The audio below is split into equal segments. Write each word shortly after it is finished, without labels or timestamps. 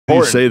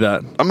you say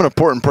that. I'm an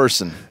important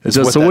person.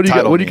 So what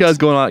do you guys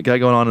got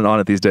going on in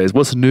Onnit these days?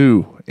 What's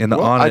new in the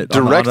Onnit?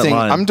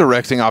 I'm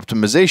directing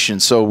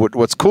optimization. So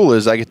what's cool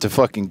is I get to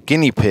fucking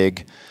guinea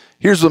pig.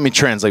 Here's let me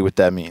translate what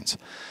that means.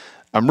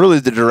 I'm really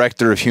the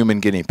director of human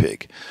guinea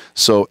pig.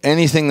 So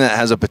anything that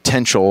has a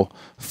potential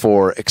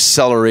for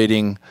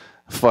accelerating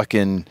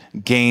fucking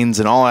gains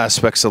in all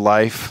aspects of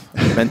life,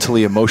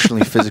 mentally,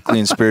 emotionally, physically,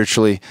 and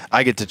spiritually,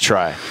 I get to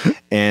try.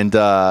 And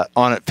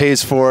Onnit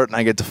pays for it, and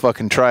I get to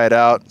fucking try it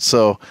out.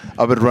 So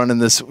I've been running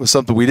this.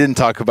 Something we didn't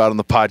talk about on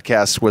the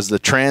podcast was the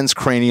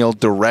transcranial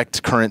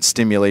direct current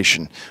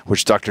stimulation,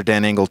 which Dr.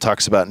 Dan Engle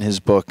talks about in his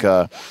book,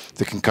 The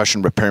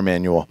Concussion Repair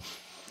Manual.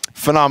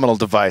 Phenomenal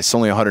device,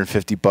 only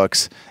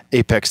 $150.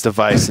 Apex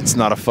device. It's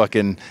not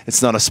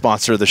a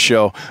sponsor of the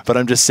show, but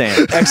I'm just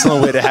saying,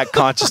 excellent way to hack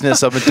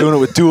consciousness. I've been doing it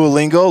with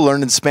Duolingo,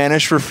 learning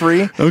Spanish for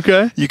free.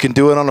 Okay. You can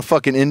do it on a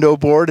fucking Indo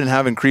board and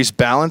have increased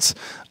balance.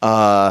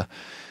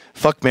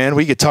 Fuck, man,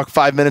 we could talk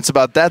 5 minutes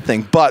about that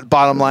thing. But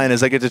bottom line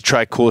is I get to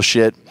try cool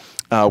shit.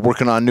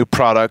 Working on new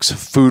products,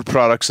 food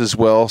products as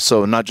well.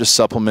 So not just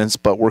supplements,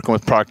 but working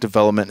with product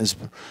development has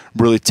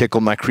really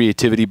tickled my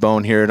creativity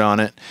bone here at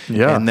Onnit.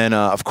 Yeah. And then,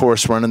 of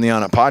course, running the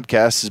Onnit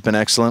podcast has been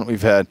excellent.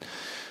 We've had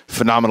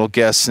phenomenal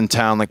guests in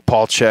town like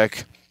Paul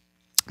Check,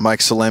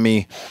 Mike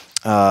Salemi.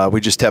 We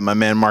just had my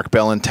man Mark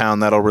Bell in town.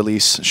 That'll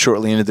release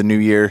shortly into the new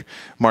year.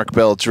 Mark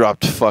Bell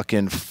dropped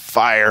fucking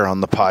fire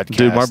on the podcast.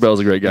 Dude, Mark Bell's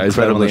a great guy. He's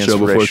been on the show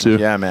before too.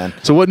 Yeah, man.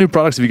 So what new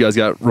products have you guys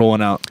got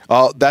rolling out?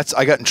 Oh,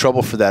 I got in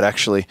trouble for that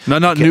actually. No,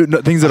 not new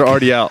things that are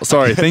already out.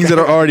 Sorry, things that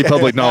are already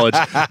public knowledge.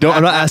 I'm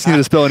not asking you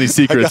to spill any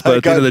secrets, but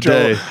at the end of the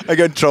day, I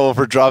got in trouble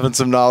for dropping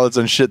some knowledge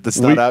on shit that's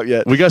not out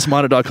yet. We got some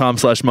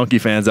Onnit.com/monkey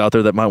fans out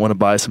there that might want to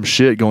buy some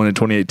shit going in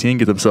 2018,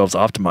 get themselves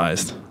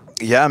optimized.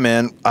 Yeah,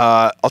 man.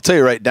 I'll tell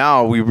you right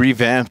now, we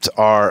revamped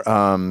our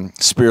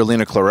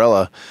spirulina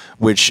chlorella,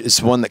 which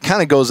is one that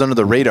kind of goes under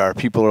the radar.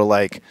 People are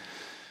like,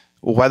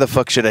 well, why the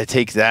fuck should I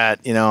take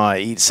that? You know, I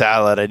eat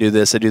salad, I do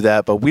this, I do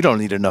that, but we don't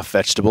need enough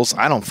vegetables.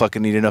 I don't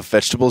fucking need enough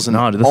vegetables. And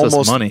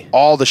almost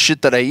all the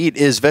shit that I eat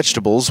is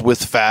vegetables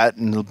with fat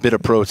and a bit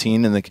of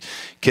protein in the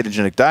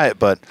ketogenic diet.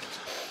 But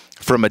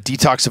from a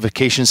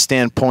detoxification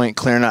standpoint,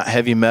 clearing out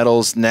heavy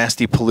metals,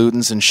 nasty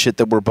pollutants, and shit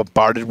that we're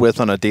bombarded with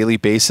on a daily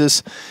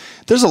basis,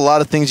 there's a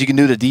lot of things you can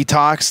do to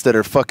detox that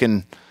are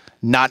fucking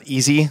not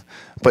easy,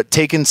 but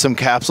taking some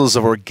capsules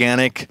of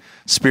organic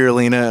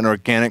spirulina and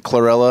organic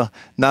chlorella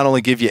not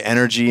only give you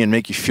energy and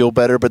make you feel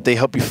better, but they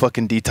help you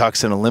fucking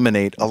detox and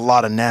eliminate a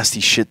lot of nasty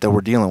shit that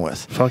we're dealing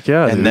with. Fuck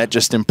yeah, and dude. That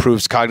just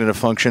improves cognitive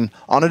function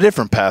on a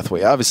different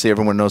pathway. Obviously,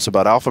 everyone knows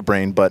about alpha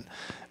brain, but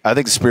I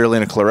think the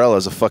spirulina chlorella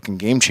is a fucking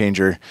game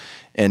changer.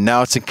 And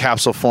now it's in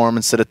capsule form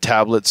instead of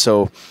tablet,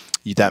 so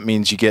that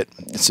means you get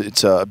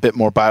it's a bit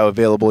more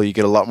bioavailable. You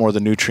get a lot more of the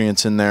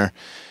nutrients in there,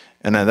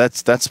 and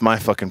that's my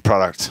fucking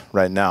product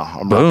right now.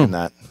 I'm rocking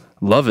that.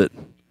 Love it.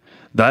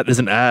 That is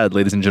an ad,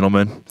 ladies and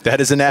gentlemen.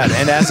 That is an ad,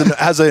 and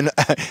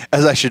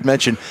as I should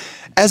mention,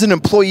 as an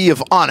employee of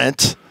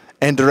Onnit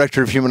and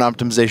director of human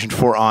optimization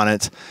for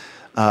Onnit.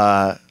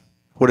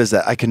 What is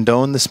that? I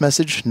condone this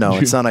message? No,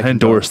 it's not. I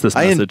endorse this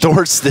message. I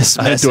endorse this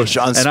message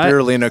on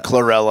spirulina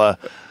chlorella.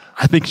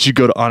 I think you should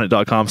go to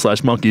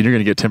onnit.com/monkey and you're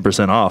going to get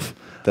 10% off.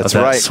 That's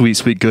that right. Sweet,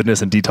 sweet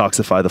goodness and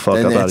detoxify the fuck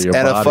up out of your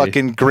body. At a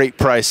fucking great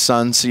price,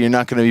 son. So you're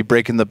not going to be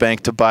breaking the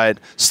bank to buy it.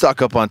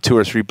 Stock up on 2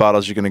 or 3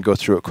 bottles. You're going to go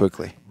through it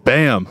quickly.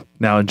 Bam.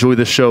 Now enjoy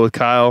this show with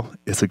Kyle.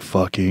 It's a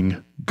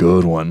fucking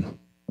good one.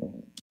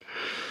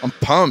 I'm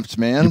pumped,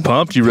 man. You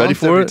pumped? You ready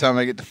for it? Every time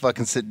I get to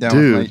fucking sit down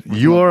with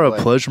you are a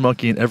pleasure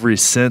monkey in every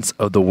sense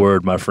of the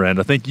word, my friend.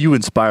 I think you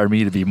inspire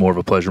me to be more of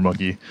a pleasure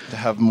monkey. To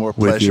have more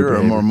pleasure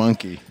or more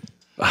monkey?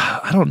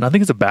 I don't know. I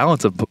think it's a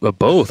balance of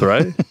both,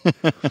 right?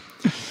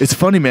 It's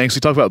funny, man, because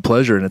we talk about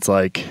pleasure, and it's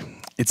like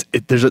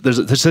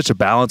there's such a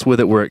balance with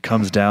it where it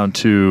comes down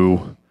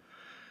to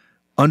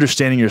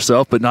understanding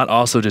yourself, but not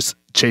also just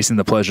chasing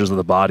the pleasures of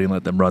the body and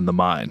let them run the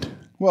mind.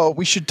 Well,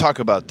 we should talk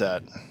about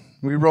that.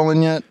 We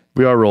rolling yet?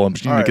 We are rolling,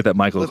 but you need to get that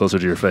mic a little closer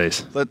to your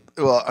face.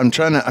 Well, I'm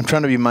trying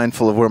to be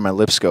mindful of where my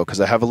lips go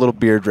because I have a little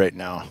beard right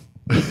now,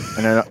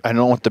 and I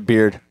don't want the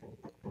beard,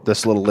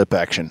 this little lip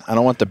action. I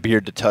don't want the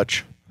beard to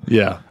touch.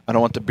 Yeah. I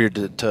don't want the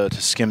beard to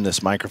skim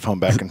this microphone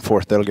back and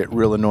forth. That'll get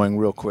real annoying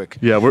real quick.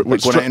 Yeah.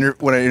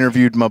 When I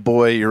interviewed my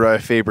boy Uriah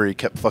Faber, he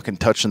kept fucking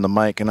touching the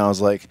mic, and I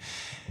was like,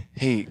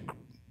 "Hey,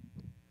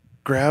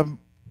 grab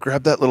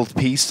that little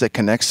piece that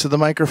connects to the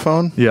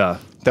microphone. Yeah.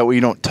 That way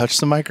you don't touch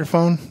the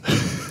microphone."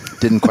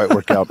 Didn't quite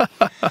work out.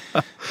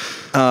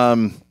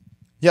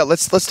 Yeah.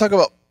 Let's talk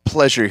about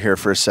pleasure here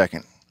for a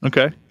second.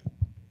 Okay.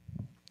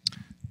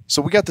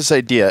 So we got this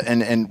idea,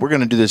 and we're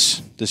going to do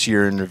this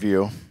year in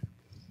review.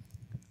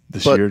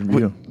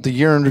 The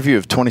year in review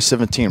of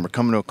 2017. We're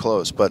coming to a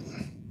close, but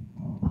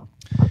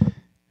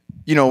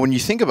when you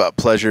think about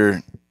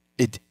pleasure,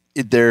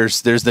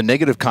 there's the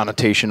negative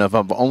connotation of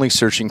I'm only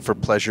searching for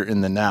pleasure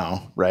in the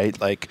now, right?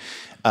 Like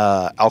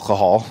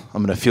alcohol.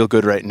 I'm going to feel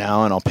good right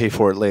now, and I'll pay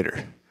for it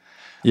later.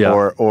 Yeah.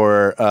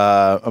 Or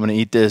I'm going to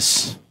eat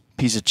this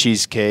piece of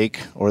cheesecake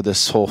or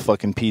this whole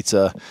fucking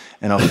pizza,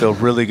 and I'll feel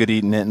really good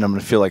eating it, and I'm going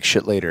to feel like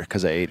shit later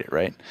because I ate it,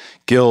 right?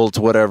 Guilt,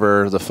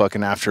 whatever, the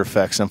fucking after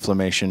effects,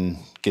 inflammation,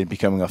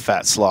 becoming a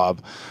fat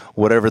slob,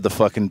 whatever the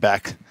fucking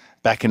back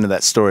into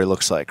that story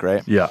looks like,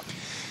 right? Yeah.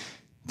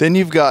 Then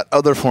you've got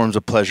other forms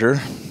of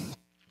pleasure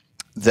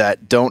that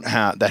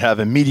have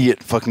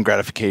immediate fucking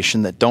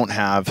gratification, that don't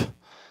have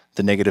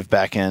the negative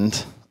back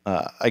end.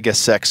 I guess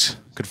sex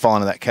could fall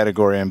into that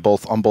category on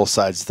both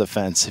sides of the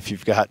fence. If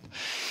you've got,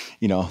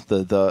 you know,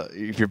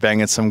 if you're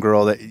banging some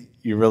girl that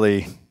you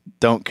really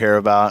don't care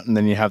about, and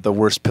then you have the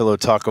worst pillow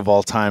talk of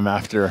all time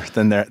after,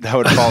 then that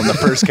would fall in the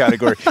first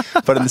category.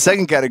 But in the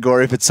second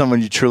category, if it's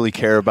someone you truly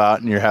care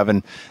about and you're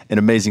having an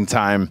amazing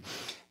time,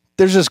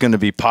 there's just going to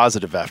be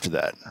positive after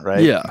that,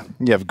 right? Yeah.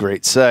 You have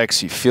great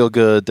sex, you feel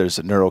good, there's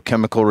a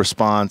neurochemical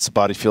response, the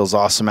body feels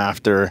awesome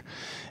after,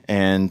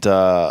 and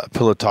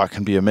pillow talk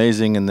can be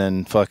amazing, and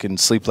then fucking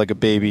sleep like a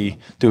baby,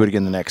 do it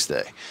again the next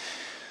day.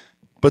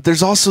 But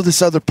there's also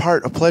this other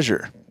part of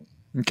pleasure.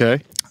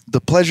 Okay.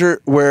 The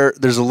pleasure where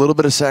there's a little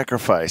bit of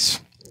sacrifice,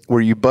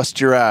 where you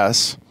bust your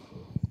ass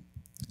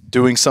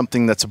doing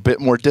something that's a bit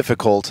more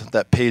difficult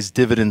that pays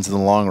dividends in the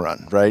long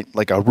run, right?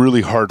 Like a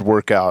really hard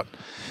workout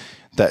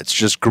that's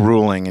just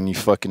grueling and you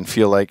fucking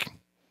feel like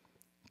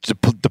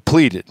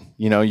depleted.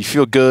 You know, you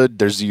feel good.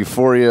 There's the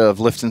euphoria of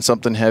lifting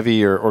something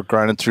heavy or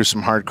grinding through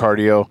some hard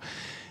cardio.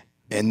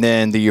 And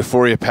then the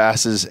euphoria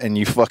passes and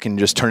you fucking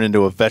just turn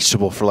into a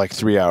vegetable for like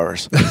 3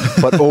 hours.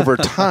 But over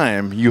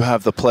time, you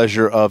have the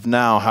pleasure of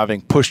now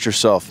having pushed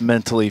yourself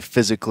mentally,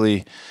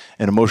 physically,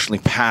 and emotionally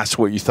past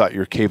what you thought you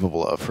were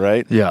capable of,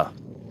 right? Yeah.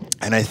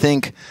 And I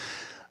think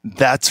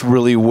that's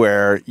really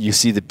where you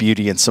see the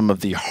beauty in some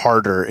of the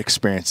harder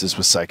experiences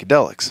with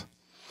psychedelics.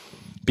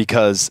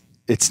 Because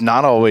it's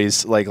not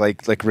always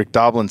like Rick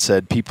Doblin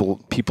said,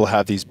 people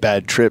have these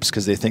bad trips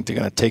because they think they're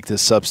going to take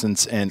this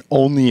substance and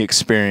only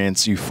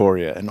experience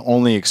euphoria and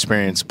only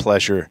experience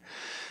pleasure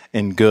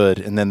and good.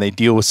 And then they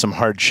deal with some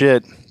hard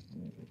shit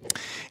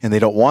and they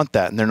don't want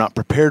that and they're not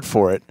prepared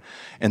for it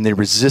and they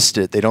resist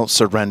it. They don't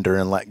surrender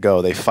and let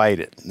go. They fight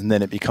it and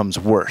then it becomes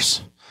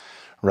worse,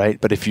 right?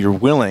 But if you're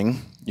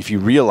willing, if you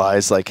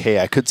realize like,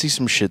 hey, I could see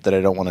some shit that I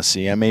don't want to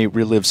see. I may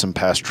relive some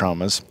past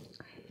traumas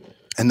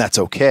and that's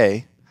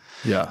okay.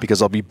 Yeah.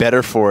 Because I'll be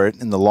better for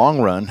it in the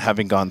long run,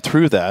 having gone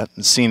through that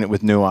and seen it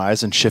with new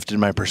eyes and shifted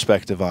my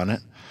perspective on it,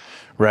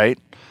 right?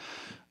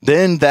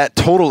 Then that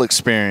total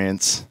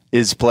experience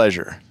is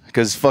pleasure.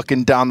 Because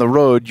fucking down the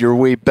road, you're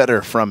way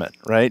better from it,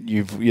 right?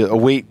 A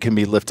weight can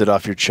be lifted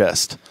off your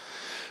chest.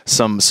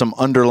 Some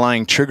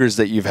underlying triggers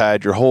that you've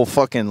had your whole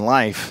fucking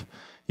life,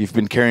 you've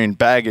been carrying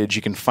baggage,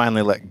 you can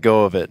finally let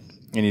go of it.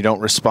 And you don't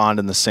respond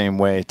in the same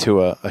way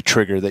to a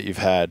trigger that you've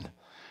had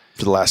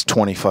for the last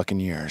 20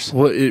 fucking years.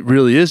 Well, it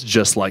really is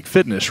just like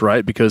fitness,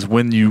 right? Because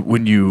when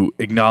you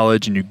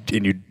acknowledge and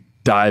you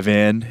dive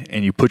in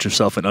and you put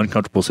yourself in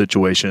uncomfortable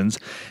situations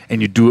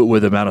and you do it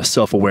with amount of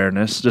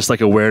self-awareness, just like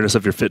awareness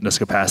of your fitness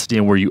capacity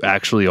and where you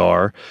actually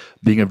are,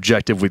 being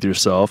objective with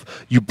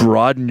yourself, you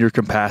broaden your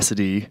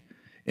capacity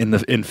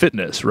in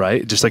fitness,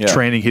 right? Just like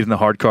training, hitting the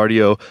hard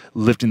cardio,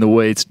 lifting the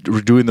weights,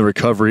 doing the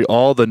recovery,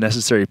 all the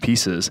necessary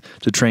pieces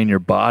to train your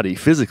body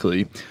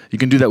physically. You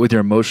can do that with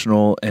your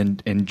emotional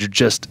and your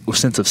just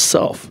sense of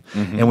self.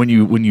 Mm-hmm. And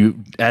when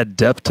you add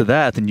depth to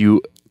that, then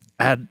you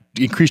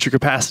increase your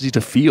capacity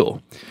to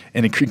feel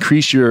and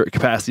increase your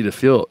capacity to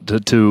feel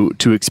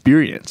to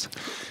experience.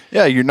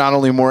 Yeah, you're not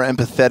only more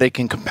empathetic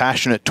and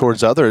compassionate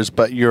towards others,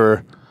 but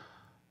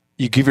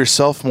you give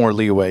yourself more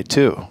leeway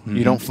too. Mm-hmm.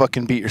 You don't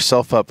fucking beat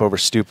yourself up over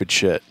stupid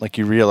shit. Like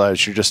you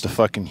realize you're just a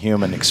fucking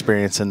human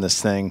experiencing this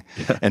thing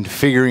and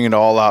figuring it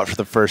all out for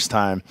the first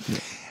time. Yeah.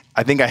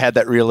 I think I had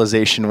that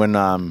realization when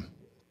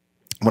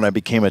I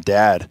became a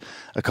dad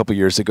a couple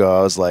years ago.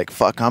 I was like,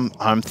 fuck,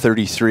 I'm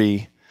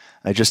 33.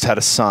 I just had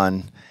a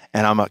son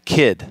and I'm a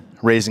kid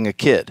raising a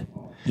kid.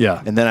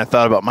 Yeah. And then I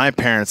thought about my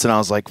parents and I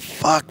was like,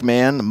 fuck,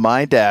 man,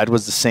 my dad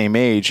was the same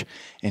age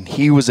and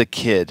he was a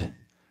kid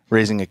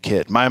raising a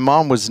kid. My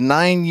mom was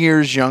 9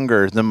 years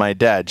younger than my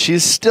dad.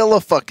 She's still a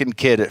fucking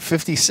kid at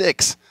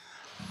 56.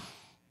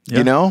 Yeah.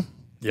 You know?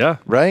 Yeah.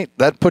 Right?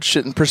 That puts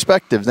shit in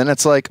perspective. Then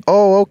it's like,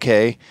 oh,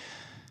 okay,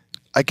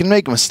 I can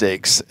make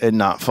mistakes and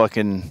not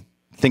fucking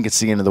think it's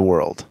the end of the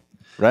world.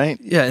 Right?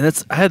 Yeah,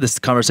 and I had this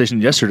conversation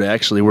yesterday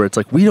actually where it's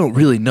like we don't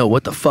really know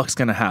what the fuck's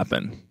going to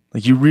happen.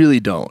 Like you really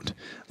don't.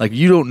 Like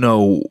you don't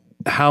know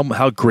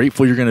how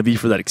grateful you're going to be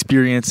for that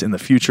experience in the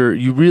future.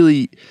 You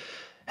really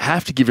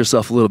have to give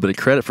yourself a little bit of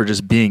credit for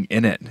just being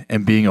in it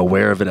and being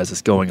aware of it as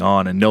it's going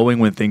on and knowing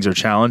when things are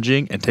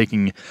challenging and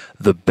taking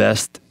the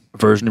best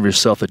version of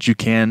yourself that you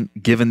can,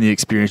 given the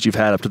experience you've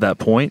had up to that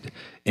point,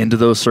 into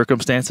those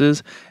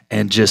circumstances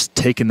and just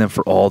taking them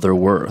for all they're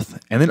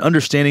worth. And then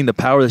understanding the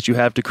power that you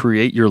have to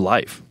create your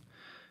life.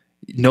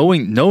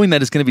 Knowing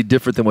that it's going to be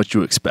different than what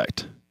you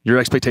expect. Your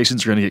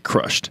expectations are going to get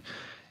crushed.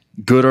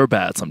 Good or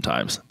bad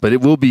sometimes, but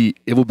it will be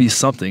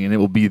something and it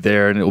will be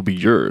there and it will be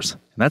yours.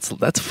 And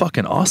that's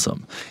fucking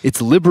awesome. It's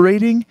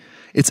liberating.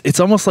 It's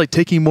almost like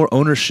taking more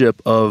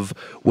ownership of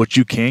what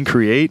you can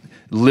create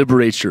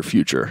liberates your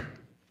future.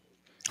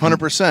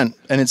 100%.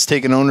 And it's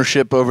taken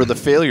ownership over the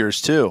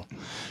failures too,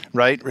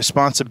 right?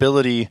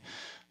 Responsibility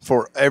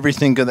for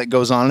everything that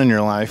goes on in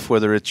your life,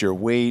 whether it's your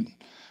weight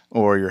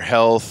or your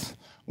health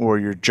or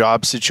your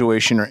job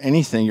situation or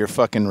anything, your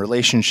fucking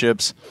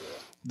relationships.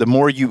 The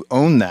more you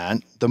own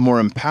that, the more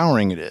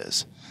empowering it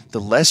is. The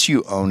less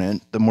you own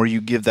it, the more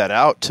you give that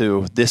out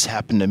to, this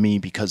happened to me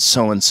because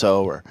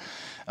so-and-so,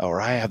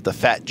 or I have the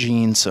fat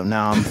gene, so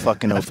now I'm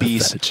fucking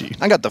obese.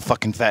 I got the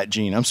fucking fat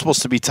gene. I'm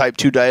supposed to be type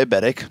 2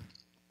 diabetic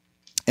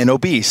and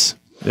obese.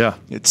 Yeah.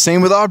 It's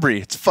same with Aubrey.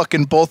 It's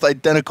fucking both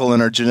identical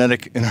in our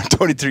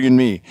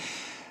 23andMe.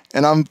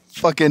 And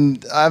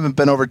I haven't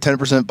been over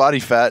 10%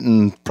 body fat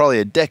in probably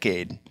a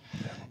decade,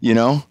 you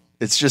know?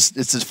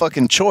 It's a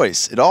fucking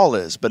choice. It all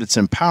is, but it's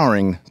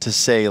empowering to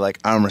say, like,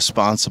 I'm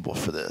responsible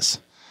for this.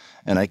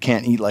 And I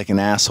can't eat like an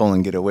asshole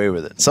and get away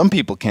with it. Some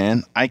people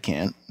can. I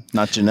can't.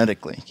 Not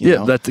genetically. You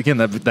know?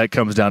 That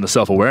comes down to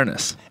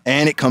self-awareness.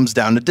 And it comes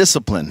down to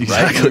discipline,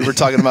 Exactly. right? We were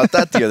talking about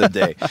that the other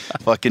day.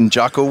 Fucking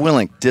Jocko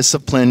Willink.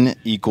 Discipline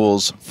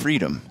equals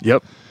freedom.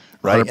 Yep.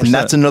 Right? 100%. And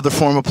that's another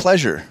form of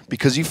pleasure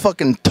because you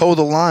fucking toe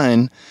the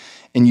line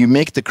and you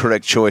make the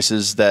correct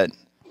choices that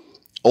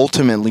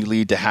ultimately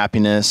lead to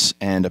happiness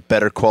and a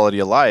better quality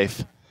of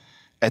life.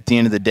 At the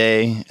end of the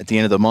day, at the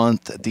end of the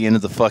month, at the end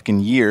of the fucking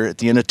year, at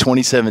the end of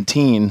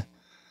 2017,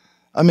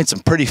 I made some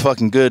pretty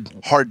fucking good,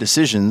 hard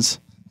decisions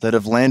that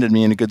have landed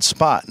me in a good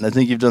spot. And I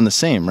think you've done the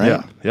same,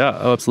 right? Yeah,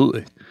 oh,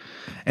 absolutely.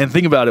 And the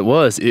thing about it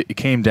was, it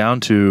came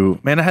down to,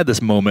 man, I had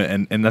this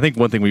moment, and I think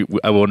one thing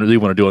I really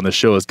want to do on this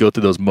show is go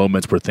through those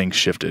moments where things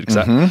shifted.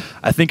 Because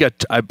I think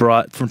I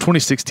brought, from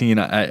 2016,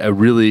 I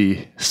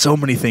really, so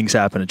many things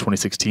happened in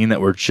 2016 that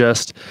were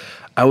just,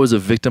 I was a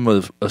victim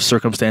of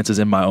circumstances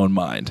in my own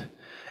mind.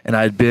 And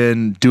I'd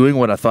been doing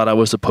what I thought I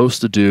was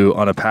supposed to do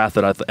on a path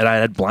that and I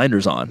had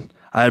blinders on.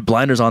 I had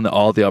blinders on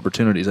all the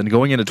opportunities. And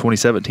going into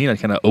 2017, I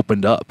kind of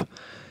opened up,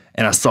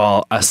 and I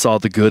saw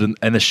the good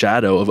and the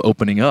shadow of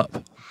opening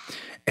up.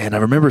 And I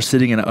remember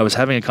sitting and I was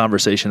having a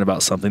conversation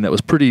about something that was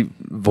pretty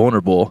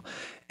vulnerable,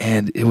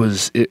 and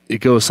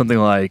it goes something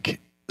like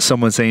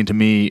someone saying to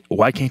me,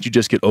 "Why can't you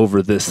just get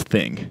over this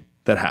thing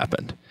that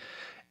happened?"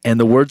 And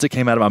the words that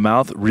came out of my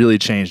mouth really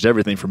changed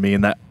everything for me.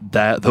 And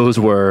those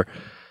were,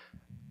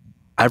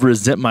 I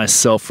resent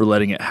myself for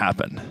letting it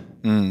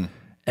happen.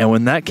 And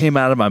when that came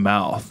out of my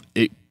mouth,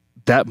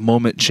 that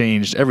moment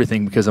changed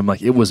everything because I'm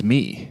like, it was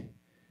me.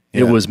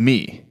 It was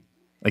me.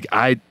 Like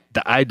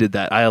I did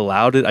that. I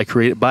allowed it. I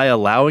created, by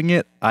allowing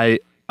it,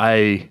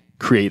 I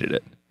created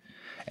it.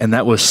 And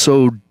that was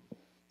so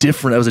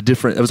different.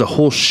 It was a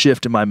whole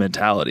shift in my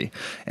mentality.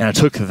 And I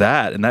took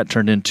that, and that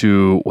turned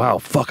into, wow,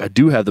 fuck, I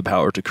do have the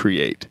power to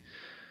create.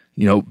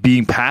 You know,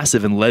 being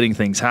passive and letting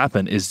things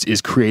happen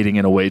is creating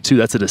in a way too.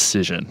 That's a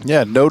decision.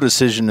 Yeah, no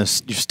decision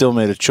is, you've still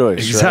made a choice.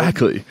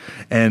 Exactly.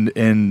 Right?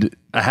 And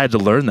I had to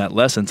learn that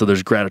lesson. So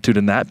there's gratitude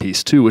in that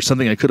piece too, which is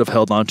something I could have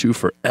held on to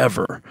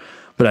forever.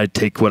 But I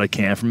take what I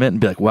can from it and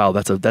be like, wow,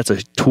 that's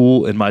a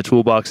tool in my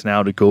toolbox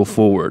now to go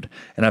forward.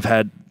 And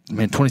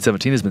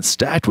 2017 has been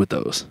stacked with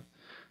those.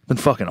 It's been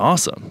fucking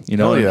awesome. You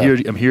know,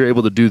 I'm here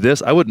able to do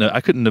this.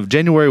 I couldn't have,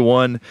 January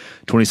 1,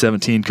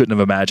 2017, couldn't have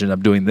imagined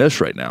I'm doing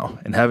this right now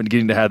and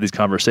getting to have these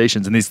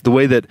conversations. And the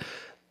way that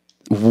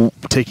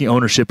taking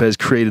ownership has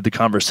created the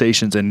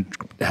conversations and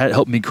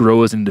helped me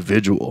grow as an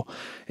individual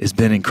has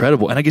been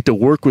incredible. And I get to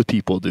work with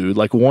people, dude,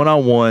 like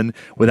one-on-one,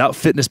 without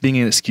fitness being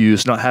an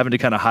excuse, not having to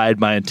kind of hide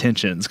my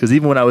intentions. Because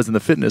even when I was in the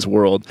fitness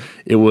world,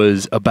 it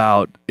was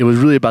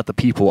really about the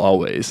people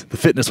always. The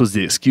fitness was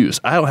the excuse.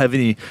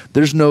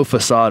 There's no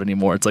facade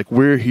anymore. It's like,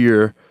 I'm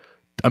here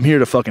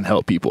to fucking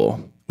help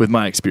people with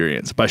my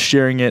experience by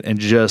sharing it and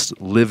just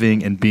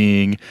living and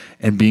being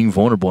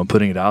vulnerable and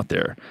putting it out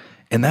there.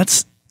 And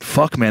that's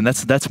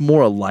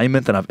more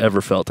alignment than I've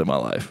ever felt in my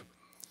life.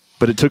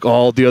 But it took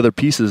all the other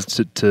pieces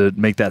to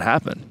make that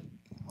happen.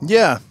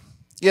 Yeah.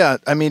 Yeah.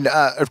 I mean,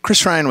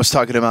 Chris Ryan was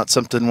talking about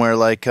something where,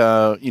 like,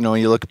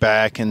 you look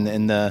back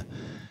and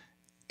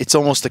it's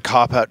almost a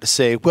cop-out to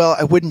say, well,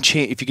 I wouldn't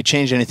change. If you could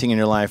change anything in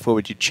your life, what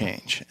would you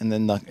change? And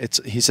then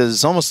he says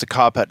it's almost a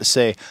cop-out to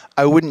say,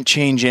 I wouldn't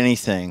change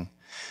anything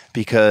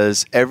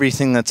because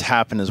everything that's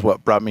happened is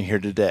what brought me here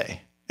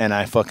today. And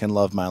I fucking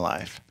love my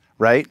life.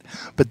 Right?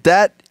 But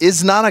that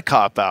is not a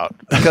cop-out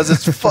because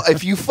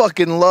if you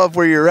fucking love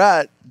where you're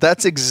at,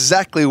 that's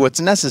exactly what's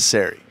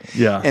necessary.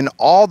 Yeah. And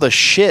all the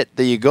shit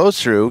that you go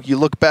through, you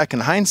look back in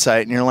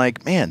hindsight and you're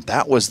like, man,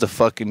 that was the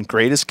fucking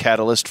greatest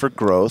catalyst for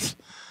growth.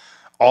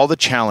 All the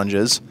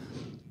challenges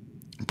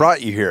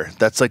brought you here.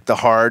 That's like the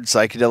hard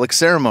psychedelic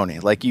ceremony.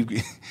 Like you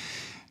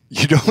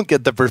don't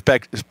get the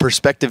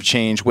perspective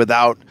change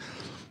without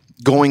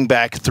going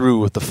back through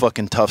with the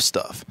fucking tough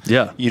stuff.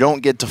 Yeah. You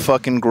don't get to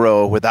fucking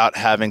grow without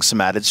having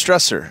some added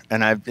stressor.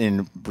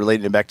 And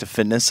relating it back to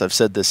fitness, I've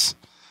said this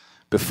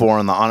before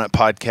on the Onnit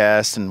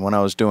podcast and when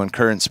I was doing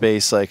Current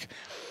Space, like,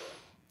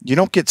 you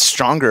don't get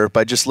stronger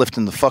by just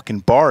lifting the fucking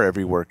bar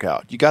every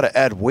workout. You got to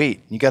add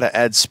weight. You got to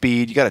add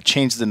speed. You got to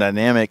change the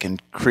dynamic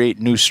and create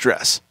new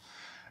stress.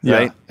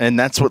 Right? And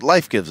that's what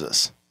life gives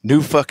us.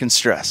 New fucking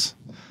stress.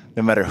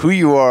 No matter who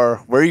you are,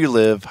 where you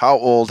live, how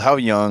old, how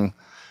young,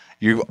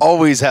 you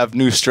always have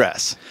new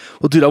stress.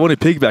 Well, dude, I want to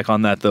piggyback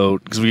on that, though,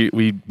 because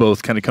we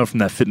both kind of come from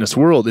that fitness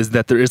world, is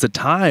that there is a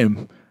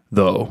time,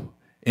 though,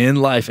 in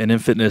life and in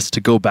fitness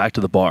to go back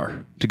to the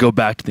bar, to go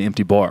back to the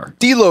empty bar.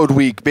 Deload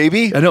week,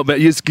 baby. I know, but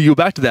you go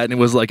back to that, and it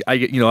was like,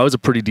 I was a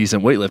pretty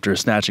decent weightlifter,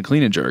 snatch and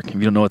clean and jerk. If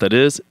you don't know what that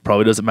is, it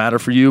probably doesn't matter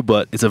for you,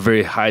 but it's a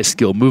very high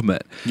skill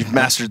movement. You've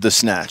mastered the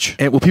snatch.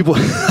 And well, people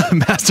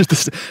mastered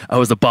this. I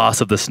was the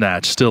boss of the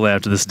snatch, still am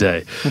to this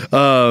day.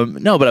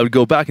 No, but I would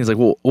go back and it's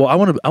like, well, I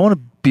want to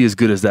be as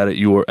good as that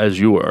as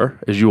you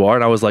are.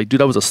 And I was like,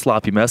 dude, I was a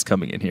sloppy mess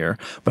coming in here,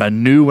 but I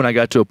knew when I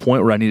got to a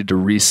point where I needed to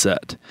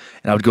reset,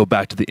 and I would go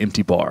back to the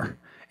empty bar,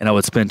 and I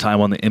would spend time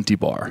on the empty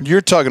bar.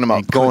 You're talking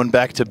about going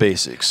back to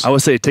basics. I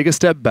would say take a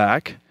step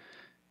back,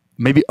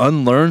 maybe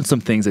unlearn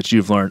some things that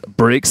you've learned,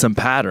 break some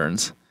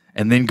patterns,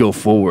 and then go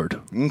forward.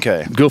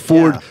 Okay. Go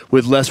forward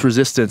with less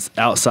resistance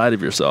outside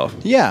of yourself.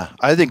 Yeah,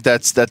 I think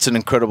that's an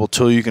incredible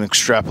tool you can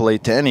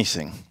extrapolate to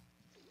anything.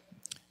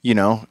 You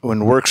know,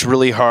 when work's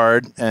really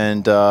hard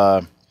and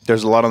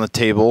there's a lot on the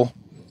table,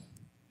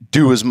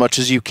 do as much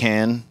as you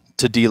can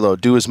to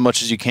deload. Do as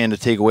much as you can to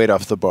take weight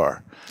off the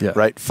bar. Yeah.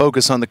 Right?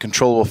 Focus on the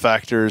controllable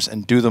factors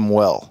and do them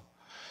well.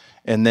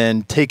 And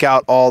then take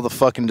out all the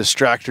fucking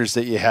distractors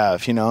that you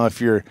have. You know,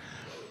 if you're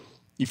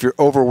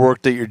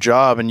overworked at your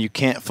job and you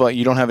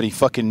don't have any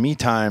fucking me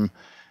time,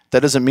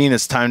 that doesn't mean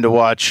it's time to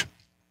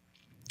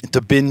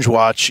binge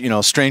watch, you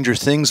know, Stranger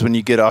Things when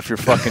you get off your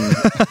fucking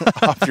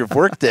off your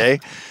work day.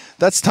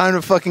 That's time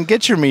to fucking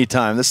get your me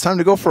time. That's time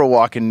to go for a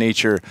walk in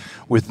nature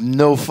with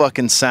no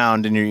fucking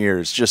sound in your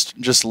ears.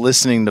 Just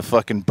listening to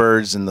fucking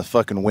birds and the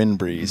fucking wind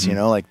breeze, you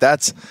know? Like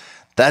that's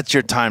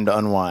your time to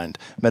unwind.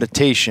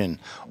 Meditation,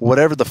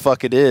 whatever the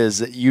fuck it is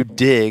that you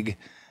dig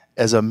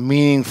as a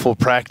meaningful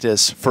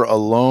practice for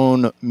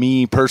alone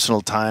me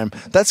personal time,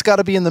 that's got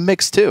to be in the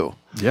mix too.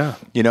 Yeah.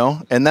 You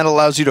know? And that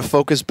allows you to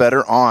focus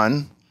better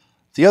on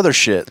the other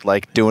shit,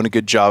 like doing a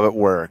good job at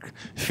work,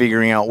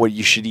 figuring out what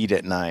you should eat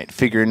at night,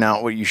 figuring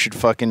out what you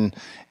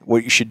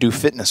should do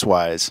fitness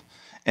wise.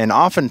 And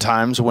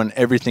oftentimes when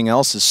everything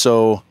else is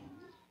so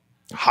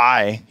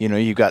high, you know,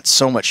 you've got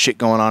so much shit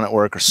going on at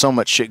work or so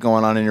much shit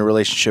going on in your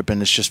relationship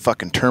and it's just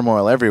fucking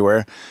turmoil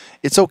everywhere,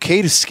 it's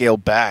okay to scale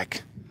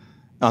back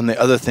on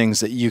the other things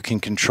that you can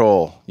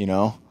control, you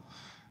know?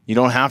 You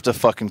don't have to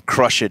fucking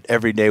crush it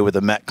every day with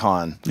a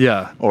Metcon.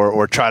 Yeah.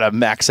 Or try to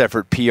max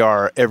effort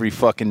PR every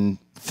fucking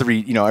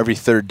every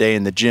third day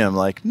in the gym.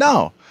 Like,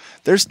 no,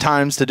 there's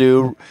times to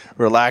do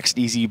relaxed,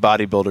 easy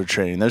bodybuilder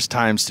training. There's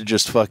times to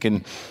just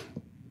fucking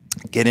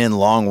get in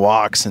long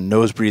walks and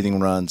nose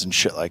breathing runs and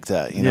shit like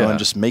that, you know, and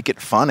just make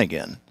it fun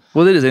again.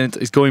 Well, it is, and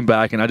it's going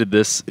back, and I did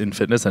this in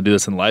fitness, and I do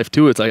this in life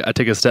too. It's like I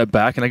take a step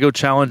back and I like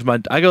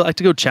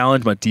to go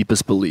challenge my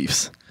deepest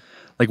beliefs.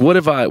 Like, what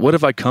have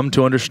I come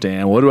to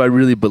understand? What do I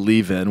really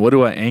believe in? What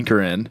do I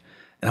anchor in?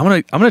 And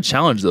I'm gonna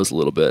challenge those a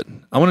little bit.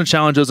 I want to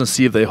challenge those and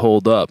see if they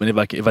hold up, and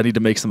if I need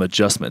to make some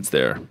adjustments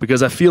there,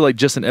 because I feel like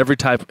just in every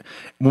type,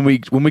 when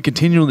we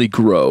continually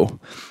grow,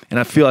 and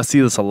I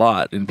see this a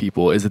lot in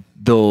people, is that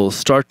they'll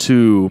start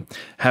to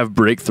have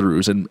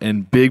breakthroughs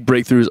and big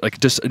breakthroughs, like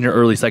just in your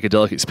early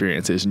psychedelic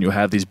experiences, and you'll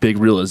have these big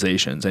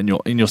realizations, and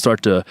you'll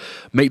start to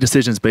make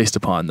decisions based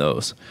upon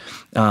those.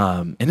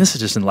 And this is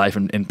just in life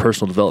and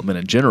personal development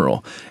in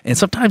general. And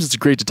sometimes it's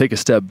great to take a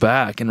step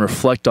back and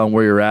reflect on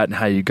where you're at and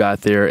how you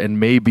got there, and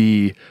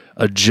maybe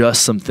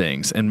adjust some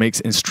things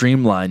and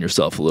streamline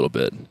yourself a little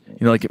bit.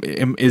 You know, like,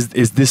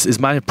 is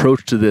my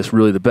approach to this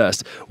really the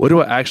best? What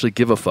do I actually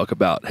give a fuck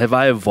about? Have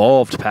I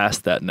evolved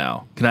past that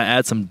now? Can I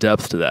add some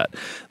depth to that?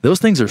 Those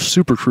things are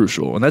super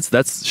crucial, and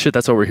that's shit.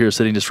 That's why we're here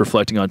sitting, just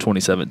reflecting on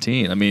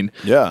 2017. I mean,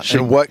 yeah.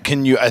 And what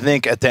can you? I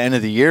think at the end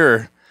of the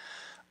year,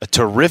 a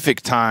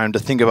terrific time to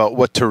think about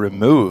what to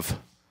remove.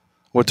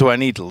 What do I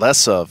need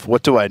less of?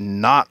 What do I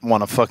not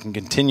want to fucking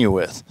continue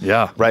with?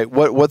 Yeah. Right.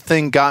 What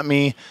thing got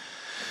me?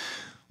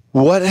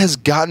 What has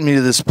gotten me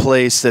to this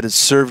place that has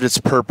served its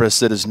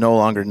purpose that is no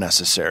longer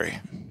necessary?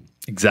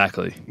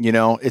 Exactly. You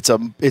know,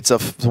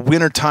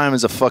 winter time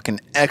is a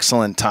fucking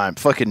excellent time.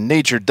 Fucking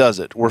nature does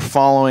it. We're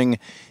following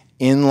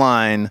in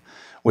line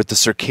with the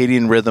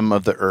circadian rhythm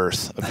of the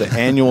earth, of the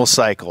annual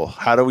cycle.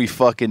 How do we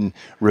fucking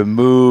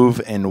remove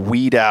and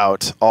weed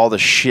out all the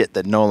shit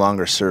that no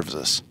longer serves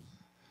us?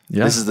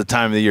 Yeah. This is the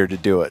time of the year to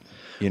do it.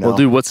 You know? Well,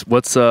 dude,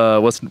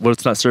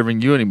 what's not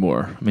serving you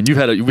anymore? I mean,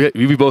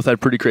 we both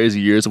had pretty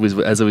crazy years,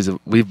 as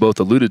we've both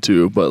alluded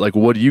to. But like,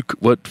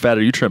 what fat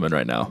are you trimming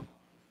right now?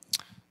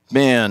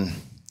 Man,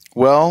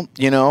 well,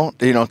 you know,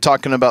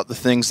 talking about the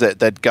things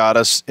that got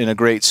us in a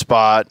great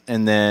spot,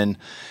 and then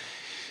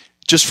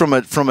just from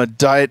a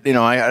diet, you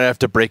know, I have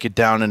to break it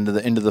down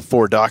into the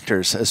four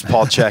doctors, as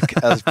Paul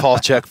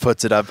Chek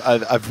puts it.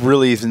 I've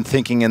really been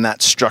thinking in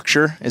that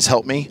structure has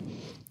helped me.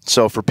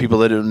 So for people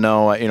that don't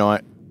know, you know,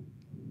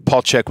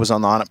 Paul Chek was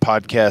on the Onnit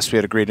podcast. We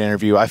had a great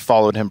interview. I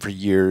followed him for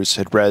years,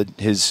 had read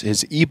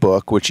his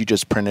ebook, which he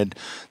just printed,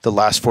 The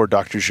Last Four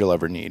Doctors You'll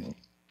Ever Need.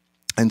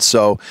 And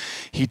so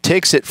he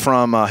takes it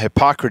from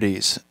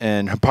Hippocrates,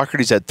 and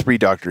Hippocrates had 3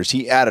 doctors.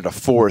 He added a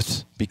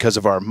 4th because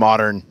of our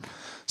modern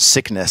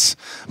sickness.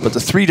 But the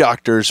 3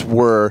 doctors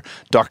were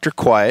Dr.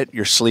 Quiet,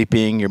 your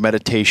sleeping, your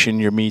meditation,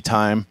 your me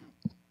time.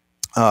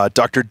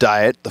 Dr.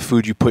 Diet, the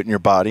food you put in your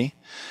body.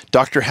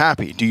 Dr.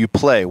 Happy, do you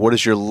play? What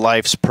is your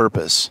life's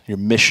purpose, your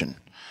mission,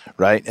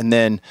 right? And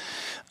then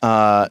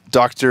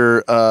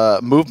Dr.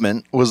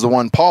 Movement was the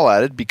one Paul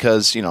added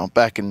because,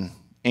 back in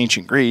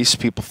ancient Greece,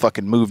 people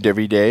fucking moved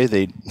every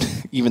day.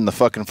 Even the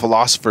fucking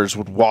philosophers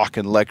would walk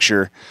and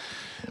lecture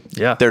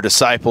their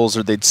disciples,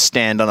 or they'd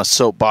stand on a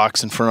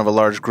soapbox in front of a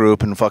large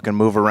group and fucking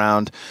move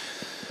around.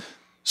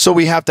 So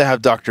we have to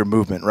have Dr.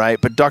 Movement, right?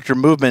 But Dr.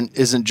 Movement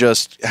isn't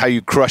just how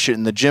you crush it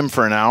in the gym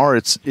for an hour.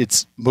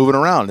 It's moving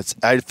around.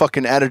 I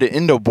fucking added an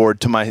Indo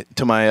board to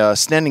my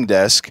standing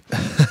desk,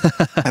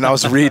 and I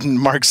was reading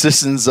Mark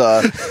Sisson's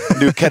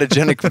new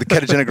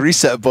ketogenic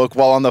reset book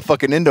while on the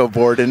fucking Indo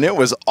board, and it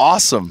was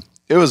awesome.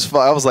 I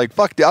was like,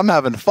 fuck, dude, I'm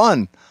having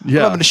fun. Yeah.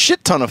 I'm having a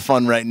shit ton of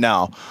fun right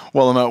now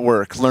while I'm at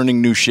work,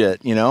 learning new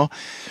shit,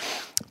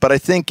 But I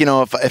think,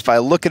 if I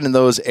look into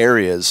those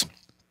areas,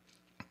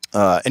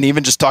 and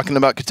even just talking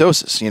about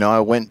ketosis, I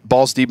went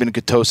balls deep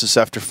into ketosis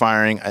after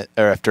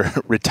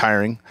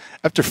retiring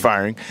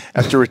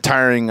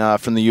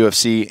from the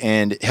UFC,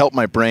 and it helped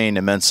my brain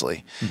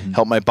immensely,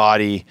 helped my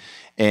body.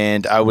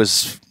 And I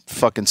was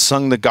fucking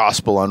sung the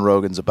gospel on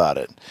Rogan's about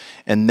it.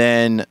 And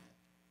then,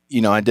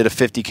 I did a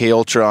 50K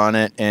ultra on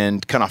it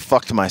and kind of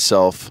fucked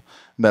myself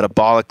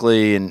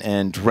metabolically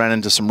and ran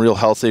into some real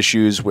health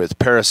issues with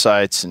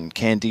parasites and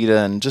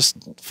candida and just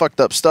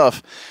fucked up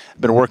stuff.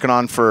 I've been working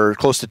on for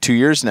close to 2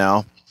 years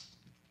now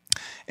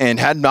and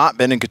had not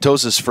been in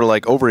ketosis for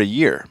like over a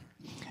year.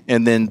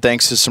 And then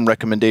thanks to some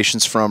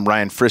recommendations from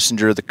Ryan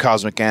Frissinger, the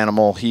Cosmic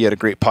Animal, he had a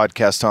great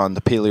podcast on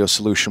the Paleo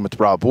Solution with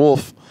Rob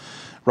Wolf.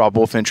 Rob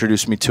Wolf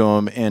introduced me to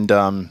him, and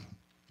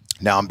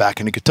now I'm back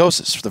into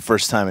ketosis for the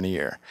first time in a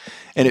year.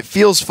 And it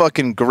feels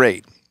fucking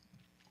great.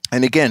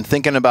 And again,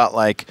 thinking about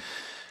like,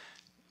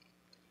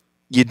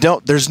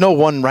 there's no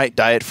one right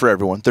diet for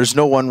everyone. There's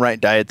no one right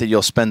diet that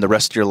you'll spend the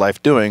rest of your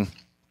life doing.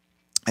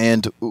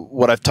 And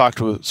what I've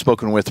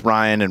spoken with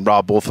Ryan and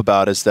Rob Wolf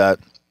about is that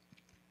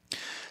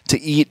to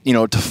eat,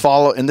 to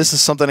follow, and this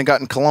is something I got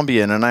in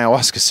Colombia in an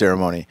ayahuasca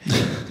ceremony,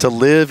 to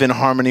live in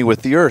harmony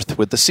with the earth,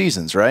 with the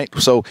seasons, right?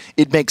 So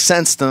it makes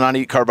sense to not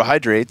eat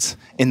carbohydrates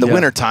in the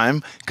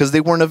wintertime because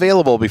they weren't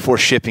available before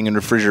shipping and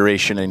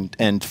refrigeration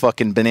and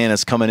fucking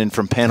bananas coming in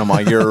from Panama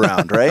year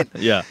round, right?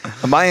 Yeah.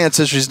 My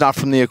ancestry is not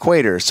from the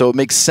equator, so it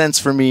makes sense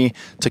for me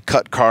to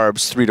cut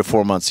carbs 3 to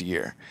 4 months a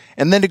year.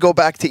 And then to go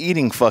back to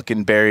eating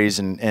fucking berries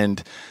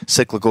and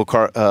cyclical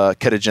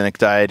ketogenic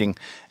dieting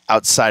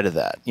outside of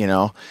that,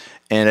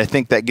 And I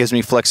think that gives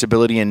me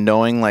flexibility in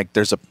knowing like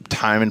there's a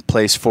time and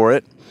place for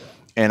it,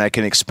 and I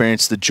can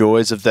experience the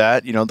joys of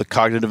that, the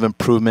cognitive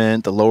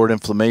improvement, the lowered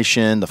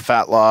inflammation, the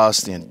fat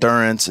loss, the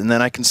endurance, and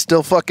then I can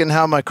still fucking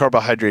have my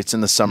carbohydrates in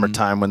the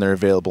summertime when they're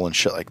available and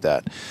shit like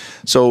that.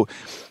 So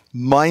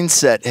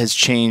mindset has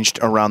changed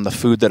around the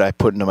food that I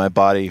put into my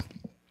body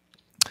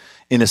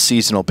in a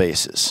seasonal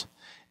basis,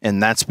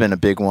 and that's been a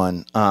big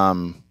one.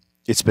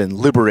 It's been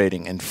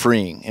liberating and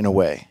freeing in a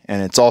way.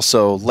 And it's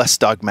also less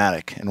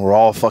dogmatic. And we're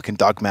all fucking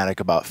dogmatic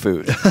about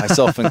food,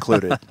 myself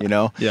included,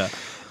 Yeah.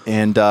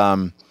 And,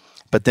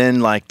 but then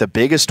like the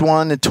biggest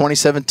one in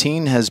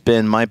 2017 has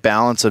been my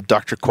balance of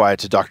Dr. Quiet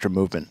to Dr.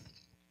 Movement.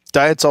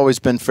 Diet's always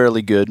been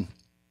fairly good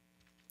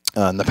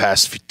in the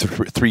past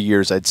 3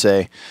 years, I'd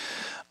say.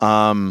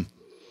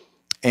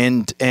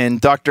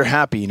 And Dr.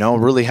 Happy,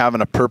 really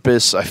having a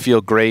purpose. I feel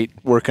great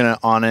working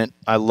on it.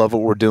 I love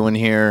what we're doing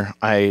here.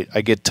 I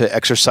get to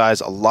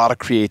exercise a lot of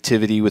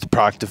creativity with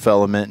product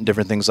development and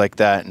different things like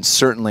that. And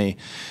certainly,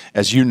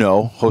 as you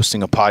know,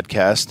 hosting a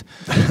podcast,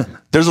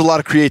 there's a lot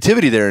of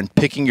creativity there in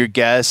picking your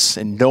guests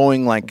and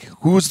knowing like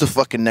who's the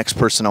fucking next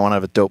person I want to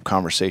have a dope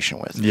conversation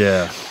with.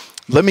 Yeah.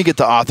 Let me get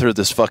the author of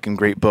this fucking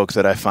great book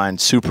that I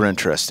find super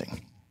interesting,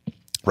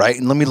 right?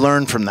 And let me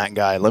learn from that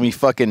guy. Let me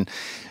fucking...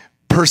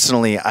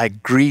 Personally, I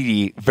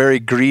very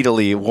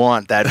greedily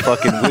want that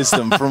fucking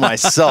wisdom for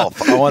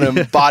myself. I want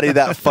to embody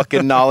that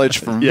fucking knowledge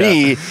for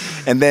me,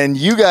 and then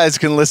you guys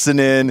can listen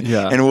in,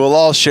 and we'll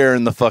all share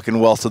in the fucking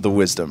wealth of the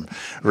wisdom,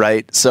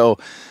 right? So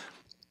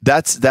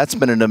that's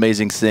been an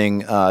amazing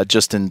thing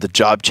just in the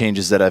job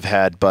changes that I've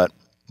had, but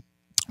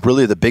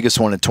really the biggest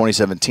one in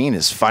 2017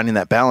 is finding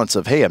that balance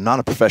of, hey, I'm not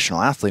a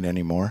professional athlete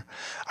anymore.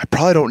 I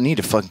probably don't need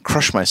to fucking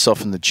crush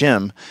myself in the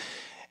gym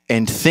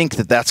and think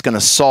that that's going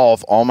to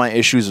solve all my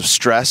issues of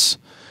stress,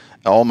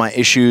 all my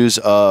issues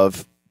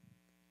of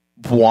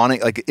wanting,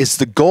 like, is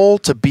the goal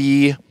to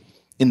be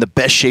in the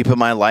best shape of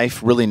my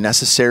life really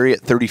necessary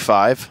at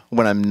 35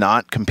 when I'm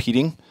not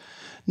competing?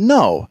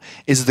 No.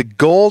 Is the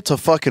goal to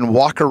fucking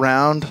walk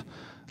around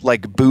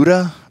like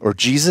Buddha or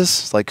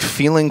Jesus, like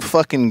feeling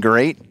fucking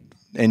great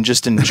and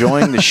just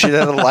enjoying the shit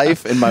out of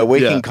life in my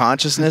waking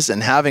consciousness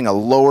and having a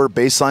lower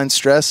baseline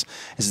stress?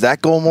 Is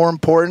that goal more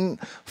important?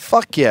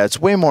 Fuck yeah, it's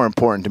way more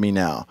important to me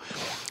now.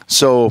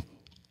 So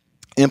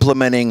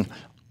implementing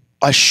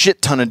a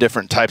shit ton of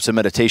different types of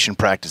meditation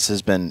practice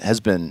has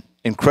been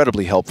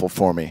incredibly helpful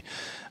for me.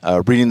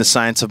 Reading The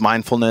Science of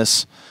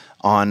Mindfulness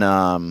on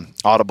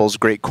Audible's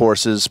great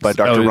courses by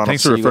Dr. Ronald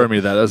Thanks for referring me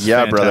to that. That's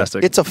fantastic.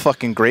 Brother. It's a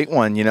fucking great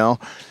one, you know?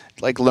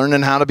 Like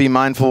learning how to be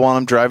mindful while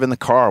I'm driving the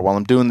car, while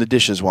I'm doing the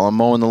dishes, while I'm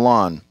mowing the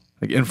lawn.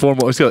 Like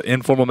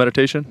informal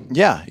meditation?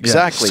 Yeah,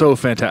 exactly. Yeah, so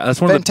fantastic.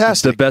 That's one of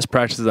the best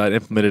practices I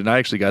implemented, and I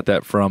actually got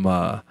that from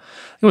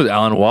it was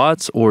Alan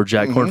Watts or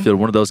Jack Kornfield,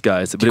 one of those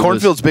guys.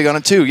 Kornfield's big on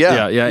it too,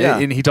 yeah. Yeah.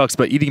 And he talks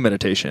about eating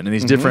meditation and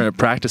these different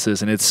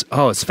practices, and it's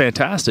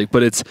fantastic.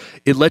 But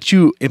it lets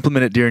you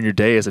implement it during your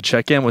day as a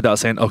check-in without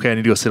saying, okay, I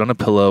need to go sit on a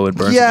pillow and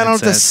burn. Yeah, I don't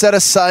have to set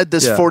aside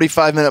this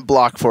 45-minute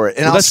block for it.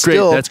 And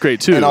well, that's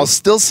great too. And I'll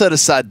still set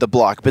aside the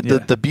block.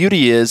 But the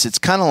beauty is, it's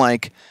kind of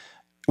like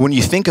when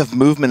you think of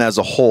movement as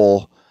a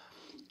whole,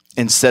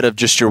 instead of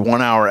just your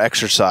 1 hour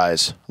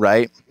exercise,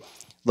 right?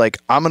 Like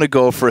I'm going to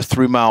go for a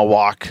 3-mile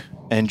walk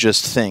and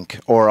just think,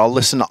 or I'll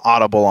listen to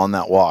Audible on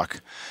that walk,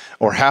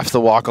 or half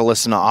the walk I'll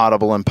listen to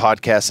Audible and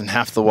podcasts, and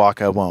half the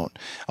walk I won't.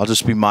 I'll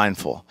just be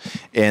mindful.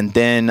 And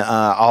then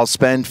I'll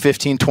spend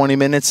 15, 20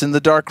 minutes in the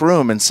dark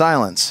room in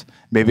silence.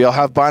 Maybe I'll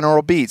have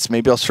binaural beats.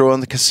 Maybe I'll throw on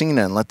the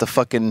casino and let the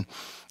fucking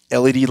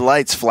LED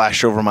lights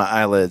flash over my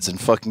eyelids and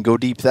fucking go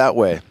deep that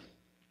way.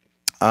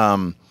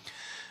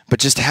 But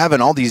just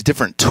having all these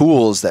different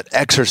tools that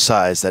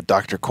exercise that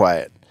Dr.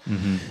 Quiet,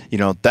 you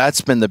know,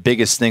 that's been the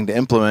biggest thing to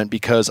implement,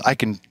 because I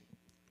can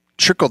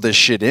trickle this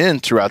shit in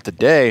throughout the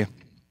day.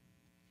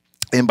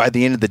 And by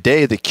the end of the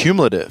day, the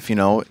cumulative, you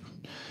know,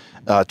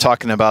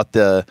 talking about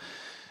the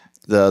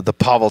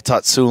Pavel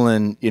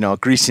Tatsulin, you know,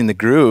 greasing the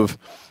groove.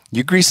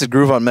 You grease the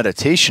groove on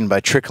meditation by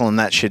trickling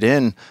that shit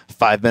in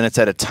 5 minutes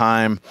at a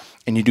time,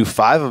 and you do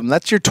 5 of them.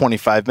 That's your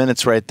 25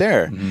 minutes right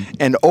there.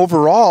 And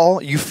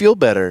overall, you feel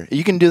better.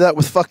 You can do that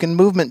with fucking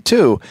movement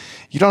too.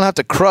 You don't have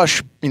to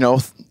crush, you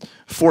know,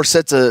 4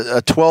 sets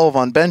of 12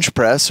 on bench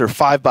press or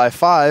 5 by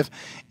 5.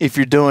 If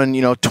you're doing,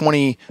 you know,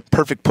 20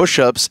 perfect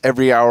push-ups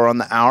every hour on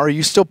the hour,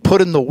 you still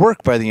put in the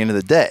work by the end of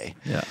the day.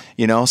 Yeah.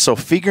 You know, so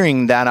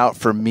figuring that out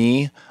for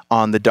me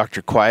on the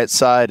Dr. Quiet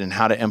side and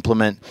how to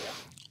implement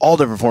all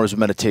different forms of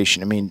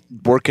meditation. I mean,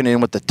 working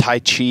in with the Tai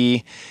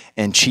Chi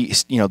and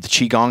the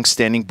Qigong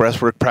standing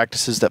breathwork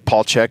practices that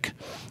Paul Chek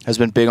has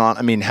been big on.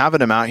 I mean,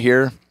 having him out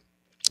here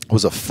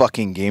was a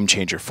fucking game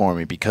changer for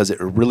me, because it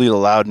really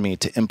allowed me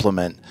to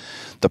implement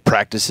the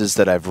practices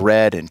that I've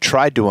read and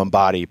tried to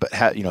embody, but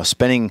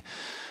spending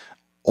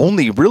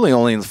only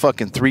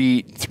fucking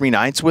three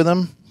nights with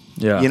him.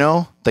 Yeah. You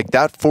know, like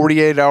that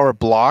 48-hour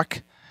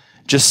block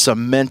just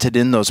cemented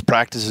in those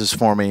practices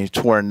for me,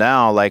 to where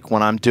now, like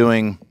when I'm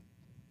doing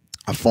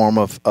a form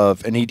of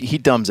and he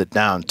dumbs it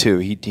down too.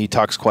 He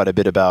talks quite a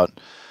bit about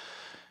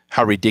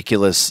how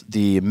ridiculous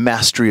the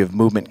mastery of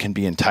movement can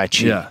be in Tai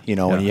Chi.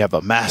 When you have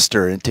a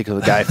master, and it takes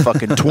a guy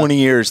fucking 20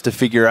 years to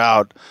figure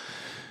out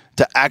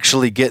to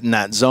actually get in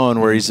that zone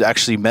where he's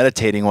actually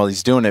meditating while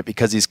he's doing it,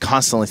 because he's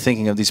constantly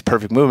thinking of these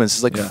perfect movements.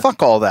 It's like,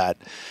 fuck all that.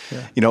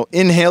 Yeah. You know,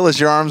 inhale as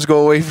your arms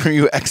go away from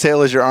you,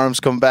 exhale as your arms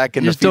come back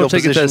into fetal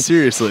position. Don't take it that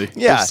seriously.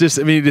 Yeah. It's just,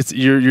 I mean, it's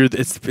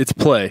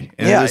play.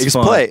 It's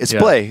play. It's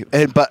play.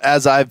 But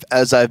as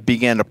I've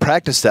began to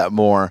practice that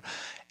more,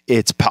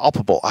 it's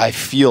palpable. I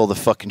feel the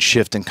fucking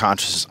shift in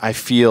consciousness. I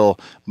feel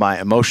my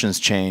emotions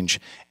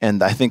change.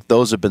 And I think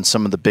those have been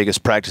some of the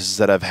biggest practices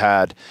that I've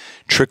had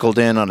trickled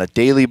in on a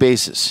daily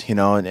basis, you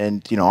know,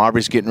 and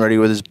Aubrey's getting ready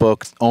with his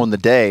book, Own the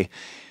Day.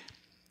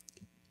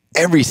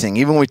 Everything,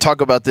 even when we talk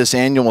about this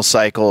annual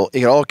cycle,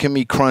 it all can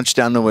be crunched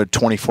down to a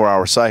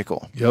 24-hour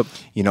cycle. Yep.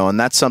 You know, and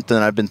that's something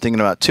that I've been thinking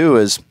about too,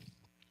 is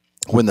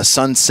when the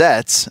sun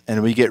sets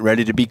and we get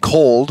ready to be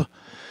cold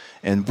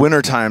and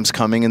winter time's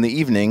coming in the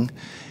evening,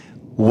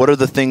 what are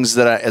the things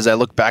that as I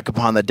look back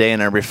upon the day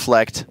and I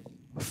reflect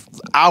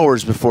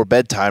hours before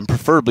bedtime,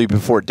 preferably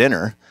before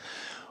dinner,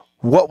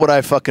 what would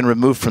I fucking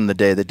remove from the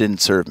day that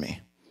didn't serve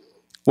me?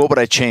 What would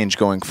I change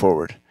going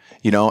forward?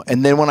 You know,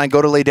 and then when I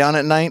go to lay down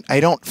at night, I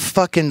don't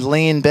fucking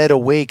lay in bed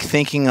awake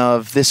thinking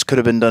of this could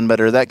have been done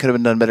better, that could have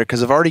been done better,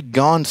 because I've already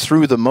gone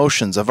through the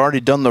motions. I've already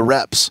done the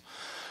reps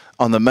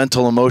on the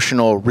mental,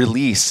 emotional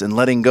release and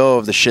letting go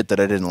of the shit that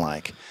I didn't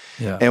like.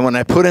 Yeah. And when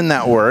I put in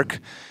that work,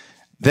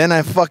 then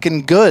I'm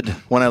fucking good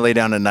when I lay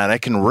down at night. I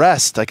can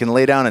rest. I can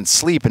lay down and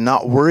sleep and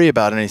not worry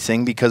about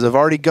anything, because I've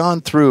already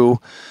gone through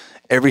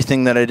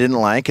everything that I didn't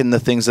like and the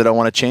things that I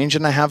want to change,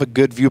 and I have a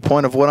good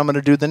viewpoint of what I'm going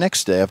to do the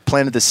next day. I've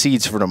planted the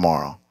seeds for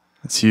tomorrow.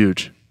 It's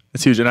huge.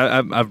 It's huge. And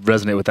I've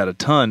resonated with that a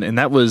ton. And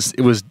it was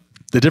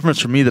the difference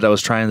for me, that I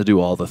was trying to do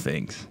all the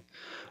things.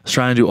 I was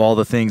trying to do all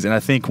the things. And I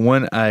think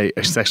when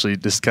actually,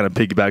 this kind of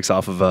piggybacks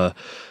off of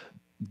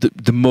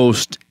the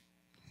most,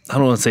 I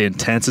don't want to say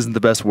intense isn't the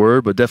best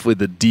word, but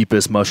definitely the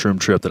deepest mushroom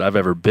trip that I've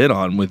ever been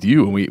on with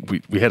you.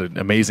 And we had an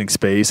amazing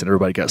space and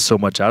everybody got so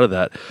much out of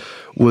that,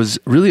 was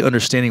really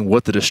understanding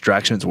what the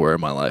distractions were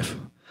in my life.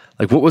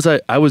 Like what was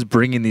I was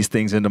bringing these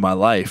things into my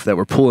life that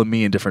were pulling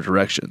me in different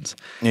directions.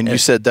 And you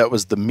said that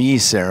was the me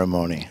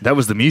ceremony. That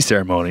was the me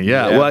ceremony.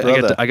 Yeah.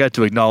 Well, I got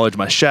to acknowledge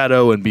my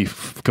shadow and be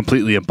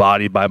completely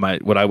embodied by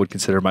what I would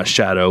consider my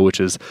shadow, which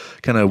is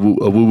kind of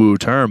a woo-woo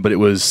term, but it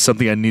was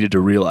something I needed to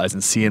realize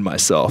and see in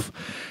myself.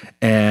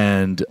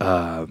 And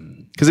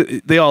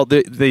because they are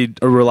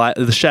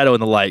the shadow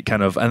and the light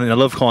kind of, and I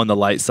love calling the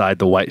light side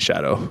the white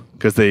shadow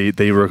because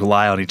they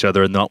rely on each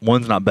other, and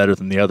one's not better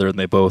than the other, and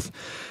they both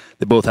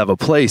have a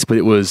place. But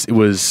it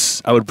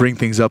was I would bring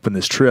things up in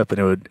this trip,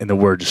 and the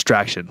word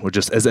distraction would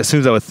just as soon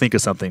as I would think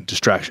of something,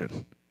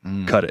 distraction,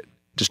 cut it,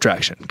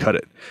 distraction, cut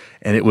it.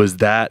 And it was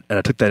that, and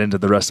I took that into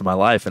the rest of my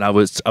life, and I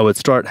would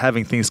start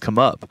having things come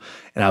up,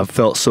 and I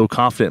felt so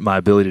confident in my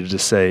ability to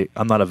just say,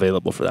 I'm not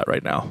available for that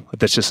right now.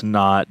 That's just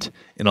not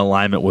in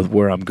alignment with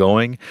where I'm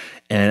going.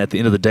 And at the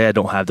end of the day, I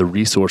don't have the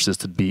resources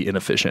to be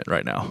inefficient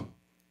right now.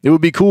 It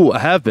would be cool.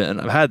 I've had that.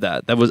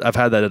 I've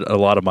had that a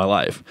lot of my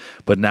life,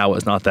 but now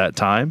it's not that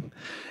time.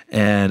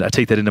 And I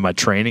take that into my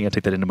training. I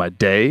take that into my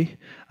day.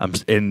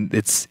 And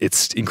it's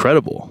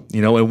incredible,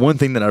 you know. And one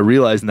thing that I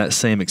realized in that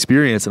same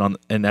experience,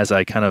 and as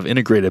I kind of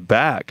integrated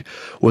back,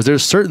 was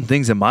there's certain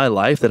things in my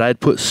life that I'd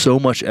put so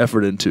much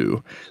effort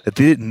into that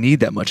they didn't need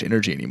that much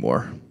energy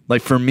anymore.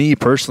 Like for me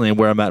personally, and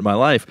where I'm at in my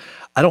life,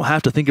 I don't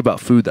have to think about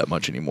food that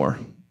much anymore.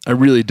 I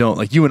really don't.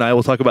 Like you and I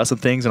will talk about some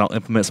things, and I'll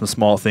implement some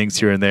small things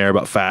here and there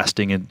about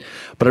fasting,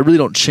 but I really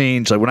don't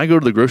change. Like when I go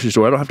to the grocery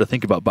store, I don't have to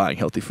think about buying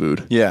healthy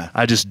food. Yeah.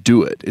 I just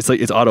do it. It's like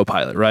it's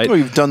autopilot, right? Well,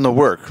 you've done the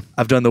work.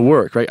 I've done the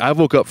work, right? I've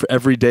woke up for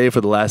every day for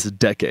the last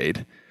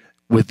decade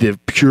with the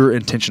pure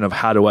intention of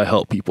how do I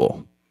help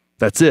people?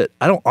 That's it.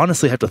 I don't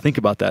honestly have to think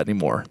about that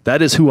anymore.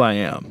 That is who I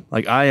am.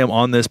 Like I am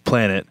on this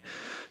planet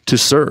to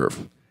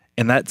serve.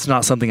 And that's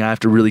not something I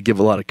have to really give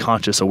a lot of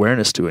conscious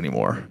awareness to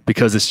anymore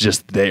because it's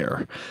just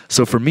there.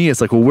 So for me,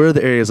 it's like, well, where are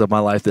the areas of my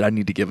life that I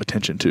need to give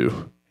attention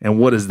to? And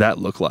what does that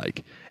look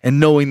like? And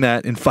knowing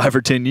that in 5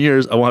 or 10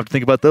 years, I won't have to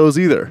think about those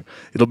either.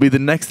 It'll be the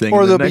next thing.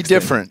 Or they'll be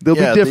different. They'll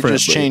be different. They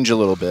just change a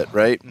little bit,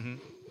 right?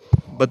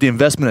 Mm-hmm. But the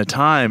investment of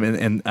time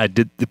and I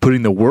did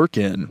putting the work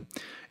in,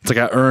 it's like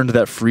I earned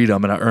that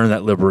freedom and I earned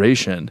that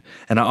liberation.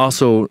 And I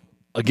also,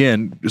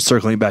 again,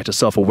 circling back to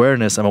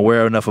self-awareness, I'm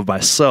aware enough of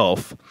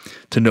myself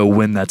to know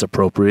when that's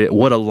appropriate,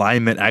 what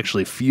alignment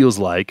actually feels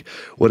like,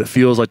 what it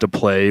feels like to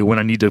play, when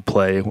I need to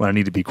play, when I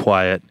need to be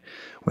quiet,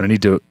 when I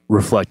need to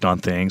reflect on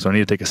things, when I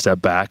need to take a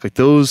step back. Like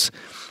those,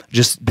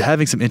 just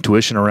having some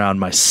intuition around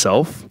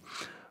myself,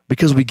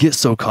 because we get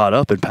so caught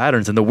up in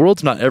patterns, and the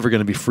world's not ever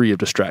going to be free of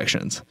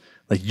distractions.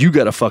 Like you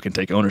got to fucking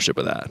take ownership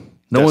of that.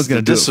 No one's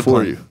going to do it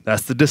for you.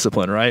 That's the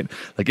discipline, right?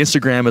 Like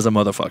Instagram is a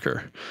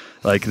motherfucker.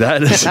 Like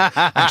that is.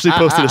 I actually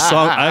posted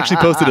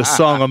a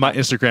song on my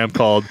Instagram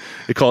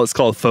it's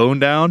called Phone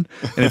Down,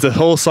 and it's a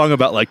whole song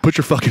about like put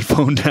your fucking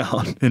phone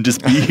down and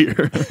just be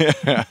here.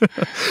 Yeah.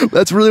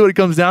 That's really what it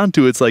comes down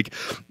to. It's like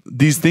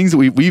these things that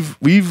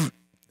we've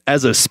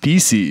as a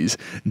species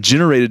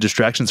generated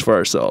distractions for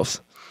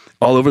ourselves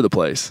all over the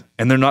place,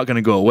 and they're not going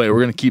to go away. We're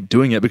going to keep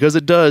doing it because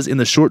it does in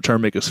the short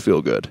term make us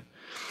feel good.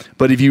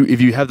 But if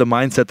you have the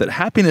mindset that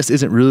happiness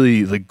isn't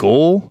really the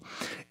goal,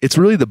 it's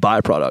really the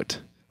byproduct.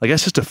 Like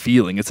that's just a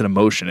feeling, it's an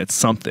emotion, it's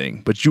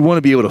something. But you want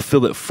to be able to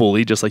feel it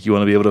fully, just like you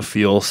want to be able to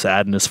feel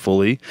sadness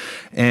fully,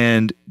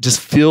 and just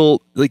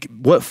feel like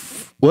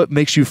what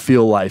makes you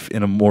feel life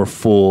in a more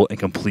full and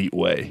complete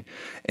way.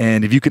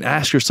 And if you can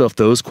ask yourself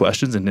those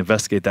questions and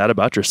investigate that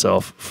about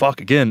yourself,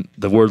 again,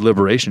 the word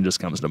liberation just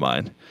comes to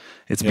mind.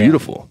 It's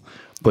beautiful.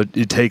 But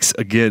it takes,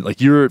 again, like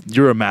you're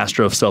a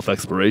master of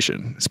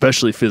self-exploration,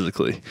 especially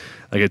physically.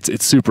 Like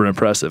it's super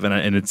impressive,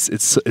 and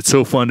it's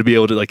so fun to be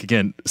able to, like,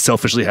 again,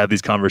 selfishly have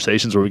these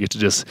conversations where we get to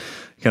just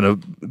kind of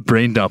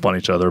brain dump on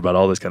each other about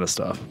all this kind of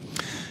stuff.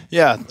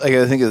 Yeah, like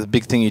I think the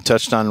big thing you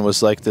touched on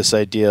was like this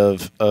idea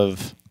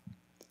of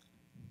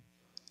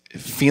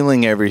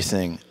feeling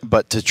everything,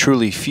 but to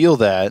truly feel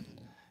that,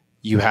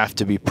 you have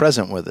to be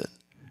present with it,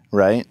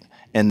 right?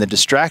 And the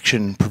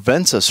distraction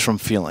prevents us from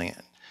feeling it.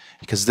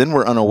 Because then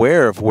we're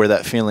unaware of where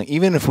that feeling,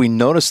 even if we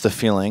notice the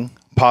feeling,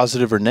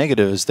 positive or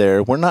negative, is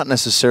there, we're not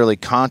necessarily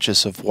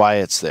conscious of why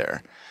it's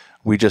there.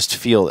 We just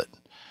feel it,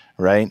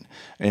 right?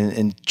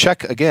 And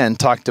Chuck, again,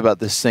 talked about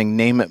this thing,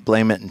 name it,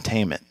 blame it, and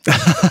tame it.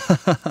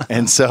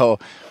 And so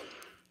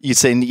you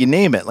say, you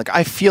name it. Like,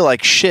 I feel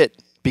like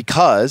shit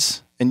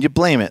because, and you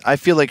blame it. I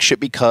feel like shit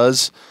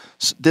because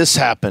this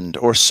happened,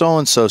 or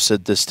so-and-so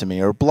said this to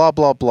me, or blah,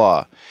 blah,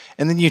 blah.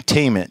 And then you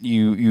tame it.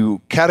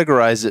 You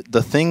categorize it,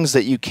 the things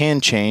that you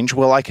can change.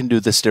 Well, I can do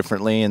this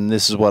differently, and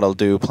this is what I'll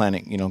do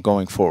planning,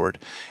 going forward.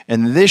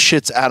 And this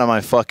shit's out of my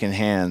fucking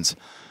hands.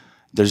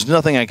 There's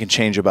nothing I can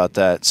change about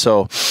that.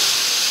 So,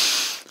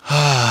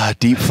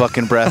 deep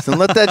fucking breath and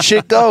let that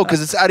shit go,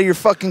 because it's out of your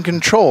fucking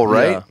control,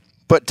 right? Yeah.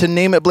 But to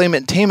name it, blame it,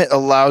 and tame it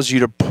allows you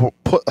to put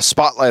a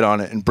spotlight on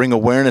it and bring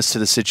awareness to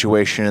the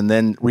situation, and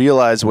then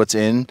realize what's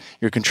in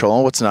your control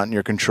and what's not in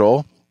your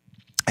control,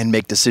 and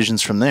make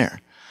decisions from there.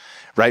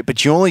 Right?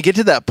 But you only get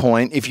to that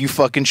point if you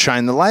fucking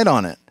shine the light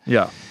on it.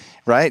 Yeah.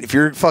 right? If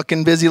you're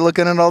fucking busy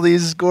looking at all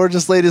these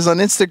gorgeous ladies on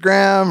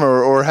Instagram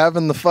or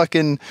having the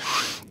fucking,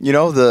 you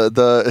know,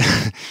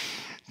 the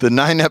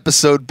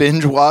 9-episode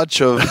binge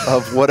watch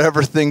of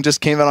whatever thing just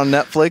came out on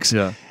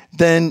Netflix,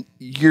 then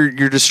you're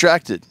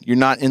distracted. You're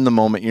not in the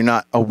moment. You're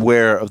not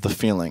aware of the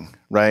feeling,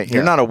 right?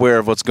 You're not aware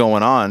of what's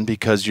going on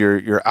because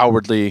you're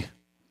outwardly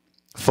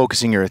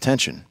focusing your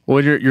attention.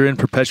 Well, you're in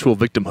perpetual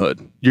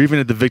victimhood. You're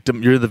even the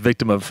victim. You're the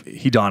victim of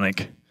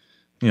hedonic.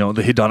 You know,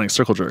 the hedonic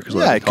circle jerk.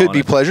 Yeah, it could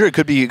be pleasure. It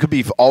could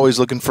be always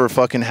looking for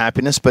fucking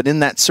happiness. But in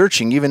that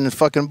searching, even in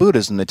fucking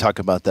Buddhism, they talk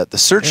about that. The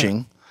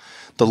searching,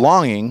 the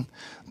longing,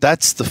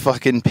 that's the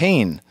fucking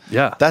pain.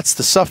 Yeah, that's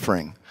the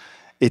suffering.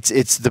 It's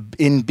the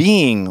in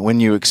being when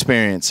you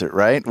experience it,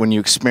 right? When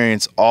you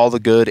experience all the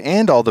good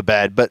and all the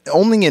bad. But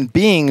only in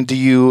being do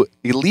you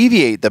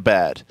alleviate the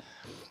bad.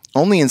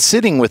 Only in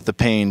sitting with the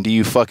pain do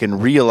you fucking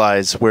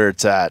realize where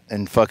it's at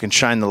and fucking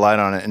shine the light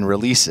on it and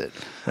release it.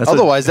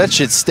 Otherwise, that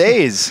shit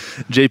stays.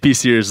 JP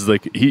Sears is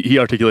like he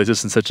articulates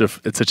this in such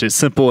a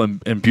simple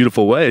and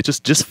beautiful way.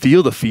 Just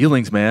feel the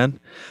feelings, man.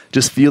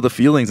 Just feel the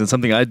feelings. And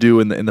something I do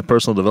in the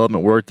personal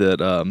development work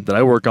that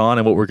I work on,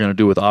 and what we're going to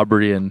do with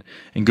Aubrey and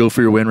Go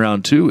For Your Win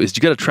Round 2 is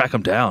you got to track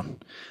them down.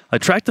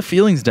 Like, track the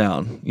feelings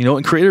down, you know,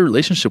 and create a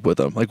relationship with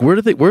them. Like,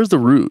 where's the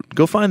root?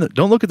 Go find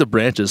don't look at the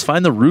branches.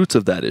 Find the roots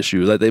of that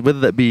issue. Like,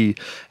 whether that be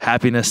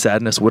happiness,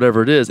 sadness,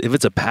 whatever it is. If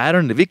it's a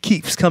pattern, if it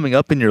keeps coming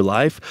up in your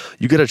life,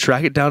 you got to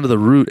track it down to the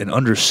root and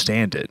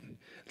understand it.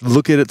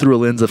 Look at it through a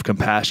lens of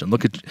compassion.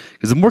 Because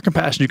the more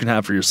compassion you can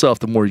have for yourself,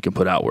 the more you can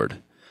put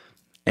outward.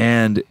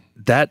 But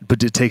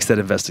it takes that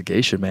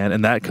investigation, man.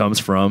 And that comes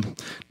from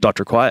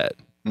Dr. Quiet.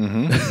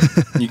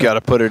 Mm-hmm. You got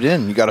to put it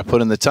in. You got to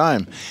put in the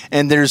time.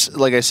 And there's,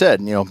 like I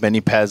said, you know,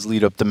 many paths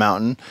lead up the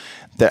mountain.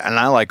 And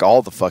I like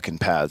all the fucking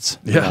paths.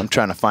 Yeah. You know, I'm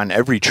trying to find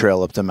every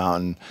trail up the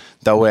mountain.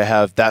 That way I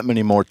have that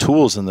many more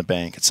tools in the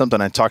bank. It's something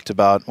I talked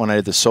about when I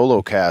did the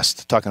solo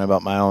cast, talking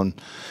about my own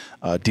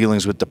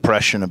dealings with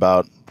depression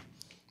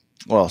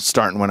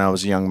starting when I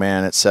was a young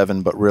man at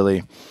 7, but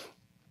really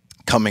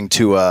coming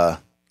to a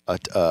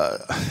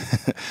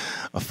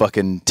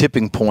fucking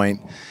tipping point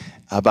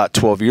about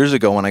 12 years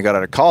ago when I got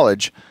out of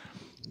college.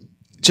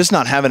 Just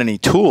not having any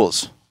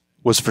tools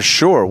was for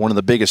sure one of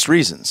the biggest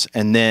reasons.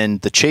 And then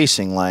the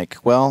chasing, like,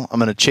 well, I'm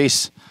going to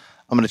chase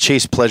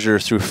pleasure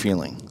through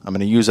feeling. I'm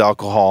going to use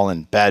alcohol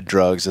and bad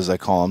drugs, as I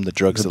call them, the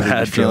drugs that leave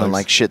you feeling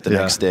like shit the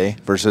next day,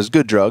 versus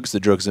good drugs, the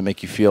drugs that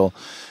make you feel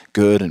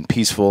good and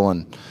peaceful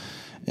and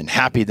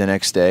happy the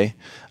next day.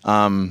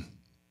 How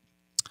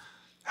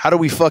do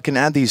we fucking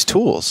add these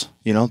tools?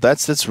 You know,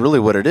 that's really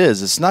what it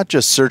is. It's not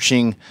just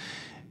searching.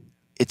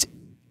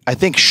 I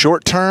think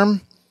short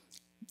term,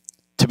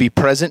 to be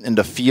present and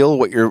to feel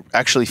what you're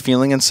actually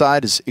feeling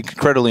inside is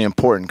incredibly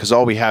important, because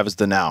all we have is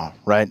the now,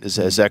 right?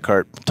 As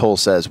Eckhart Tolle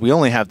says, we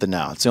only have the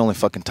now. It's the only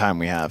fucking time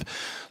we have.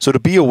 So to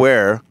be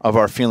aware of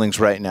our feelings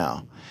right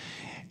now.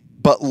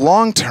 But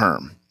long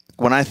term,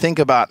 when I think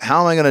about how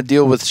am I going to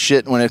deal with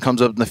shit when it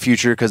comes up in the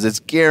future, because it's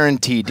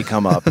guaranteed to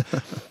come up,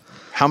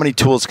 how many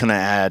tools can I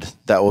add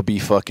that will be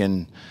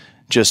fucking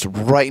just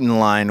right in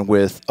line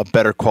with a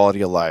better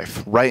quality of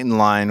life, right in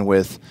line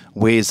with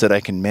ways that I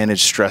can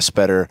manage stress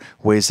better,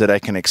 ways that I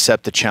can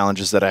accept the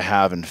challenges that I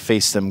have and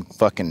face them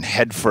fucking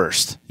head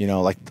first. You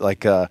know, like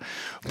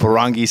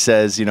Varangi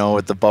says, you know,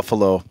 with the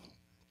buffalo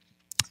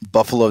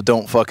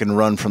don't fucking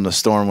run from the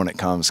storm when it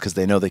comes, because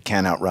they know they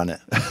can't outrun it.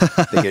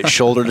 They get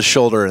shoulder to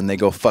shoulder and they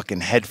go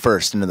fucking head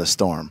first into the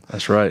storm.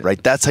 That's right.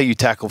 Right? That's how you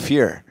tackle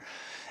fear.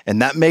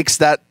 And that makes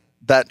that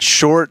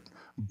short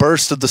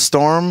burst of the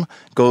storm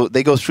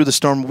they go through the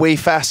storm way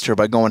faster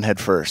by going head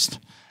first,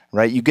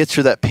 right? You get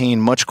through that pain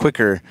much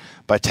quicker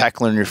by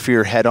tackling your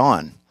fear head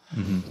on.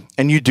 Mm-hmm.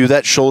 And you do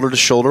that shoulder to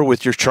shoulder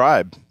with your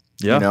tribe.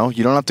 Yeah. You know,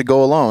 you don't have to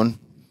go alone,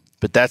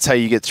 but that's how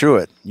you get through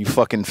it. You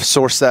fucking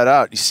source that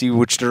out. You see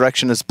which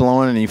direction it's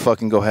blowing and you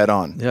fucking go head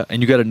on. Yeah.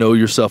 And you got to know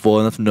yourself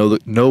well enough to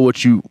know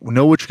what you're going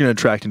to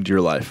attract into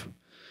your life.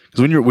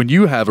 Because when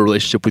you have a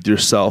relationship with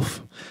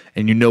yourself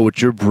and you know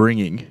what you're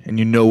bringing and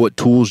you know what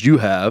tools you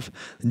have,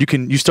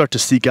 you start to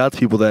seek out the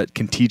people that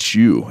can teach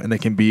you and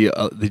that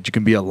you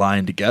can be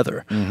aligned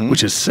together,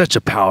 which is such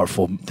a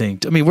powerful thing.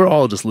 I mean, we're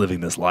all just living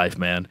this life,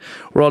 man.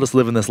 We're all just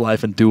living this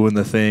life and doing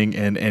the thing,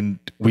 and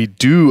we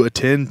do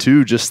tend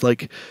to just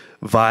like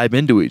vibe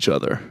into each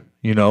other,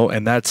 you know.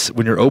 And that's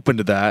when you're open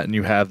to that and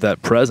you have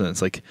that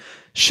presence, like.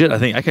 Shit, I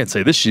think I can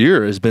say this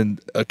year has been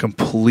a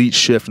complete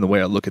shift in the way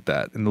I look at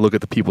that and look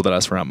at the people that I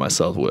surround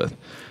myself with.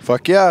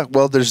 Fuck yeah.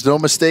 Well, there's no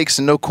mistakes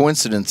and no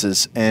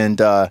coincidences. And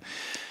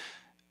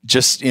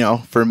just, you know,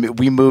 for me,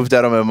 we moved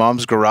out of my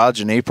mom's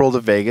garage in April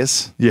to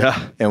Vegas.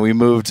 Yeah. And we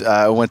moved,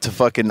 I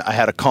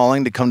had a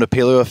calling to come to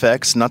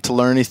PaleoFX, not to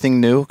learn anything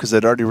new because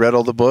I'd already read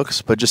all the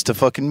books, but just to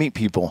fucking meet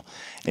people.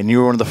 And you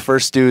were one of the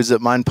first dudes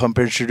that Mind Pump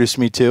introduced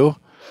me to.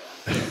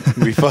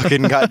 We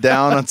fucking got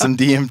down on some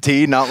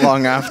DMT not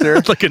long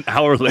after. Like an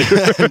hour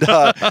later.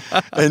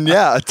 and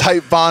yeah, a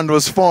tight bond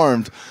was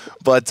formed.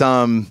 But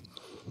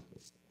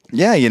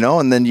Yeah, you know,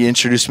 and then you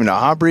introduced me to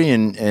Aubrey,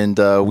 and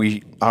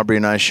Aubrey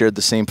and I shared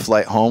the same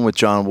flight home with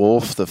John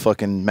Wolf, the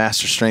fucking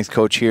master strength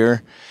coach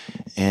here,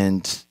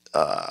 and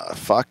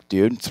fuck,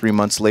 dude, 3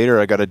 months later,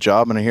 I got a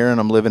job in here, and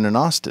I'm living in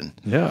Austin.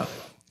 Yeah.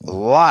 A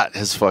lot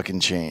has fucking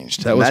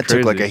changed. That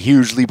took like a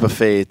huge leap of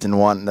faith and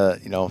wanting to,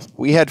 you know,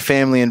 we had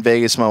family in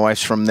Vegas. My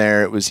wife's from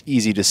there. It was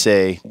easy to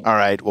say, all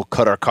right, we'll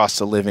cut our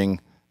cost of living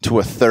to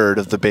a third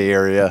of the Bay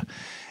Area,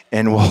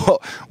 and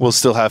we'll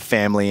still have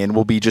family, and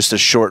we'll be just a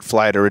short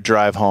flight or a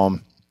drive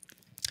home.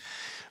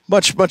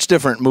 Much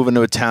different moving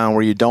to a town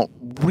where you don't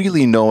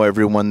really know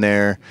everyone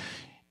there,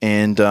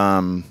 and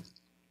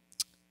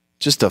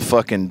just a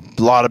fucking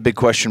lot of big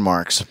question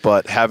marks.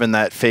 But having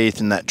that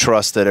faith and that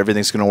trust that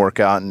everything's going to work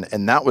out,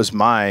 and that was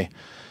my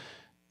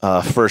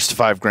first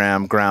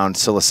 5-gram ground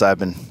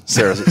psilocybin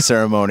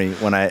ceremony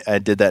when I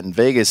did that in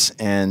Vegas,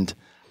 and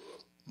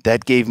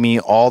that gave me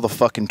all the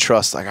fucking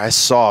trust. Like, I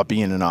saw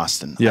being in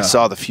Austin. Yeah. I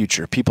saw the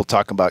future. People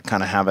talk about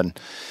kind of having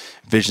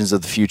visions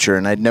of the future,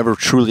 and I'd never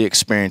truly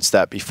experienced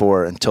that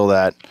before until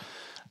that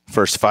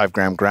first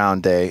 5-gram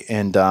ground day.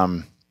 And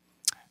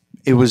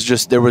there was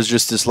just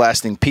this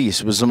lasting peace.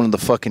 It was one of the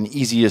fucking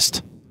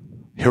easiest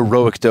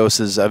heroic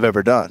doses I've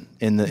ever done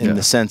in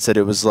the sense that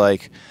it was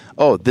like,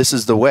 oh, this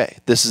is the way.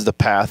 This is the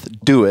path.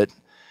 Do it,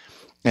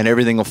 and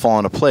everything will fall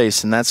into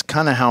place. And that's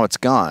kind of how it's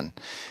gone.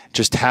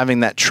 Just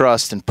having that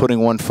trust and putting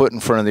one foot in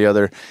front of the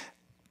other.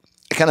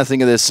 I kind of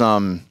think of this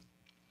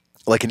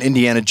like an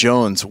Indiana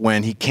Jones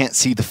when he can't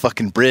see the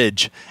fucking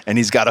bridge and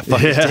he's got to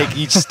fucking take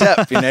each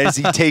step. You know, as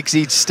he takes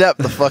each step,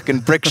 the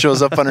fucking brick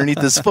shows up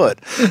underneath his foot,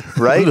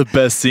 right? One of the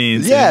best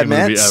scenes. Yeah, in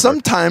man. movie ever.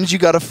 Sometimes you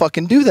got to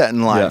fucking do that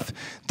in life. Yeah.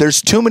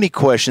 There's too many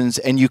questions,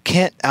 and you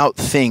can't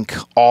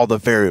outthink all the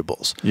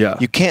variables. Yeah.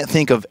 You can't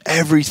think of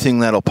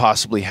everything that'll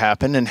possibly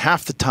happen, and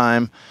half the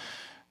time,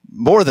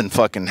 more than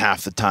fucking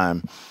half the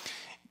time,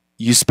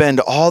 you spend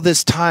all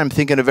this time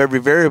thinking of every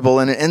variable,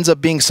 and it ends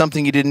up being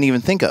something you didn't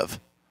even think of.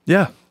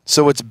 Yeah.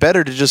 So it's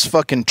better to just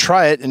fucking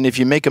try it, and if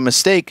you make a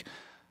mistake,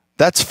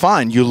 that's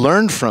fine. You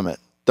learn from it.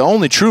 The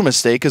only true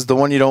mistake is the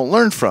one you don't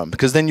learn from,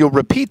 because then you'll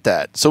repeat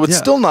that. So it's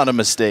still not a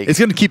mistake. It's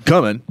going to keep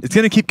coming. It's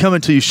going to keep coming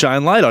until you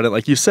shine light on it.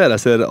 Like you said, I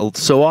said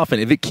so often,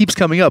 if it keeps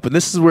coming up, and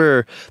this is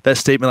where that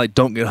statement, like,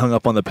 don't get hung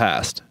up on the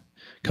past,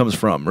 comes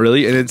from,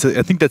 really. And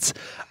I think that's,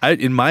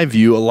 in my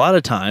view, a lot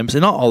of times,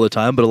 and not all the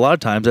time, but a lot of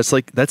times,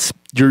 that's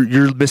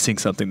you're missing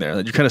something there.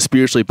 That you're kind of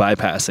spiritually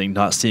bypassing,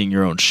 not seeing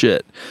your own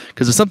shit.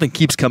 Because if something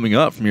keeps coming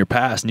up from your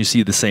past and you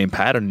see the same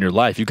pattern in your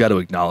life, you've got to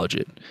acknowledge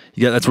it.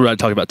 That's where I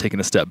talk about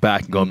taking a step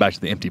back and going back to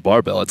the empty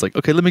barbell. It's like,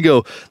 okay, let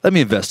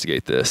me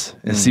investigate this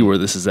and see where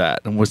this is at,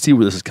 and we'll see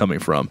where this is coming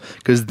from.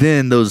 Because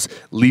then those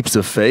leaps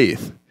of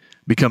faith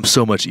become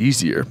so much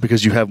easier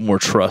because you have more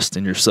trust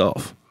in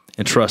yourself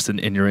and trust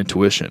in your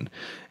intuition,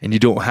 and you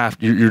don't have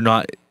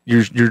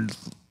you're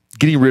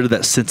getting rid of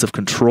that sense of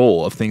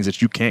control of things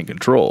that you can't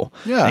control,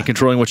 and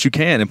controlling what you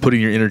can and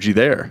putting your energy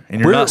there,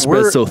 and you're not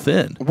spread so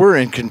thin. We're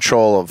in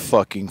control of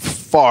fucking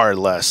far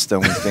less than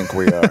we think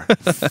we are.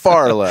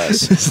 Far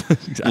less.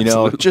 You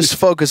know, just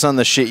focus on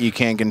the shit you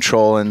can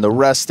control, and the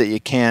rest that you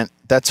can't,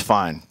 that's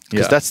fine,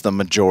 because that's the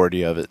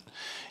majority of it.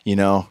 You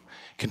know,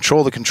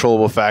 control the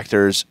controllable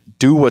factors,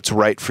 do what's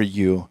right for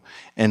you,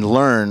 and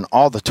learn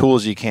all the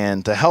tools you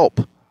can to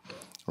help,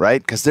 right?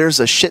 Because there's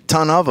a shit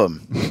ton of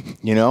them,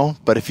 you know?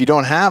 But if you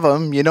don't have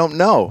them, you don't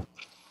know.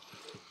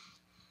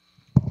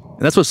 And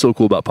that's what's so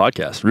cool about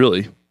podcasts,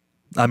 really.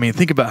 I mean,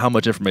 think about how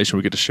much information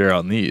we get to share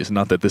on these.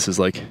 Not that this is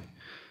like,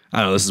 I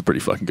don't know, this is a pretty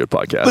fucking good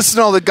podcast. Listen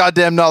to all the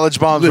goddamn knowledge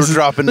bombs we're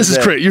dropping This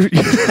today. is great.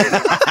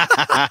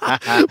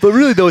 But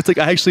really, though, it's like,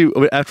 I actually,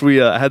 after we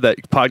had that,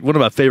 one of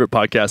my favorite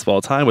podcasts of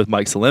all time with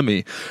Mike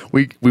Salemi,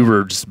 we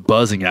were just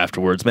buzzing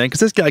afterwards, man, because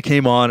this guy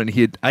came on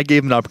and I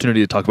gave him an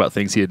opportunity to talk about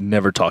things he had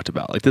never talked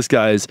about. Like, this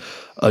guy's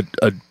a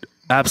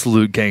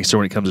absolute gangster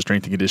when it comes to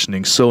strength and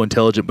conditioning, so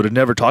intelligent, but had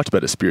never talked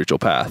about his spiritual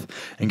path,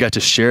 and got to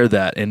share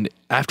that. And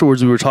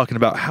afterwards, we were talking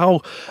about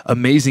how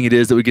amazing it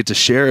is that I get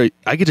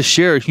to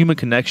share a human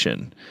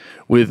connection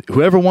with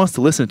whoever wants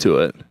to listen to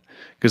it,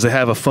 because they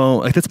have a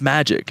phone. Like, that's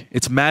magic.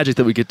 It's magic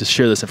that we get to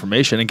share this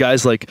information. And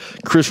guys like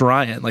Chris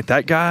Ryan, like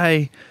that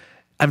guy,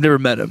 I've never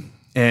met him,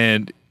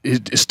 and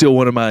is still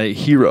one of my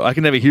heroes. I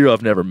can have a hero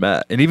I've never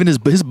met. And even his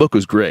book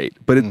was great.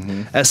 But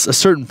at a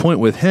certain point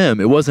with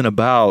him, it wasn't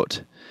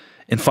about,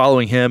 and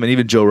following him and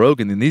even Joe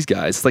Rogan and these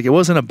guys, it's like, it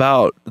wasn't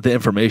about the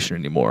information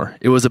anymore.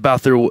 It was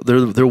about their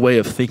way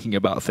of thinking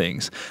about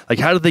things. Like,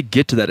 how did they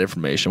get to that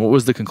information? What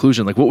was the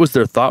conclusion? Like, what was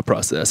their thought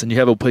process? And you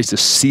have a place to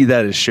see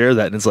that and share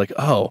that. And it's like,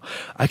 oh,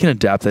 I can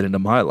adapt that into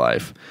my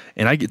life.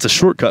 And it's a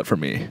shortcut for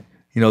me.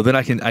 You know, then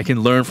I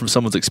can learn from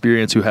someone's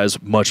experience who has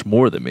much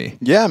more than me.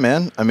 Yeah,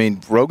 man. I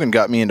mean, Rogan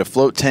got me into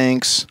float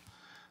tanks.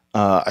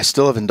 I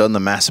still haven't done the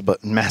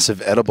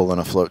massive edible in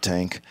a float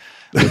tank,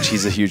 which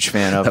he's a huge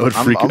fan of. That would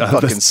freak I'm out.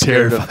 fucking That's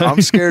scared of. terrifying.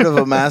 I'm scared of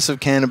a massive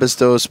cannabis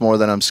dose more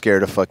than I'm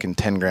scared of fucking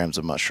 10 grams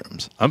of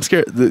mushrooms. I'm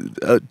scared.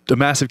 The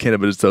massive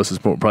cannabis dose is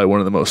probably one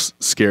of the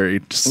most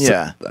scary,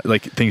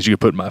 like, things you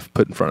could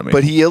put in front of me.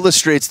 But he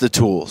illustrates the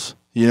tools,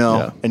 you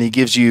know, and he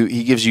gives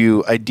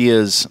you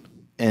ideas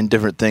and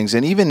different things.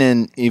 And even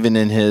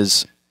in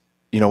his,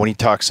 when he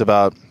talks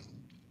about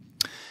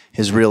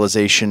his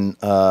realization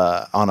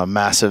on a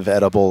massive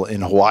edible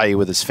in Hawaii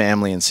with his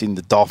family and seeing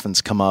the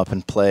dolphins come up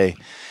and play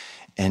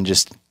and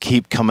just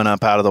keep coming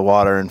up out of the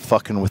water and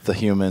fucking with the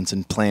humans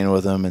and playing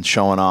with them and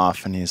showing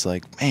off. And he's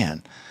like,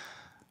 man,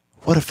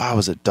 what if I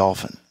was a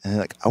dolphin? And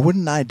like,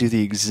 wouldn't I do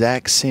the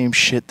exact same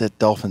shit that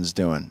dolphin's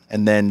doing?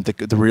 And then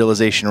the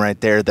realization right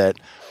there that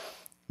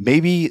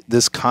maybe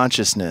this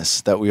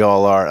consciousness that we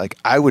all are, like,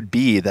 I would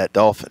be that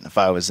dolphin if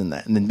I was in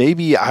that. And then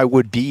maybe I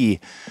would be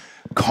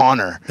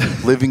Connor,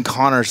 living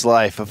Connor's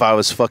life if I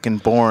was fucking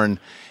born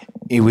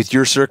with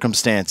your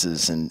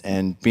circumstances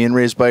and being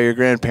raised by your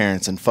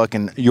grandparents and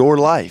fucking your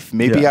life.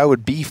 Maybe I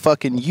would be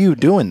fucking you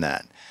doing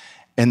that.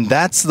 And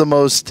that's the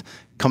most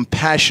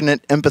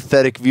compassionate,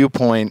 empathetic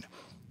viewpoint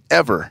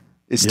ever,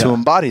 is to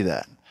embody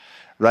that.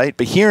 Right?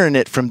 But hearing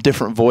it from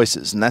different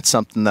voices, and that's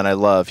something that I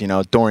love.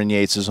 Dorian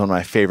Yates is one of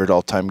my favorite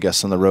all-time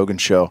guests on the Rogan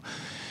Show.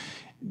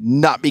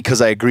 Not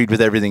because I agreed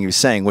with everything he was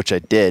saying, which I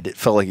did. It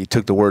felt like he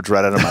took the words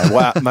right out of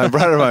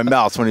my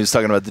mouth when he was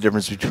talking about the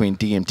difference between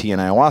DMT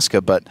and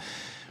ayahuasca. But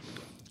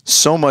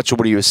so much of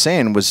what he was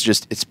saying was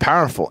just, it's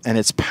powerful, and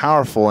it's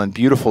powerful and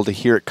beautiful to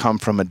hear it come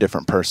from a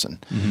different person.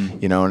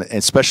 And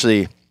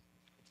especially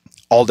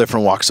all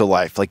different walks of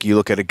life. Like, you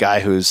look at a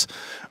guy who's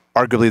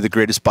arguably the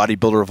greatest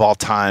bodybuilder of all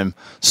time,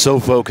 so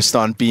focused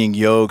on being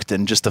yoked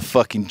and just a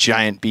fucking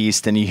giant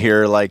beast, and you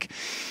hear like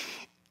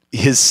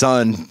his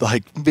son,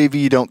 like, maybe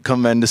you don't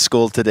come into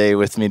school today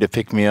with me to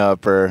pick me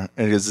up, or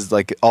it's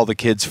like all the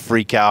kids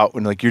freak out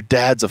when like, your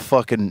dad's a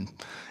fucking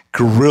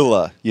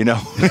gorilla, he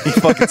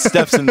fucking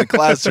steps in the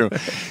classroom,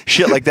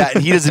 shit like that.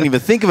 And he doesn't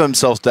even think of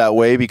himself that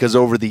way because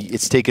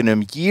it's taken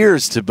him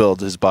years to build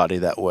his body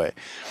that way,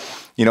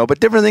 but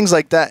different things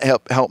like that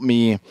help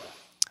me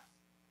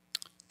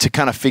to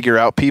kind of figure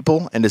out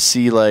people and to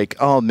see like,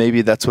 oh,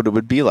 maybe that's what it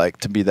would be like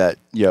to be that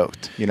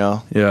yoked,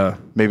 Yeah.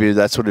 Maybe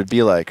that's what it'd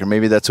be like, or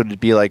maybe that's what it'd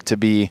be like to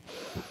be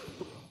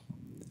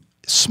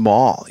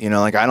small,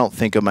 like, I don't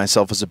think of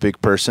myself as a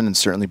big person, and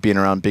certainly being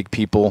around big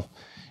people,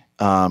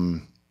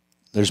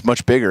 there's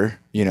much bigger,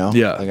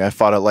 Yeah. Like, I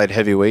fought at light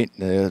heavyweight,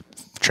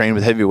 trained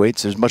with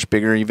heavyweights. There's much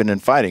bigger even in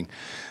fighting.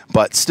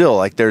 But still,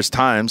 like, there's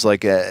times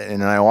like in an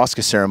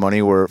ayahuasca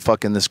ceremony where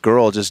fucking this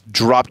girl just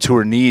dropped to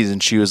her knees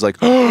and she was like,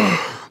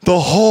 oh, the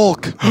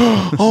Hulk.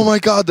 Oh my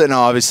God. Then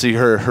obviously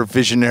her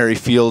visionary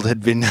field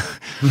had been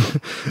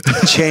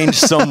changed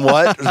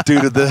somewhat due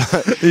to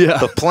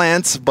the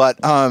plants. But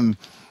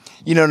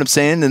you know what I'm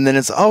saying? And then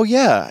it's, oh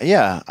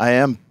yeah, I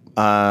am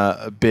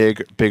a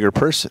bigger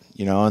person,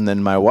 and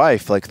then my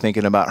wife, like,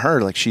 thinking about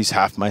her, like, she's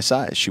half my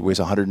size. She weighs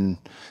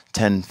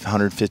 110,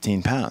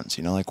 115 pounds,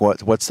 like,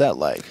 what's that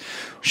like?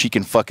 She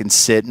can fucking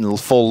sit in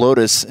full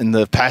lotus in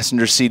the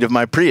passenger seat of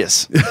my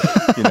Prius.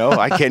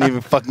 I can't even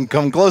fucking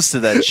come close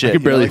to that shit. You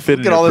can barely fit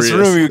in Look at all Prius. this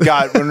room you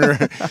got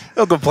when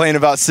don't complain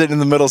about sitting in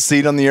the middle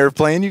seat on the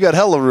airplane. You got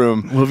hella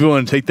room. Well, if you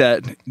want to take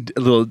that a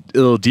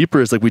little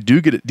deeper, it's like we do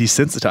get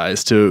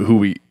desensitized to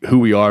who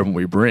we are when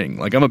we bring.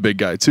 Like, I'm a big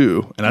guy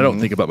too, and I don't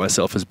think about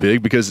myself as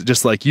big because,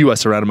 just like you, I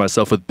surrounded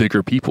myself with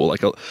bigger people.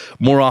 Like,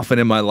 more often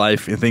in my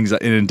life,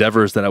 in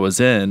endeavors that I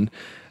was in,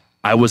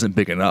 I wasn't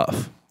big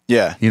enough.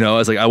 Yeah. I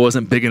was like, I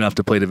wasn't big enough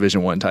to play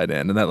Division I tight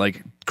end. And that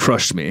like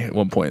crushed me at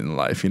one point in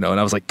life, and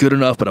I was like good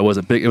enough, but I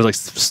wasn't big. It was like,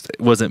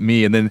 it wasn't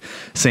me. And then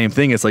same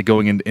thing. It's like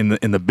going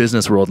in the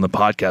business world, in the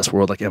podcast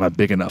world, like, am I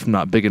big enough? I'm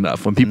not big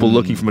enough. When people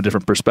looking from a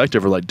different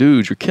perspective are like,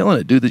 dude, you're killing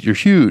it, dude, that you're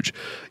huge.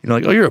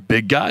 Like, oh, you're a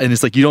big guy. And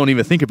it's like, you don't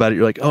even think about it.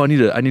 You're like, oh, I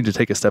need to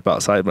take a step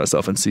outside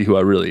myself and see who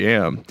I really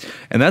am.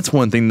 And that's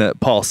one thing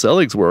that Paul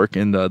Selig's work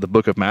in the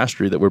Book of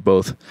Mastery that we're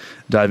both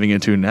diving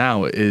into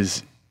now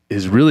is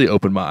really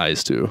opened my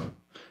eyes to.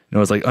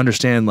 It's like,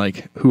 understand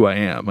like who I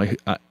am. Like,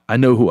 I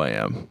know who I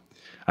am.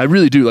 I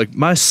really do. Like,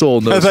 my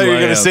soul knows. I thought who you were I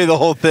going to say the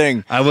whole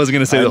thing. I was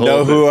going to say the whole thing. I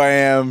know who I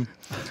am.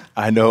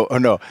 I know. Oh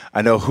no.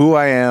 I know who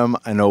I am.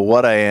 I know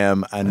what I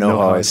am. I know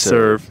how I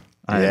serve.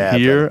 I am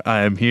here.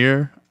 I am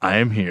here. I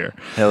am here.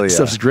 Hell yeah.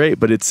 Stuff's great,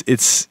 but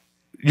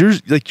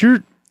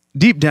you're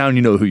deep down,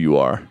 you know who you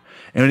are,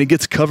 and when it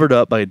gets covered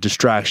up by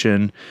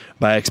distraction,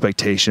 by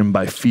expectation,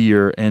 by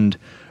fear, and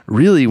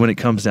really, when it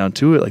comes down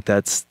to it, like,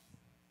 that's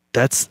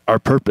our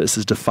purpose,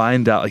 is to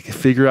find out, like,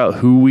 figure out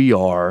who we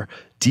are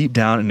deep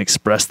down and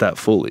express that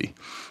fully,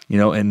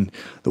 and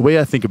the way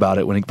I think about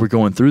it when we're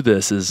going through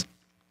this is,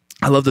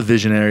 I love the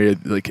visionary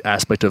like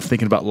aspect of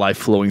thinking about life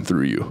flowing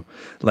through you.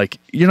 Like,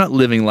 you're not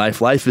living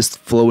life is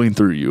flowing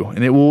through you,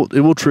 and it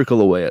will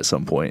trickle away at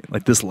some point.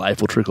 Like, this life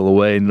will trickle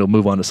away and it'll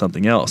move on to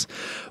something else.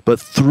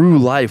 But through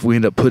life, we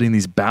end up putting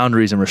these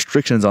boundaries and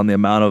restrictions on the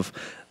amount of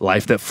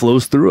life that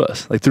flows through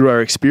us, like through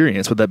our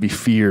experience. Would that be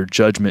fear,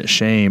 judgment,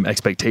 shame,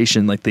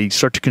 expectation? Like, they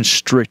start to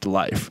constrict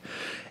life.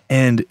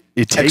 And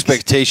it takes...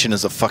 Expectation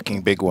is a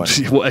fucking big one.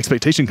 Well,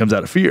 expectation comes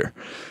out of fear.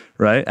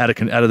 Right? Out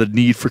of the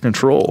need for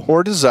control.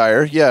 Or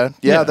desire. Yeah,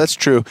 that's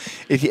true.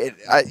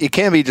 It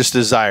can be just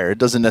desire. It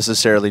doesn't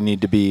necessarily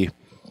need to be,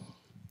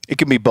 it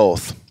can be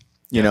both,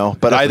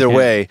 but either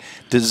way,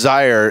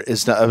 desire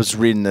is not, I was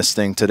reading this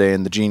thing today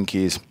in the Gene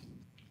Keys.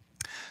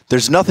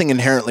 There's nothing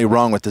inherently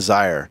wrong with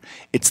desire.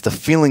 It's the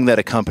feeling that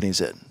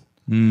accompanies it.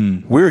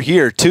 We're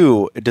here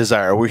to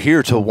desire. We're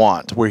here to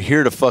want. We're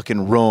here to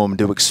fucking roam,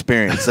 to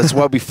experience. That's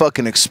why we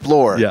fucking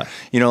explore. Yeah.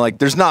 You know, like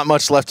there's not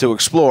much left to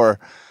explore.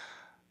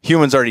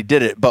 Humans already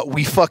did it, but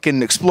we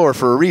fucking explore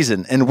for a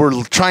reason, and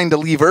we're trying to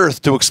leave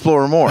Earth to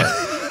explore more.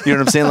 You know what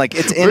I'm saying? Like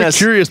it's in We're us.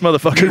 curious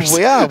motherfuckers.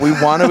 Yeah, we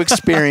want to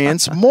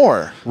experience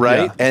more,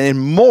 right? Yeah.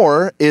 And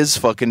more is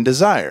fucking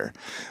desire,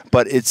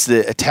 but it's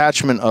the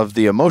attachment of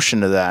the emotion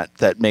to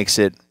that makes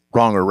it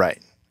wrong or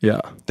right.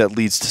 Yeah. That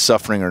leads to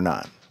suffering or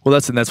not. Well,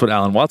 that's what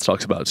Alan Watts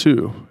talks about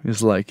too.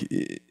 Is like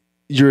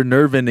you're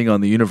nerve ending on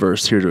the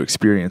universe here to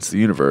experience the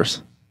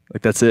universe.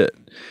 Like that's it.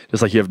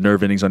 Just like you have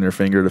nerve endings on your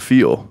finger to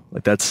feel.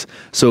 Like that's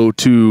so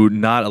to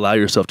not allow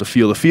yourself to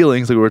feel the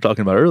feelings like we were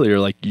talking about earlier.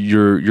 Like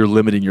you're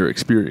limiting your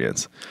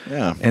experience.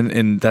 Yeah.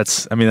 And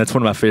that's one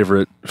of my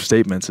favorite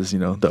statements. Is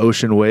the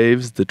ocean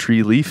waves, the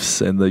tree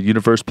leaves, and the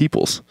universe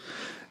peoples.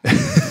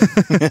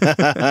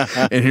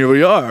 And here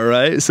we are,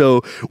 right?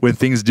 So when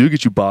things do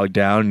get you bogged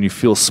down and you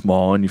feel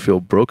small and you feel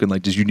broken,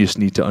 like you just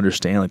need to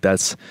understand like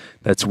that's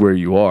where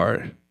you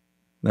are.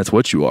 That's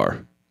what you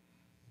are.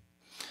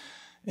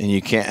 And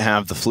you can't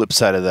have the flip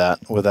side of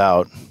that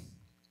without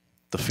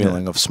the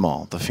feeling of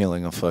small, the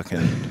feeling of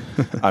fucking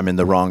I'm in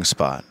the wrong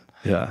spot.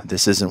 Yeah.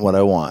 This isn't what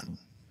I want.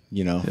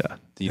 Yeah.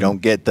 You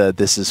don't get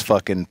this is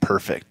fucking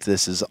perfect.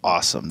 This is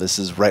awesome. This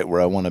is right where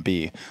I want to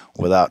be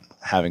without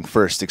having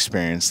first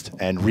experienced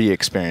and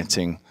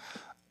re-experiencing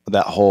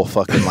that whole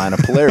fucking line of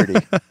polarity.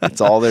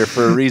 It's all there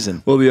for a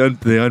reason. Well,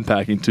 the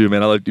unpacking too,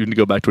 man. I like even to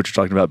go back to what you're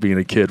talking about being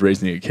a kid,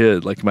 raising a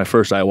kid. Like my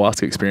first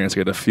ayahuasca experience, I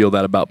got to feel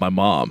that about my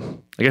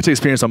mom. I got to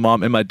experience my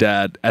mom and my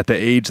dad at the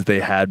age that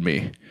they had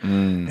me.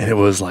 And it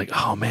was like,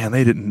 oh man,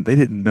 they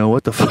didn't know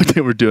what the fuck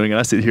they were doing. And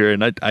I sit here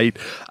and I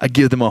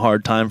give them a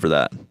hard time for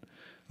that.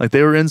 Like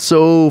they were in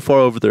so far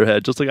over their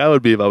head, just like I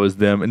would be if I was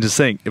them. And just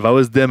think, if I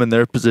was them in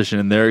their position,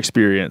 in their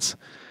experience,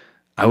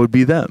 I would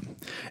be them.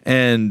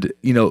 And,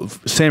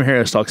 Sam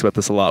Harris talks about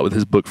this a lot with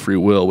his book, Free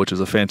Will, which is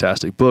a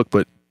fantastic book.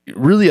 But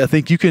really, I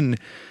think you can,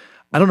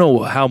 I don't know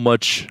how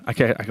much, I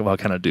kind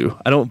of do.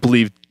 I don't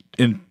believe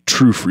in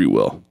true free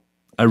will.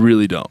 I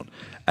really don't.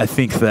 I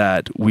think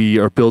that we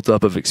are built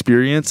up of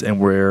experience and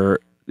we're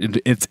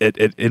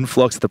it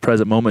influx at the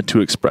present moment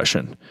to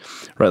expression,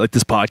 right? Like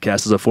this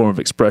podcast is a form of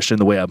expression.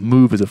 The way I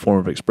move is a form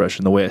of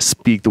expression. The way I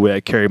speak, the way I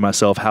carry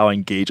myself, how I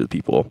engage with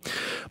people,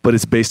 but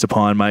it's based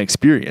upon my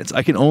experience.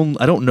 I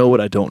don't know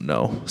what I don't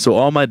know. So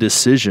all my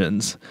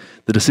decisions,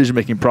 the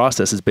decision-making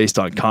process is based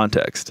on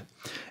context.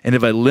 And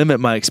if I limit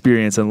my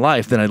experience in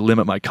life, then I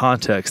limit my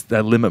context,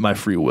 I limit my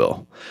free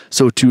will.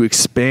 So to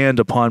expand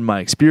upon my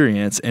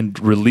experience and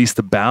release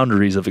the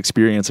boundaries of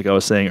experience, like I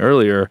was saying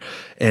earlier,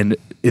 and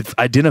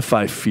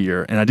identify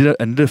fear and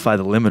identify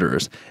the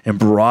limiters and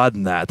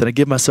broaden that, then I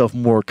give myself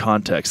more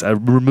context. I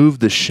remove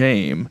the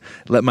shame,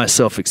 let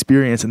myself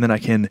experience, and then I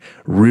can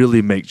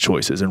really make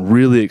choices and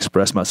really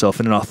express myself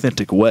in an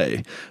authentic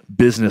way,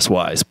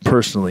 business-wise,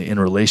 personally, in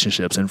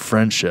relationships, in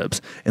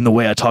friendships, in the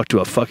way I talk to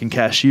a fucking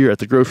cashier at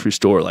the grocery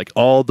store. Like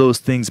all those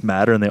things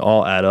matter and they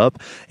all add up,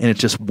 and it's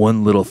just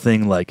one little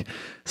thing. Like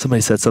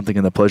somebody said something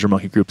in the Pleasure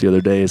Monkey group the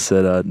other day. It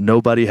said,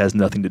 nobody has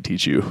nothing to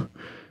teach you.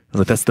 I was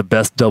like, that's the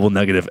best double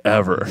negative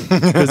ever,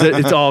 because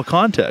it's all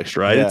context,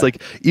 right? Yeah. It's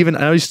like, even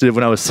I used to,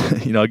 when I was,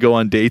 I go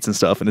on dates and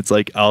stuff, and it's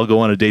like, I'll go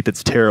on a date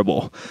that's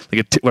terrible,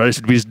 like where we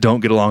just don't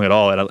get along at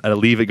all, and I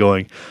leave it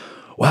going,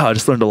 wow, I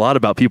just learned a lot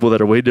about people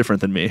that are way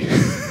different than me.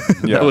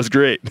 That was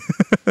great.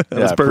 That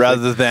was perfect.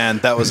 Rather than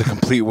that was a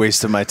complete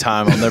waste of my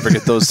time. I'll never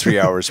get those 3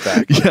 hours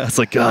back. Yeah, it's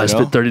like, God, I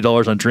spent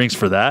 $30 on drinks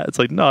for that. It's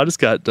like, no, I just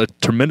got a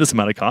tremendous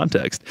amount of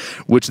context,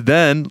 which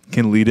then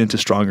can lead into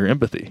stronger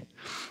empathy.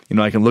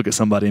 I can look at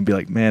somebody and be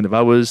like, man, if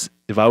I was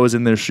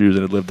in their shoes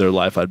and had lived their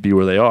life, I'd be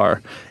where they are.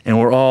 And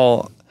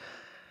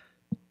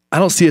I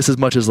don't see us as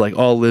much as like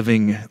all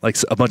living, like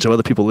a bunch of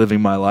other people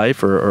living my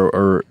life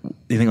or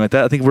anything like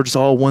that. I think we're just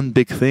all one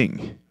big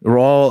thing. We're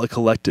all a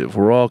collective.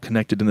 We're all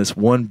connected in this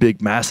one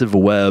big massive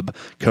web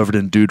covered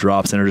in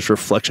dewdrops and are just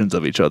reflections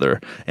of each other.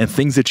 And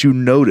things that you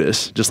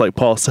notice, just like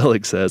Paul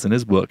Selig says in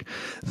his book,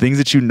 things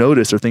that you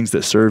notice are things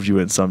that serve you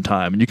in some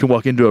time. And you can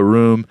walk into a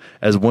room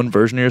as one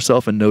version of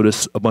yourself and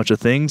notice a bunch of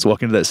things,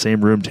 walk into that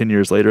same room 10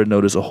 years later and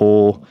notice a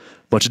whole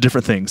bunch of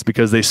different things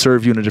because they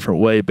serve you in a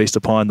different way based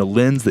upon the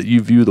lens that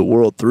you view the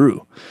world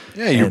through.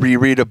 Yeah, you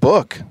reread a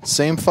book.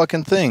 Same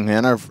fucking thing,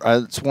 man.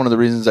 It's one of the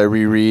reasons I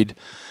reread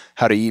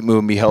How to Eat, Move,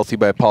 and Be Healthy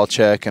by Paul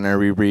Chek, and I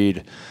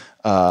reread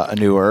A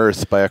New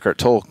Earth by Eckhart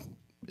Tolle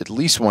at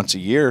least once a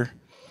year,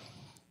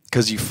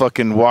 because you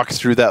fucking walk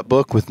through that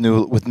book with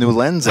new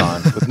lens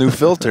on, with new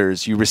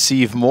filters. You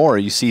receive more.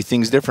 You see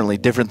things differently.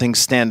 Different things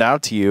stand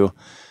out to you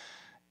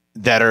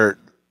that are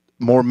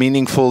more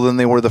meaningful than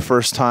they were the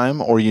first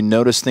time, or you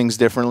notice things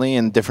differently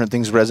and different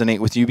things resonate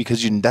with you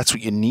because that's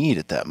what you need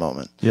at that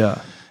moment.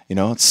 Yeah.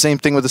 It's the same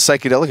thing with the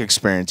psychedelic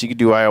experience. You could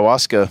do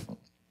ayahuasca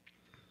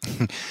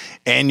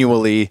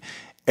annually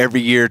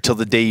every year till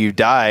the day you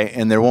die,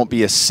 and there won't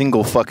be a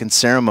single fucking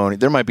ceremony.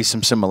 There might be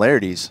some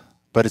similarities,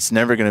 but it's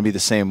never going to be the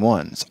same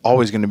one. It's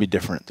always going to be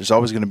different. There's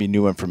always going to be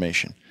new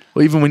information.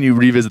 Well, even when you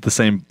revisit the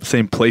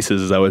same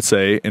places, as I would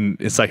say, in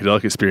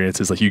psychedelic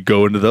experiences, like you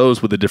go into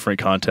those with a different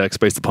context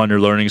based upon your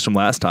learnings from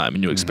last time,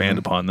 and you expand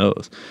upon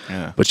those.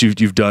 Yeah. But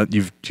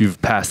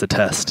you've passed the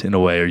test in a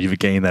way, or you've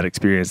gained that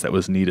experience that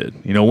was needed.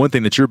 You know, one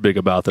thing that you're big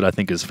about that I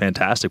think is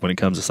fantastic when it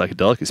comes to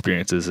psychedelic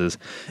experiences is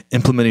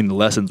implementing the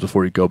lessons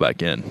before you go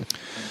back in.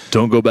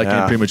 Don't go back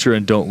in premature,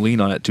 and don't lean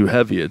on it too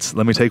heavy. It's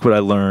let me take what I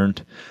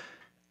learned,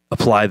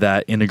 apply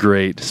that,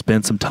 integrate,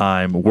 spend some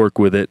time, work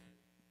with it,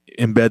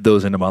 embed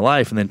those into my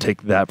life, and then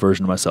take that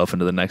version of myself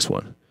into the next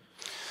one.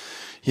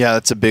 Yeah,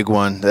 that's a big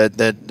one.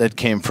 That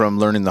came from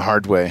learning the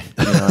hard way.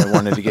 You know, I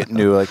wanted to get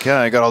new, like,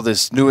 I got all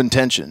this new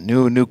intention,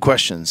 new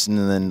questions, and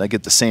then I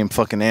get the same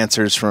fucking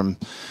answers from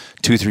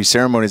 2-3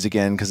 ceremonies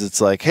again, because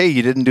it's like, hey,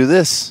 you didn't do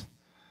this.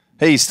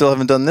 Hey, you still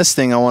haven't done this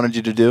thing I wanted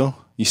you to do.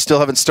 You still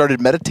haven't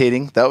started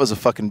meditating. That was a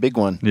fucking big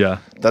one. Yeah.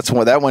 That's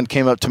why that one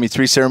came up to me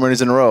 3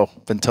 ceremonies in a row.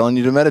 Been telling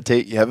you to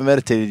meditate. You haven't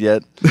meditated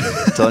yet.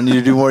 Telling you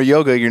to do more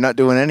yoga. You're not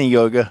doing any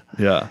yoga.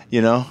 Yeah.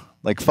 You know,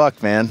 like,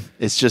 fuck, man.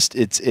 It's just,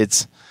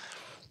 it's,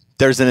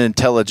 there's an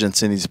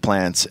intelligence in these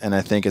plants. And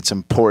I think it's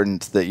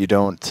important that you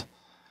don't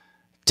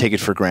take it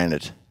for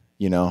granted,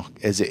 you know,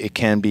 as it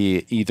can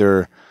be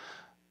either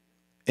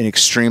an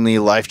extremely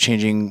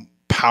life-changing,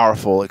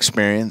 powerful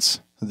experience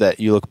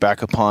that you look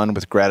back upon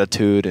with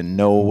gratitude and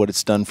know what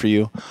it's done for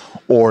you,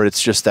 or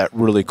it's just that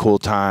really cool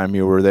time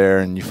you were there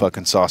and you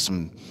fucking saw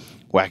some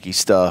wacky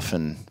stuff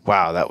and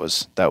wow, that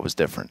was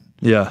different.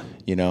 Yeah.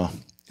 You know,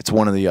 it's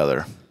one or the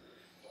other.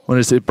 Well,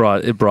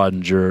 it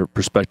broadened your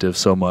perspective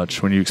so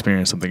much when you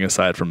experience something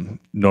aside from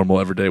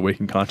normal everyday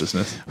waking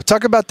consciousness.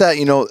 Talk about that.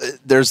 You know,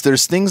 there's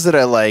things that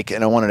I like,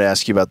 and I wanted to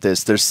ask you about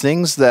this. There's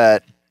things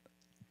that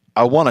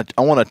I want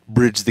to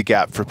bridge the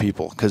gap for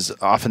people, because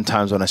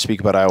oftentimes when I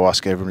speak about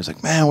ayahuasca, everyone's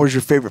like, man, where's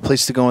your favorite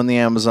place to go in the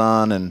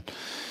Amazon?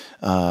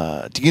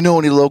 And do you know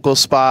any local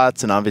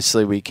spots? And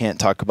obviously we can't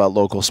talk about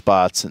local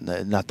spots,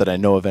 and not that I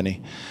know of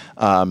any.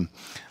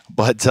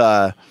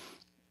 But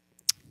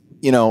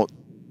you know,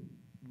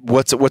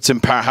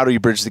 how do you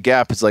bridge the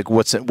gap? It's like,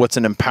 what's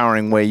an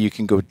empowering way you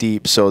can go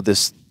deep? So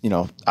this, you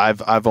know,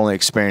 I've only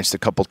experienced a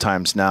couple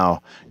times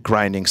now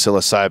grinding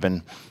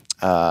psilocybin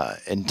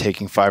and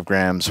taking 5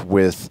 grams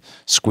with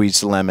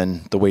squeezed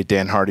lemon, the way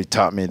Dan Hardy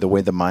taught me, the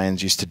way the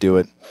Mayans used to do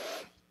it.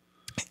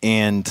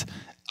 And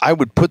I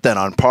would put that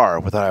on par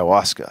with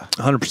ayahuasca.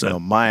 100%. You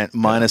know,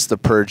 minus the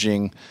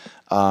purging.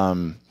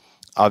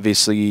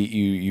 Obviously,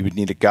 you would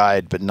need a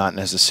guide, but not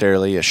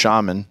necessarily a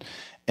shaman.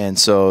 And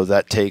so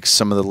that takes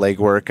some of the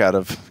legwork out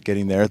of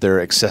getting there.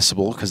 They're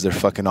accessible because they're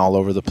fucking all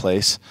over the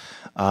place.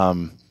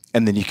 And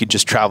then you could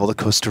just travel to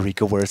Costa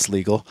Rica where it's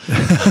legal.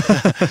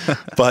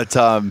 But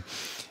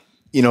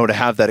you know, to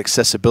have that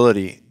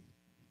accessibility,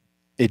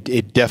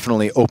 it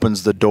definitely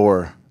opens the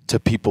door to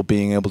people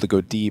being able to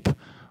go deep.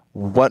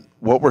 What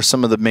were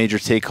some of the major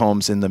take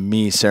homes in the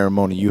Me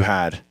ceremony you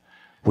had,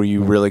 where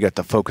you really got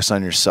to focus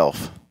on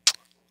yourself?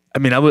 I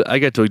mean, I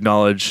get to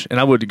acknowledge, and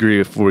I would agree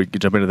before we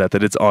could jump into that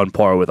it's on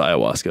par with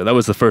ayahuasca. That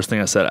was the first thing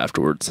I said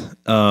afterwards.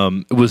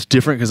 It was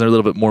different because they're a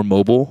little bit more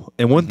mobile.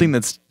 And one thing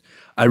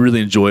I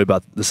really enjoy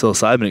about the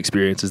psilocybin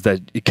experience is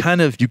that you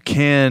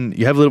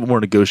have a little bit more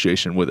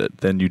negotiation with it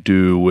than you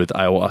do with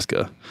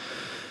ayahuasca.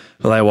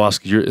 With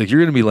ayahuasca, you're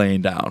going to be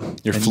laying down.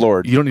 You're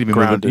floored. You don't need to be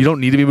moving. You don't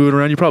need to be moving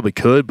around. You probably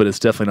could, but it's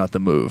definitely not the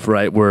move,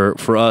 right? Where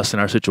for us in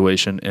our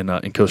situation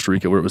in Costa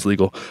Rica, where it was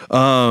legal,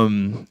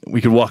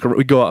 we could walk.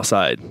 We go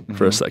outside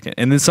for a second,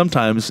 and then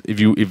sometimes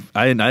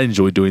I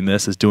enjoy doing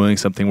this, is doing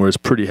something where it's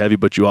pretty heavy,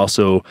 but you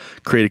also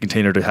create a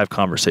container to have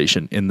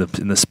conversation in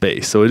the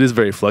space. So it is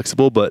very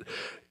flexible, but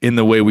in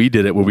the way we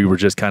did it, where we were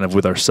just kind of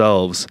with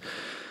ourselves.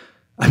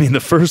 I mean, the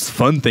first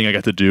fun thing I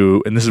got to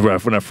do, and this is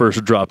when I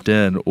first dropped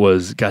in,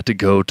 was got to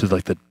go to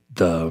like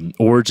the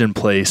origin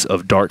place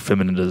of dark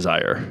feminine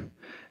desire,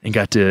 and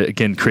got to,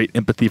 again, create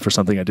empathy for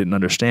something I didn't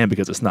understand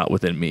because it's not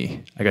within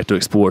me. I got to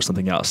explore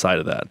something outside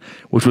of that,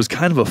 which was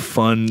kind of a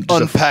fun...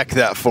 Unpack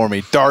that for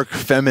me. Dark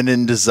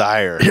feminine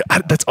desire. Yeah,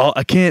 that's all.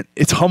 I can't...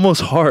 It's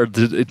almost hard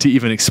to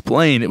even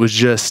explain. It was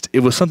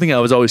something I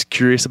was always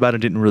curious about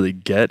and didn't really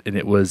get, and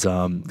it was...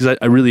 because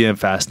I really am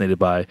fascinated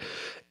by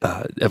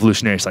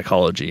evolutionary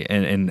psychology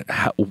and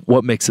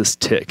what makes us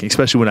tick,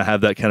 especially when I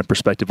have that kind of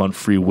perspective on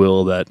free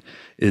will that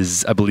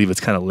is, I believe it's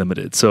kind of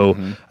limited. So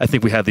I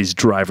think we have these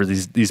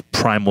drivers, these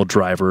primal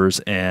drivers,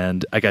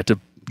 and I got to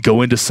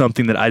go into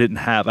something that I didn't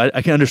have.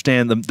 I can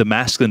understand the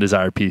masculine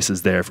desire piece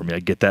is there for me.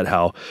 I get that,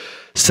 how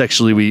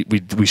sexually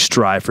we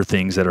strive for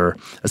things that are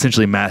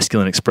essentially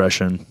masculine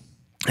expression.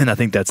 And I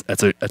think that's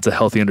a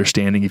healthy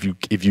understanding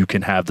if you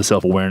can have the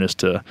self-awareness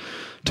to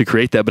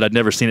create that. But I'd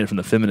never seen it from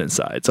the feminine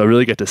side, so I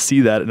really get to see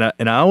that.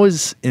 And I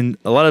always, in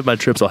a lot of my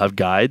trips, I'll have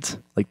guides,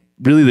 like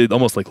really they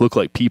almost like look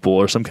like people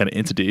or some kind of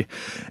entity.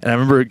 And I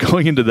remember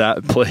going into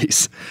that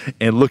place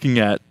and looking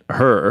at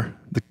her,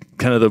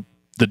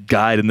 the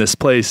guide in this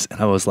place, and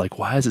I was like,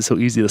 why is it so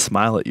easy to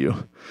smile at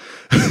you?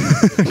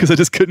 Because I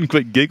just couldn't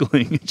quit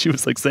giggling. She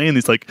was like saying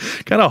these like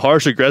kind of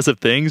harsh, aggressive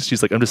things.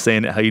 She's like, I'm just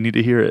saying it how you need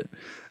to hear it.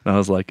 And I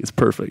was like, it's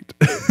perfect.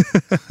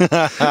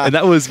 And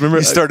that was, remember,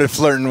 You started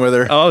flirting with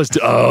her.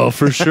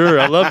 For sure.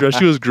 I loved her.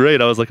 She was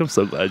great. I was like, I'm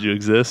so glad you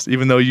exist.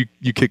 Even though you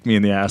kick me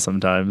in the ass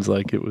sometimes,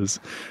 like it was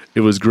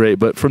great.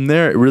 But from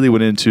there, it really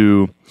went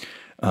into,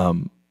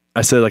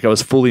 I said like I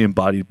was fully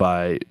embodied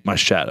by my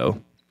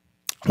shadow,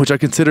 which I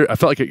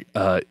felt like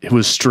it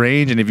was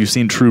strange. And if you've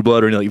seen True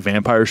Blood or any like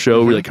vampire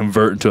show where you like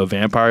convert into a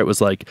vampire, it was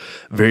like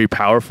very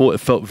powerful. It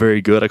felt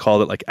very good. I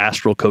called it like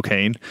astral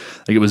cocaine.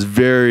 Like it was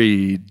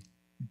very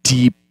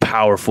deep,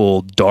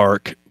 powerful,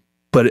 dark,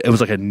 but it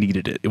was like I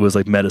needed it. It was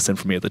like medicine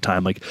for me at the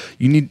time. Like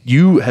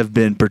you have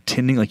been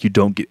pretending like you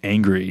don't get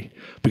angry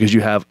because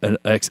you have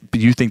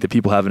you think that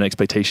people have an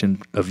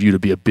expectation of you to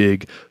be a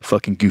big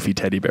fucking goofy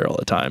teddy bear all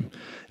the time.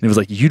 And it was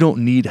like, you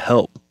don't need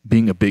help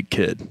being a big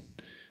kid.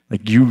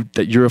 Like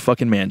you're a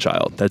fucking man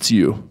child. That's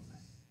you.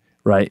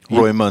 Right?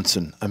 Roy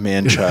Munson, a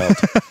man child.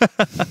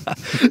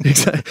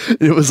 Exactly.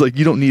 It was like,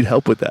 you don't need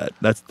help with that.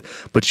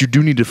 But you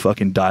do need to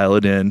fucking dial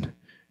it in.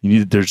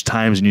 There's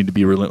times you need to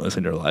be relentless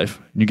in your life.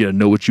 You got to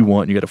know what you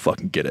want. You got to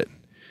fucking get it.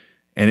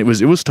 And it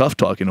was tough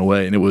talking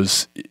away. And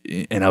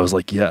I was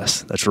like,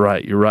 yes, that's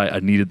right. You're right. I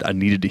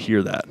needed to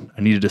hear that.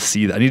 I needed to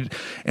see that.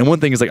 And one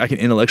thing is like, I can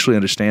intellectually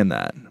understand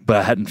that, but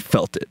I hadn't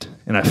felt it.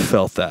 And I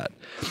felt that.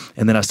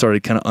 And then I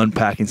started kind of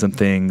unpacking some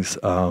things,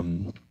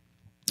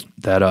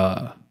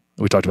 that,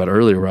 we talked about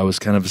earlier, where I was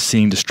kind of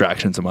seeing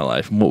distractions in my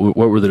life. And what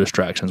were the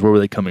distractions? Where were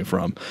they coming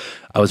from?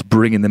 I was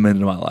bringing them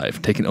into my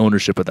life, taking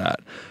ownership of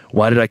that.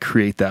 Why did I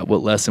create that?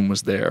 What lesson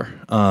was there?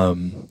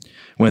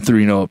 Went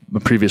through, a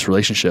previous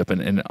relationship,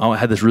 and I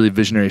had this really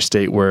visionary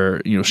state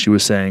where, she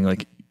was saying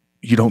like,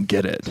 you don't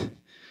get it.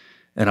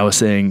 And I was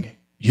saying,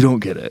 you don't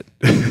get it.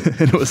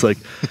 And it was like,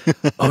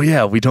 oh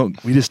yeah, we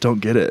just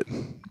don't get it.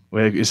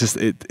 It's just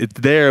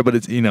it's there, but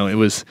it's it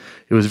was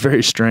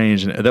very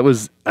strange, and that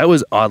was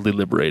oddly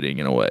liberating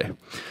in a way.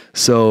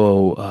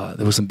 So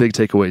there was some big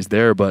takeaways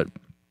there, but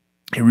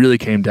it really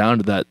came down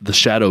to that. The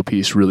shadow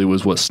piece really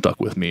was what stuck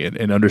with me,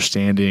 and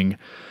understanding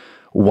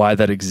why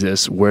that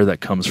exists, where that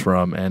comes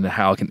from, and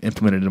how I can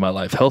implement it in my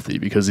life healthy.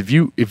 Because if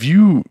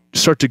you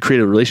start to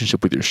create a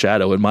relationship with your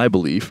shadow, in my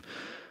belief,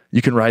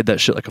 you can ride that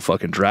shit like a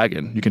fucking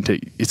dragon. You can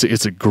it's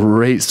a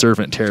great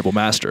servant, terrible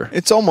master.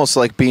 It's almost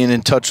like being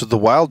in touch with the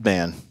wild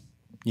man.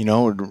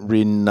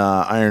 Reading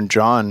Iron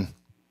John.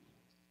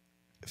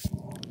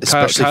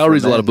 Kyle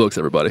reads a lot of books,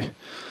 everybody.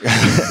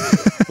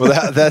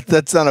 Well,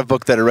 that's not a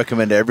book that I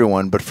recommend to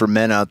everyone, but for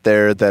men out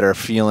there that are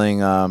feeling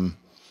like,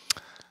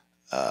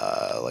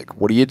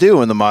 what do you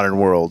do in the modern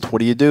world? What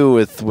do you do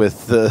with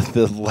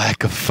the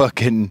lack of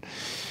fucking...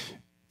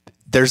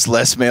 There's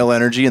less male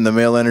energy, and the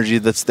male energy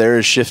that's there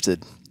is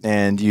shifted.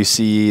 And you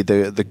see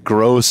the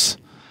gross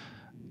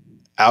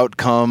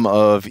outcome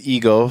of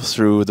ego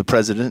through the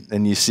president,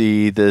 and you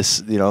see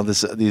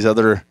these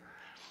other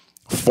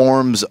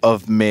forms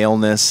of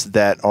maleness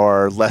that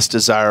are less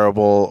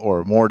desirable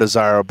or more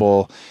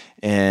desirable,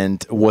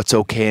 and what's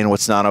okay and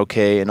what's not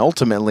okay. And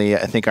ultimately,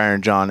 I think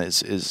Iron John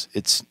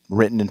it's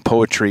written in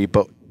poetry,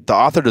 but the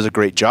author does a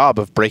great job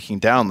of breaking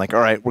down, like, all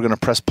right, we're going to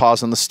press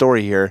pause on the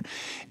story here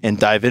and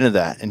dive into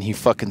that. And he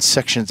fucking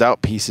sections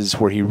out pieces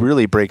where he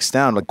really breaks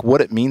down like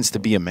what it means to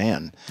be a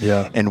man.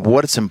 Yeah. And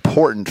what it's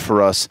important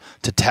for us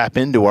to tap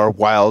into our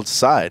wild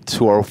side,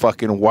 to our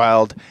fucking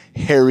wild,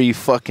 hairy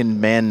fucking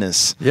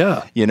manness.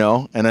 Yeah.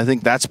 And I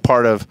think that's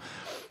part of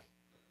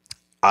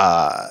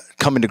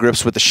coming to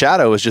grips with the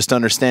shadow, is just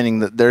understanding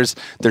that there's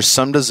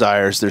some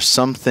desires, there's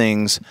some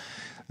things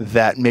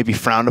that may be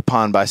frowned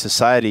upon by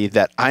society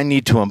that I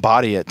need to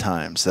embody at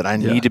times, that I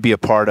need to be a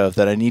part of,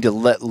 that I need to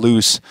let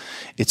loose.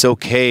 It's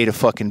okay to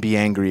fucking be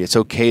angry. It's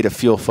okay to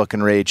feel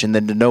fucking rage. And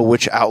then to know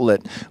which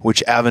outlet,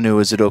 which avenue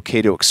is it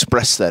okay to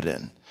express that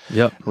in.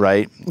 Yep.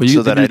 Right?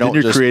 Well,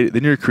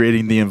 then you're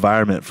creating the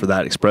environment for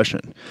that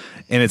expression.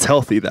 And it's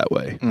healthy that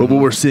way. But what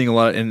we're seeing a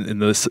lot in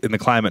the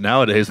climate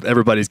nowadays,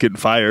 everybody's getting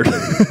fired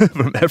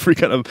from every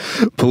kind of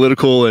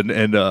political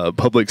and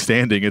public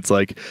standing. It's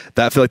like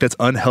that. I feel like that's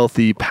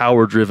unhealthy,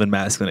 power-driven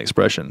masculine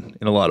expression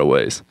in a lot of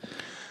ways.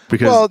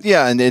 Because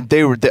and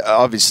they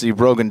obviously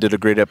Rogan did a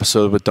great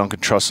episode with Duncan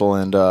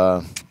Trussell and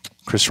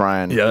Chris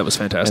Ryan. Yeah, that was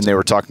fantastic. And they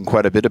were talking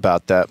quite a bit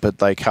about that,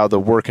 but like how the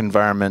work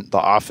environment, the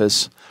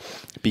office,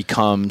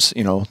 becomes,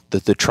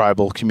 the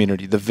tribal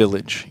community, the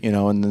village,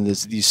 and then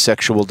these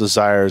sexual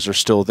desires are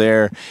still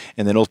there.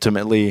 And then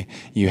ultimately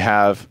you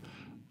have,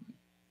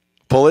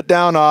 pull it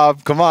down,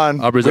 Ob. Come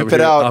on. Aubrey's whip over it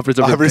here. out. Aubrey's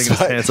over taking his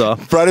pants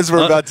off. Right as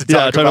we're about to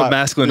talk about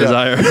masculine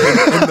desire.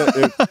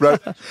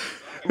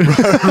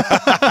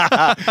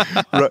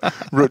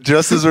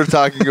 Just as we're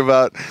talking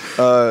about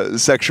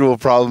sexual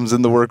problems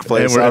in the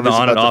workplace, and we're in the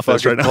Onnit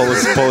office right now.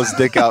 Pull his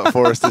dick out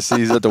for us to see.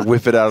 He's about to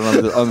whip it out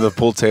on the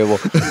pool table.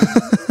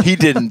 He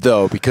didn't,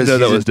 though, because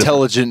he's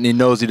intelligent and he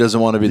knows he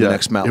doesn't want to be the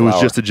next Matt Lauer. It was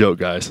just a joke,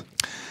 guys.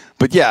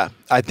 But yeah,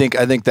 I think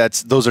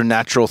those are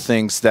natural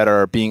things that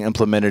are being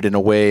implemented in a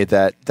way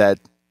that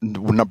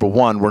number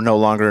one, we're no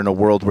longer in a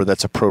world where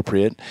that's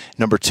appropriate.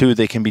 Number two,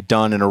 they can be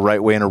done in a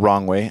right way and a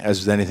wrong way,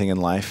 as with anything in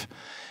life.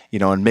 you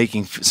know, and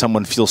making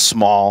someone feel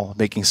small,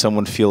 making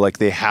someone feel like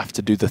they have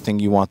to do the thing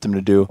you want them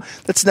to do.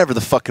 That's never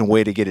the fucking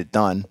way to get it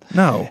done.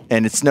 No.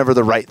 And it's never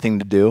the right thing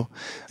to do.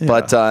 Yeah.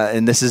 But,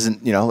 and this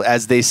isn't, you know,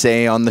 as they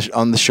say on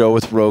the show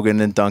with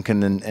Rogan and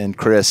Duncan and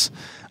Chris,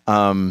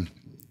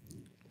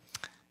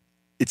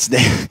 it's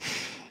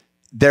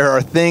there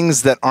are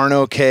things that aren't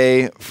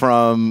okay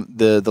from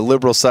the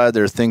liberal side.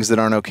 There are things that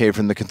aren't okay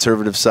from the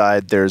conservative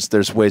side.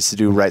 There's ways to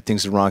do right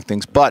things and wrong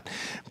things. But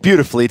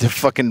beautifully, to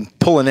fucking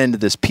pull an end to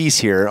this piece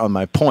here on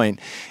my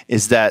point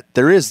is that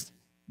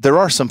there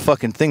are some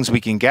fucking things we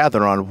can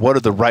gather on what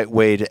are the right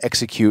way to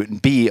execute and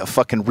be a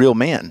fucking real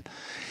man.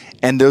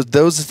 And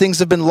those things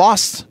have been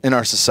lost in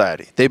our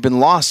society. They've been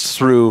lost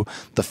through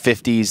the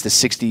 50s, the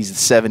 60s,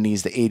 the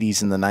 70s, the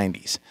 80s, and the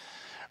 90s.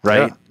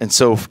 Right? Yeah. And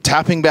so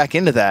tapping back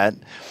into that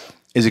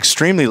is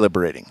extremely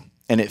liberating,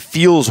 and it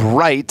feels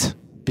right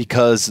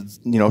because,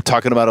 you know,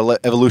 talking about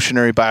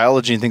evolutionary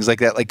biology and things like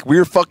that, like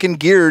we're fucking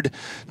geared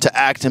to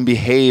act and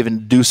behave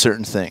and do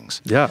certain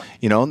things. Yeah.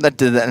 You know, that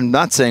I'm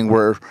not saying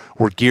we're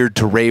geared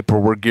to rape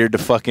or we're geared to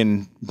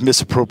fucking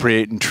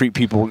misappropriate and treat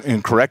people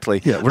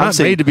incorrectly. Yeah, we're not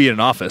made to be in an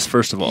office,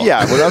 first of all.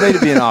 Yeah, we're not made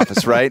to be in an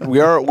office, right? We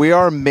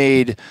are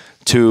made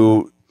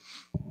to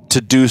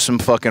do some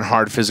fucking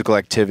hard physical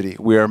activity.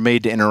 We are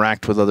made to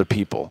interact with other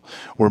people.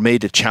 We're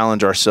made to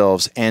challenge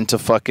ourselves and to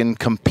fucking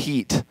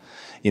compete,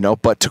 you know,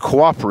 but to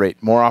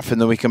cooperate more often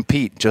than we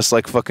compete. Just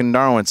like fucking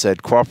Darwin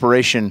said,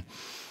 cooperation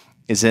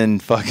is in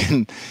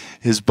fucking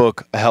his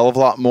book a hell of a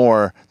lot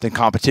more than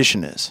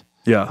competition is.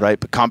 Yeah. Right?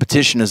 But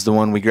competition is the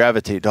one we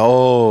gravitate.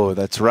 Oh,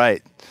 that's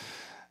right.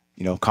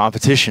 You know,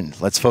 competition.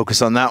 Let's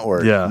focus on that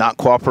word. Yeah. Not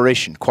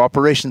cooperation.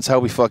 Cooperation's how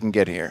we fucking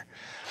get here.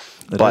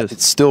 But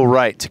it's still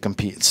right to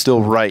compete. It's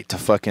still right to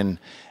fucking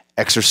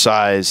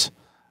exercise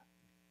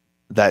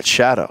that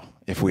shadow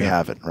if we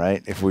have it,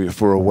 right? If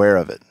we're aware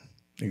of it.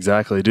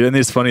 Exactly, dude. And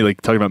it's funny,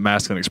 like talking about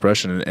masculine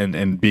expression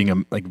and being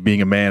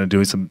a man and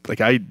doing some,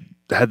 like I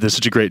had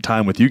such a great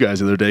time with you guys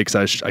the other day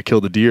because I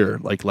killed a deer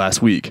like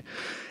last week,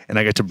 and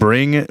I got to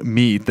bring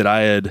meat that I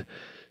had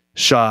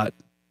shot,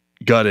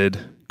 gutted,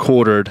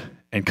 quartered,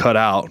 and cut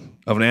out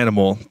of an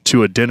animal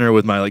to a dinner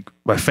with my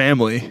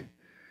family.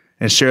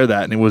 And share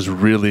that, and it was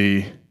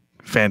really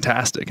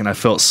fantastic. And I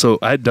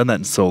had done that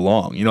in so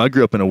long. You know, I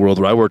grew up in a world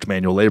where I worked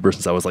manual labor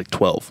since I was like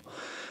 12.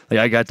 Like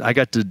I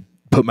got to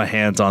put my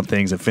hands on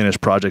things and finish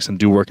projects and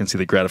do work and see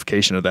the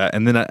gratification of that.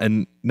 And then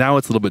and now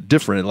it's a little bit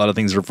different. A lot of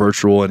things are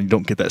virtual, and you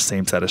don't get that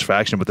same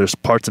satisfaction. But there's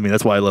parts of me.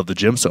 That's why I love the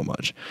gym so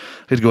much.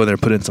 I get to go in there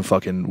and put in some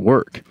fucking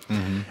work.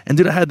 Mm-hmm. And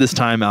dude, I had this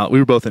time out. We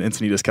were both in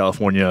Encinitas,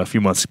 California, a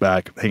few months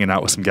back, hanging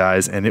out with some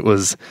guys, and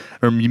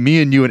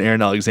me and you and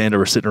Aaron Alexander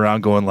were sitting around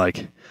going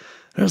like,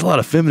 there's a lot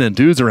of feminine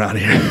dudes around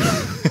here.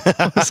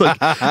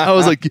 I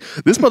was like,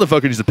 this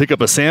motherfucker needs to pick up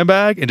a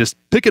sandbag and just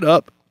pick it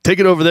up, take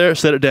it over there,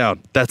 set it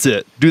down. That's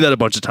it. Do that a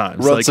bunch of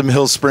times. Run some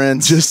hill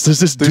sprints. Just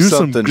do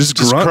something. Just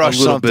grunt crush a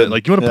little something. bit.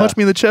 Like, you want to punch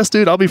me in the chest,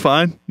 dude? I'll be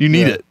fine. You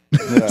need it.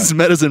 Yeah. It's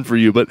medicine for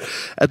you. But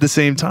at the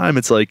same time,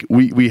 it's like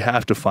we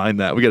have to find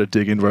that. We got to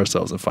dig into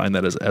ourselves and find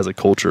that as a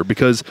culture.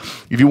 Because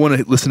if you want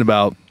to listen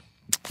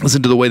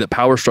to the way that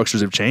power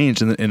structures have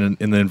changed in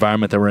the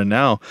environment that we're in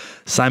now,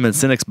 Simon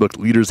Sinek's book,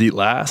 Leaders Eat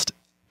Last,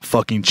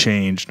 fucking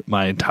changed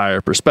my entire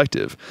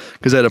perspective.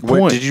 Because at a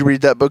point, did you read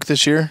that book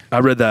this year? I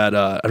read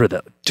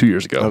that 2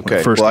 years ago.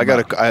 Okay.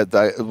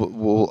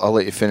 Well, I'll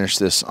let you finish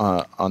this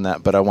on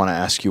that, but I want to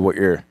ask you what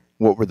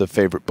were the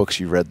favorite books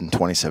you read in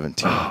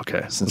 2017? Oh,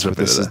 okay. Since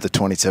this is the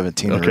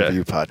 2017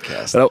 review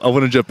podcast. I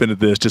want to jump into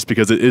this just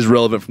because it is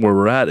relevant from where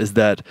we're at. Is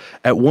that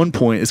at one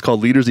point it's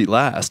called Leaders Eat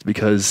Last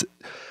because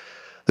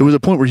there was a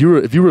point where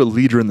if you were a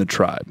leader in the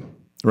tribe,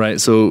 right?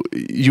 So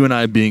you and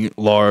I being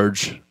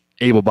large,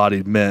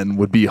 able-bodied men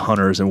would be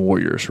hunters and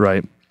warriors,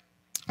 right?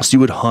 So you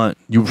would hunt,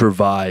 you would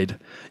provide,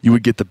 you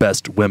would get the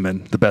best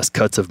women, the best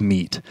cuts of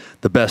meat,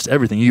 the best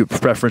everything. You get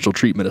preferential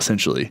treatment,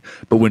 essentially.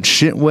 But when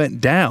shit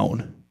went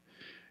down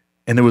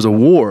and there was a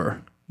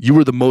war, you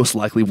were the most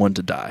likely one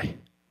to die.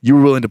 You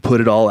were willing to put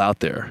it all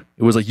out there.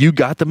 It was like you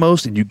got the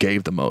most and you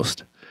gave the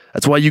most.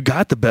 That's why you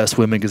got the best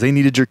women, because they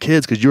needed your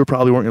kids, because you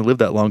probably weren't going to live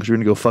that long because you're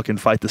going to go fucking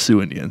fight the Sioux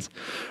Indians,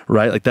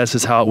 right? Like that's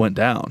just how it went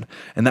down.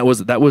 And that was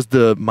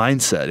the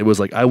mindset. It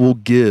was like, I will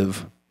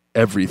give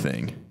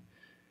everything.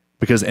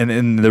 Because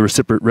and the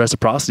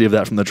reciprocity of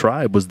that from the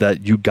tribe was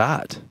that you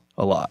got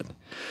a lot.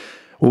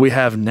 What we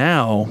have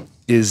now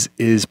is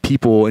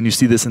people, and you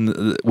see this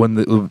when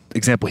the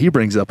example he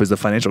brings up is the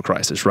financial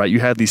crisis, right? You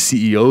have these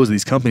CEOs of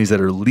these companies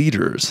that are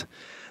leaders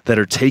that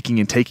are taking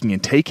and taking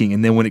and taking,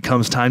 and then when it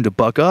comes time to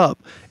buck up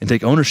and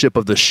take ownership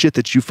of the shit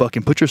that you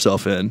fucking put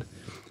yourself in,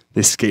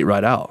 they skate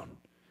right out.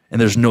 and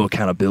there's no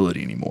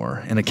accountability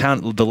anymore. And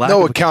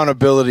no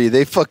accountability.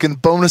 They fucking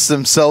bonus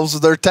themselves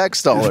with their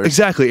tax dollars.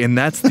 Exactly, and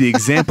that's the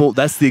example.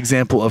 That's the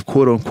example of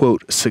quote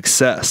unquote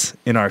success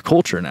in our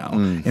culture now,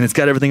 and it's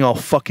got everything all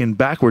fucking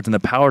backwards, and the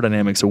power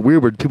dynamics are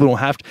weird. Where people don't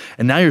have to,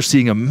 and now you're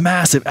seeing a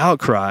massive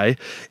outcry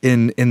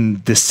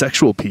in this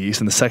sexual piece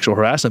and the sexual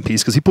harassment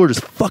piece because people are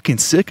just fucking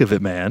sick of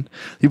it, man.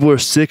 People are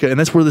sick, and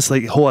that's where this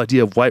like whole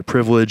idea of white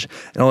privilege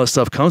and all this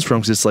stuff comes from.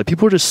 Because it's like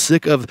people are just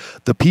sick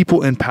of the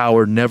people in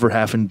power never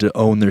having to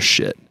own their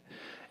shit.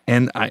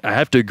 And I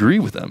have to agree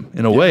with them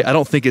in a way. I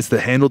don't think it's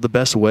handled the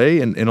best way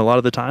in a lot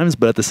of the times,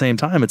 but at the same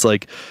time, it's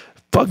like,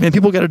 fuck, man,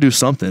 people got to do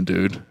something,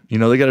 dude. You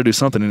know, they got to do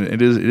something, and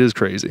it is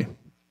crazy.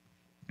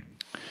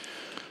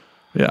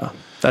 Yeah.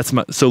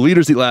 So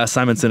Leaders Eat Last,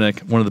 Simon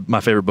Sinek, one of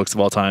my favorite books of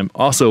all time.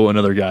 Also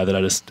another guy that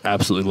I just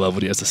absolutely love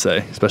what he has to say,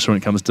 especially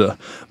when it comes to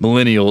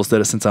millennials,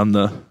 since I'm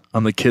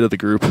the kid of the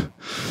group.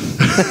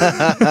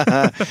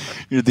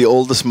 You're the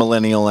oldest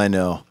millennial I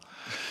know.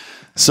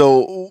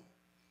 So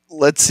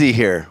let's see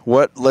here.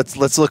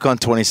 Let's look on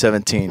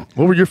 2017.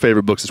 What were your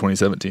favorite books of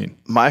 2017?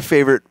 My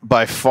favorite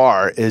by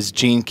far is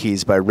Gene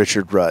Keys by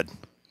Richard Rudd.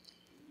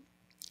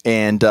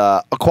 And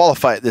I'll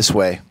qualify it this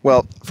way.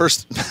 Well,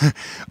 first,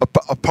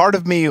 a part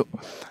of me,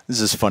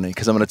 this is funny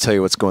because I'm going to tell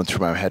you what's going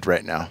through my head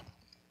right now.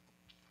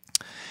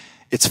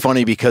 It's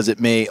funny because it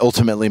may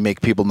ultimately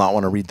make people not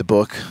want to read the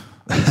book,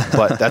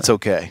 but that's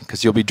okay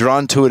because you'll be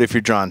drawn to it if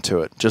you're drawn to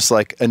it. Just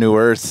like A New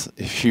Earth,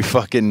 if you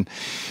fucking...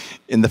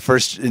 In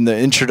the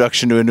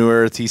introduction to A New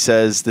Earth, he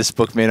says, this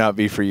book may not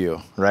be for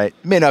you, right?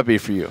 It may not be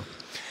for you.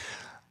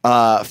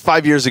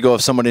 5 years ago,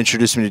 if someone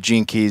introduced me to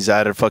Gene Keys,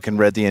 I'd have fucking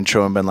read the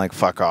intro and been like,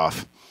 fuck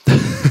off.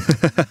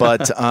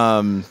 But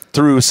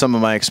through some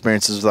of my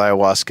experiences with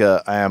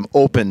ayahuasca, I am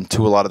open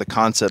to a lot of the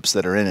concepts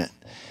that are in it.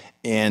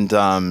 And,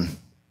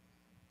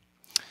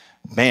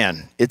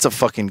 man, it's a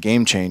fucking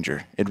game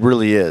changer. It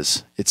really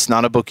is. It's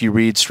not a book you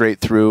read straight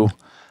through.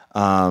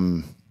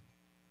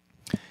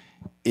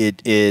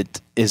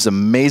 It is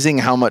amazing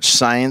how much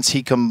science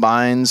he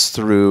combines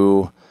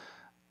through.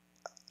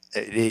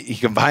 He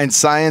combines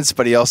science,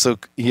 but he also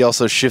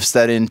shifts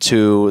that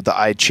into the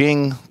I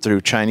Ching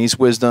through Chinese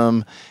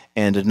wisdom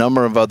and a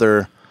number of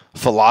other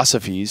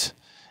philosophies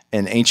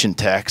and ancient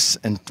texts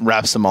and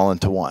wraps them all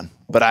into one.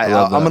 But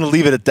I'm going to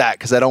leave it at that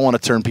because I don't want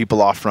to turn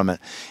people off from it.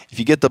 If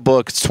you get the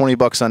book, it's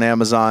 $20 on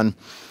Amazon.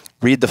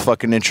 Read the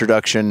fucking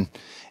introduction.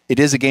 It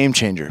is a game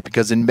changer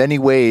because in many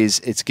ways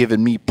it's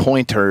given me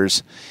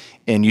pointers.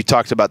 And you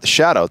talked about the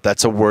shadow.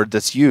 That's a word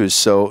that's used.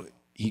 So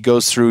he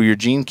goes through your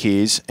gene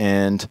keys,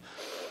 and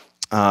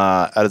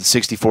out of the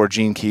 64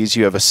 gene keys,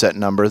 you have a set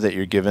number that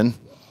you're given.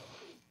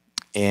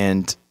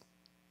 And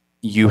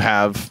you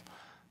have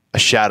a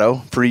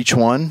shadow for each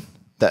one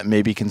that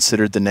may be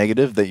considered the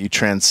negative that you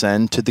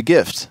transcend to the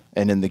gift.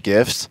 And in the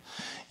gift,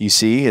 you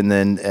see, and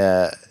then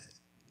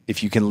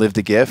if you can live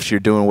the gift,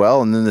 you're doing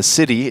well. And then the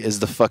city is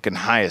the fucking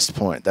highest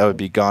point. That would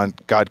be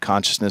God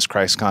consciousness,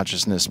 Christ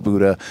consciousness,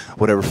 Buddha,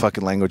 whatever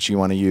fucking language you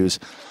want to use.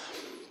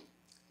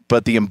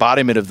 But the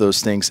embodiment of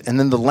those things. And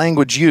then the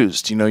language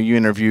used. You know, you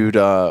interviewed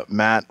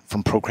Matt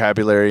from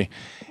Procabulary,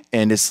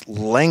 and it's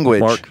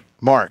language.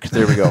 Mark,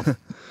 there we go.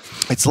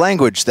 It's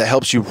language that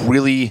helps you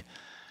really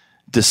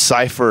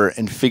decipher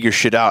and figure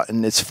shit out.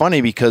 And it's funny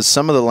because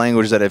some of the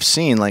language that I've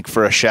seen, like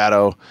for a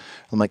shadow,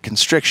 I'm like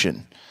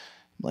constriction.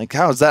 Like,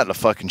 how is that a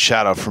fucking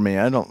shadow for me?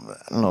 I don't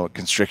know what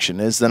constriction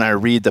is. Then I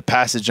read the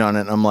passage on it,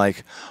 and I'm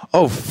like,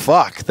 oh,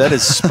 fuck, that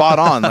is spot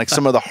on. Like,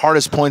 some of the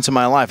hardest points in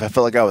my life, I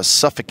felt like I was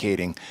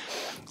suffocating.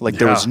 Like,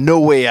 there was no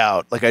way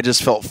out. Like, I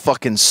just felt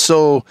fucking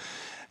so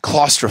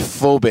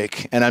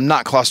claustrophobic. And I'm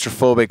not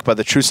claustrophobic by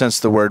the true sense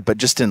of the word, but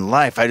just in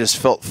life, I just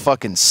felt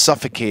fucking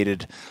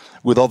suffocated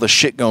with all the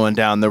shit going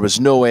down. There was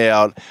no way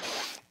out.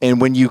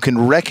 And when you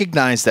can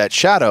recognize that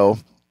shadow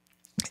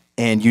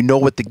and you know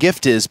what the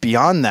gift is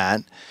beyond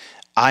that,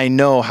 I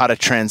know how to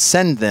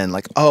transcend then.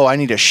 Like, oh, I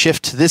need to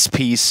shift this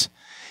piece,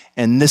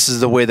 and this is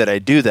the way that I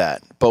do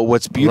that. But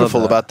what's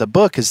beautiful about the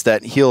book is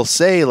that he'll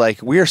say,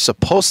 like, we are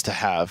supposed to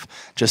have,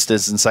 just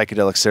as in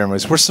psychedelic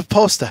ceremonies, we're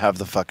supposed to have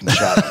the fucking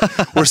shadow.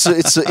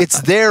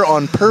 It's there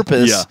on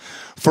purpose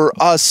for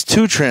us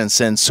to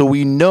transcend, so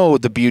we know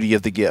the beauty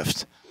of the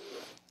gift.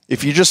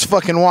 If you're just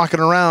fucking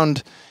walking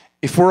around,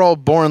 if we're all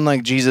born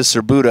like Jesus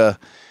or Buddha,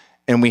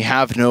 and we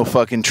have no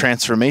fucking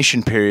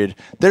transformation period,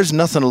 there's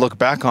nothing to look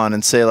back on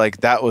and say, like,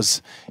 that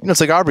was, you know,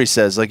 it's like Aubrey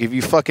says, like, if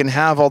you fucking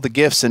have all the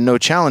gifts and no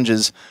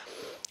challenges,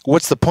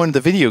 what's the point of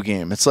the video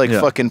game? It's like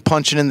fucking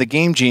punching in the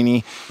game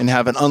genie and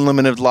having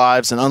unlimited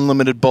lives and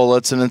unlimited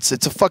bullets, and it's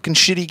a fucking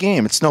shitty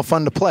game. It's no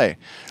fun to play,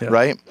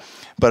 right?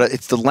 But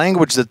it's the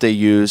language that they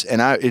use,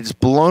 and it's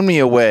blown me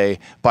away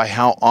by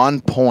how on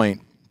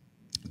point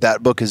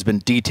that book has been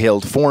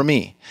detailed for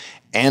me.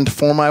 And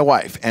for my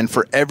wife, and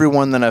for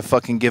everyone that I've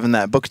fucking given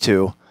that book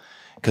to,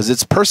 because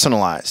it's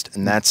personalized.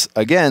 And that's,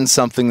 again,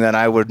 something that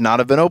I would not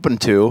have been open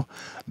to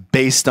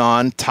based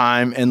on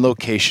time and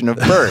location of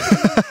birth.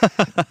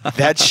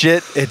 That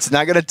shit, it's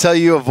not going to tell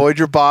you avoid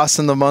your boss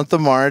in the month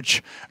of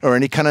March or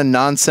any kind of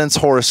nonsense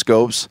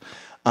horoscopes.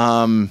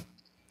 But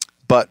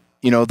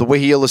the way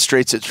he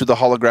illustrates it through the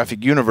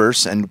holographic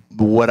universe, and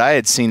what I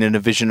had seen in a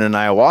vision in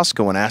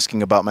ayahuasca when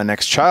asking about my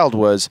next child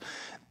was,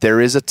 there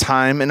is a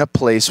time and a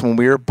place when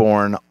we are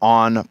born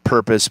on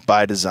purpose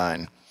by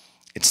design.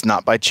 It's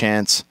not by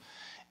chance.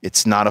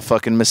 It's not a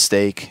fucking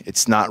mistake.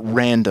 It's not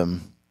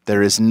random.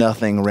 There is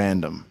nothing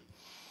random.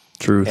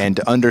 Truth. And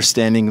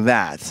understanding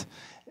that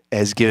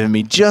has given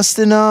me just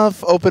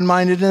enough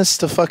open-mindedness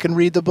to fucking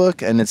read the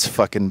book, and it's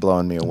fucking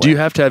blowing me away. Do you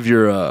have to have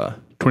your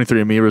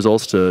 23andMe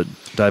results to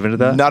dive into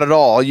that? Not at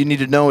all. All you need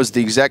to know is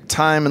the exact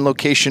time and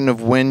location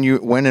of when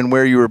and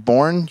where you were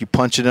born. You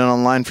punch it in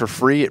online for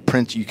free.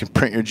 You can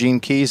print your gene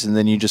keys, and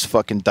then you just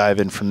fucking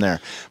dive in from there.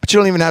 But you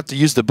don't even have to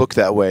use the book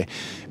that way.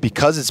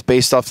 Because it's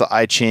based off the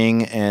I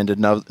Ching and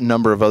a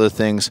number of other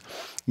things,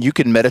 you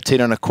can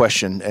meditate on a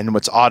question. And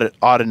what's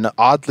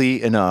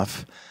oddly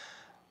enough,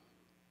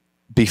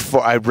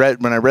 when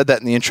I read that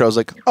in the intro, I was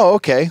like, oh,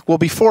 okay. Well,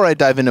 before I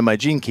dive into my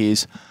gene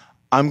keys,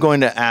 I'm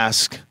going to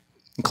ask,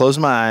 close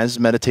my eyes,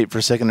 meditate for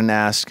a second, and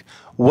ask,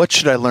 what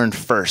should I learn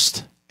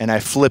first? And I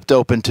flipped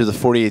open to the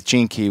 48th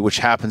gene key, which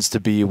happens to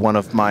be one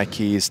of my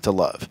keys to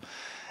love.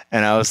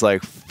 And I was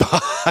like,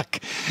 fuck,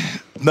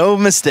 no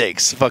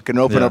mistakes. Fucking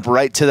open up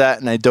right to that.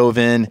 And I dove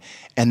in,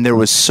 and there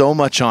was so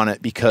much on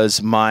it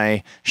because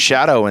my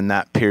shadow in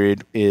that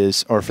period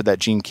for that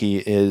gene key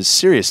is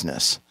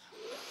seriousness.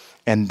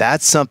 And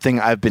that's something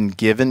I've been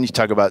given. You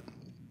talk about,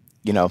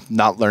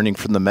 not learning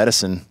from the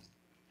medicine.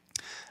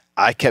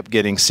 I kept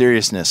getting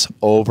seriousness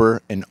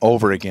over and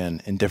over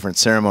again in different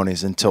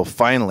ceremonies until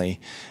finally,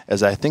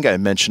 as I think I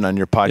mentioned on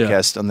your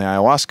podcast on the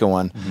ayahuasca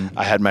one,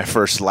 I had my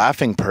first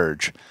laughing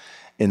purge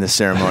in the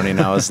ceremony,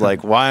 and I was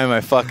like, why am I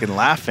fucking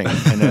laughing?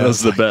 And that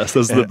was the best. That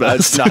was the best.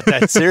 It's not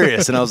that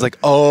serious. And I was like,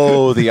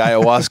 oh, the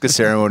ayahuasca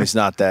ceremony's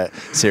not that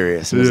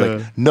serious. And it was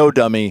like, no,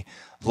 dummy,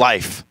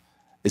 life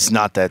is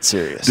not that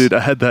serious. Dude, I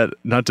had that,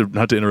 not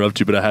to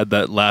interrupt you, but I had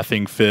that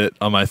laughing fit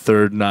on my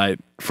third night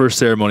of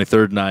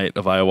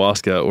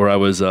ayahuasca,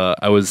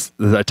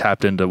 where I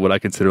tapped into what I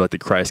consider like the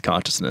Christ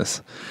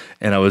consciousness.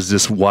 And I was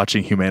just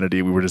watching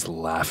humanity. We were just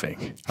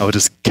laughing. I was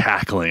just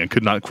cackling. I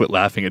could not quit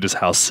laughing at just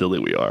how silly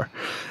we are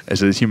as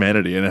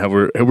humanity, and how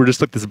we're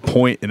just like this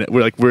point, and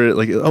we're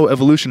like, oh,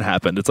 evolution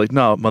happened. It's like,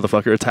 no,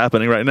 motherfucker, it's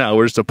happening right now.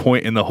 We're just a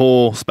point in the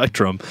whole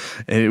spectrum,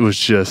 and it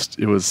was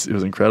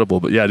incredible.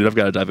 But yeah, dude, I've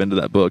got to dive into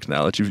that book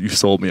now that you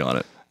sold me on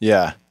it.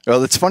 Yeah.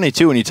 Well, it's funny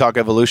too when you talk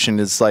evolution.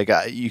 It's like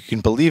you can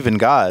believe in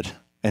God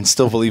and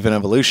still believe in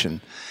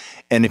evolution,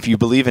 and if you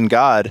believe in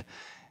God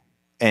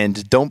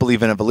and don't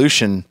believe in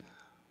evolution,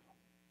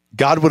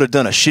 God would have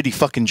done a shitty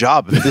fucking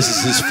job if this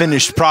is his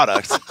finished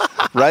product,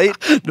 right?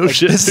 No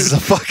shit. This is a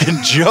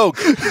fucking joke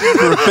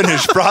for a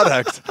finished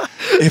product.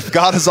 If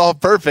God is all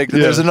perfect,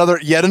 there's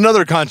yet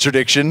another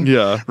contradiction,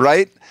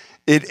 right?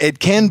 It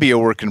can be a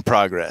work in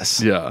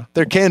progress. Yeah.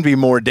 There can be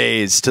more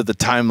days to the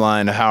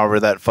timeline, however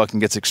that fucking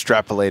gets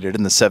extrapolated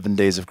in the 7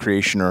 days of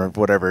creation or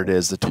whatever it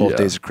is, the 12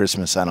 days of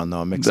Christmas. I don't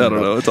know. I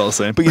don't know. It's all the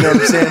same. But you know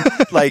what I'm saying?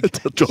 Like,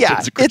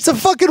 it's a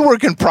fucking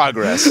work in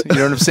progress. You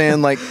know what I'm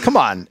saying? Like, come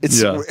on.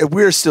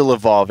 We're still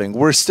evolving.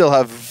 We still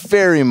have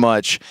very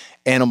much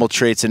animal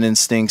traits and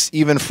instincts,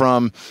 even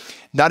from,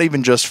 not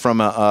even just from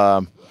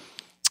a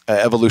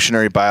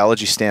evolutionary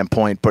biology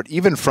standpoint, but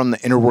even from the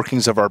inner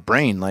workings of our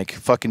brain. Like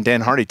fucking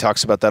Dan Hardy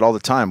talks about that all the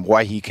time,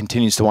 why he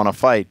continues to want to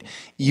fight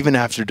even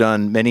after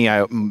done many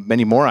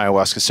more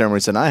ayahuasca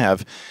ceremonies than I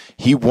have.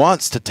 He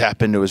wants to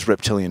tap into his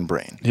reptilian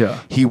brain.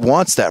 He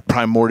wants that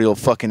primordial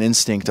fucking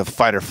instinct of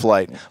fight or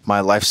flight. My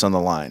life's on the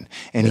line.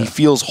 And he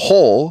feels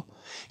whole.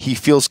 He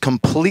feels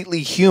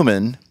completely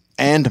human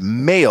and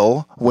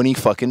male when he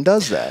fucking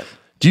does that.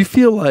 Do you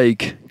feel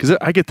like, because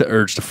I get the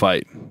urge to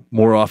fight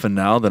more often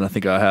now than I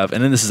think I have,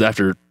 and then this is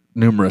after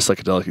numerous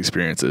psychedelic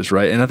experiences,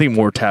 right? And I think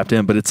more tapped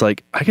in, but it's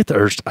like, I get the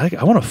urge, I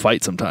want to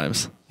fight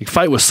sometimes. Like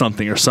fight with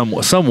something or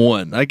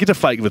someone. I get to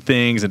fight with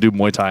things and do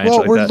Muay Thai and shit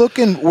like that.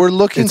 We're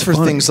looking for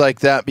things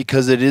like that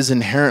because it is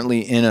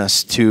inherently in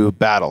us to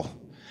battle.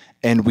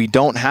 And we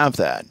don't have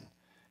that.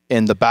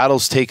 And the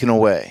battle's taken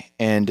away.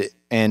 And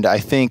I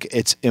think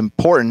it's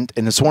important,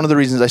 and it's one of the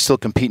reasons I still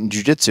compete in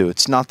jiu-jitsu.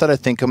 It's not that I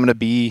think I'm going to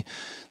be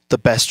the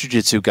best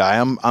jiu-jitsu guy.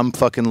 I'm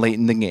fucking late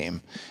in the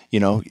game,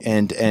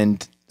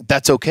 and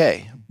that's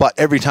okay. But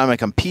every time I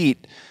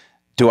compete,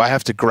 do I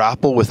have to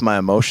grapple with my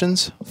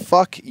emotions?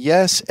 Fuck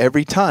yes,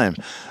 every time.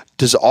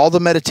 Does all the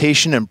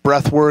meditation and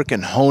breath work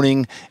and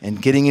honing and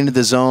getting into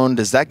the zone,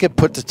 does that get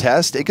put to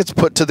test? It gets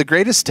put to the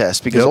greatest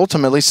test because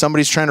ultimately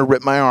somebody's trying to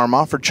rip my arm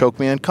off or choke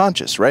me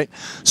unconscious, right?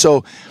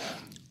 So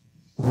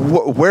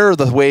what are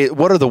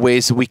the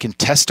ways that we can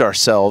test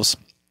ourselves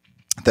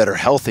that are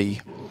healthy?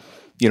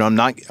 I'm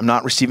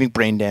not receiving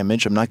brain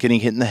damage. I'm not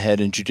getting hit in the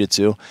head in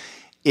jiu-jitsu.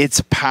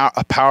 It's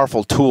a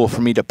powerful tool for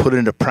me to put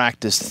into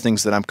practice the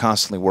things that I'm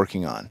constantly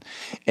working on.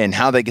 And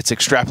how that gets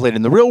extrapolated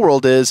in the real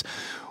world is,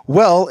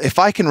 well, if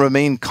I can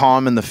remain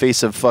calm in the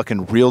face of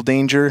fucking real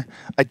danger,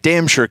 I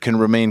damn sure can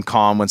remain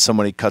calm when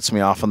somebody cuts me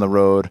off on the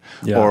road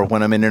or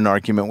when I'm in an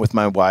argument with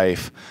my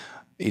wife.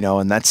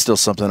 and that's still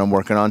something I'm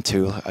working on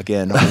too.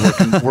 Again,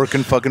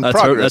 working fucking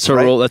progress.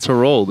 That's her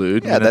role,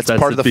 dude. Yeah, that's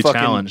part of the fucking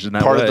challenge in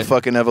that part way. of the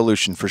fucking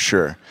evolution for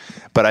sure.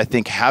 But I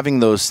think having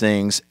those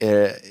things,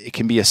 it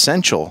can be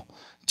essential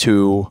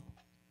to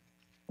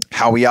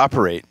how we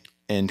operate,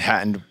 and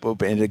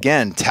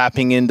again,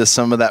 tapping into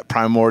some of that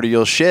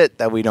primordial shit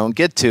that we don't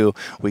get to.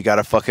 We got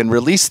to fucking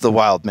release the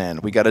wild man.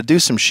 We got to do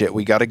some shit.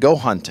 We got to go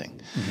hunting.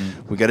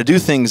 We got to do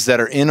things that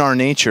are in our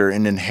nature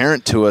and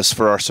inherent to us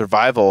for our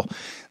survival,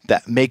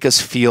 that make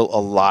us feel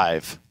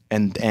alive.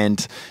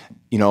 And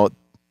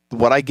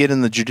what I get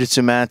in the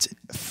jiu-jitsu mats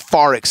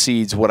far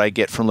exceeds what I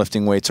get from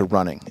lifting weights or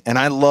running. And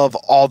I love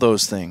all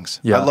those things.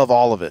 Yeah. I love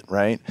all of it,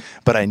 right?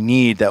 But I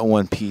need that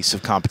one piece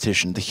of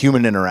competition, the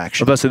human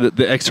interaction. I was about to say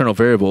the external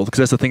variable, because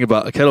that's the thing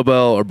about a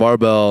kettlebell or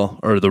barbell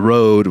or the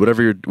road,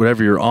 whatever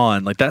you're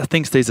on, like that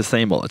thing stays the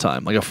same all the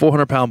time. Like a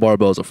 400-pound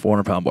barbell is a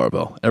 400-pound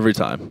barbell every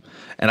time.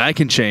 And I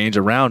can change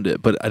around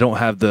it, but I don't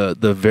have the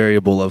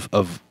variable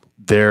of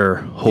their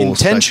whole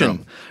intention,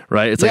 spectrum,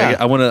 right? It's like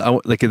I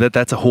want like that.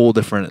 That's a whole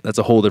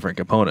different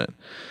component.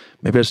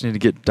 Maybe I just need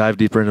to dive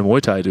deeper into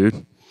Muay Thai,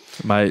 dude.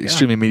 My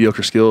extremely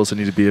mediocre skills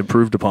need to be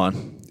improved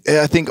upon.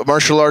 I think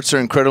martial arts are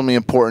incredibly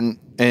important,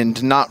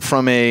 and not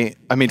from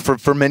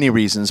for many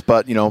reasons.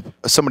 But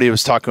somebody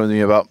was talking with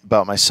me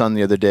about my son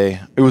the other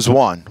day. It was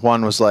Juan.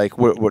 Juan was like,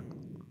 "What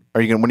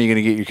are you going? When are you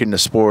going to get your kid into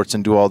sports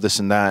and do all this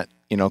and that?"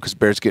 Because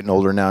Bear's getting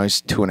older now.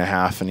 He's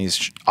 2.5, and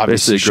he's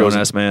obviously a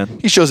grown-ass man.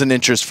 He shows an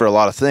interest for a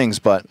lot of things,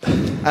 but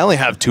I only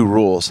have 2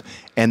 rules,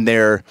 and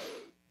they're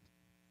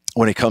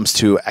when it comes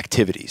to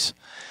activities.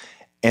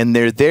 And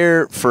they're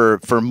there for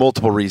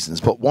multiple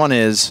reasons. But one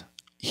is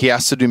he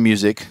has to do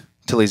music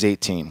till he's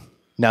 18.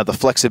 Now, the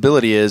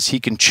flexibility is he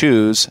can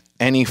choose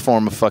any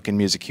form of fucking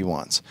music he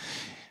wants,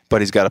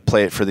 but he's got to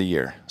play it for the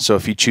year. So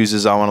if he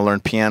chooses, I want to learn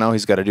piano,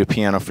 he's got to do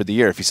piano for the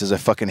year. If he says, I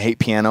fucking hate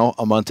piano,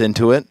 a month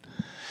into it,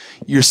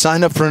 you're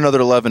signed up for another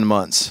 11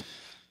 months.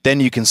 Then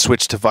you can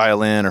switch to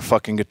violin or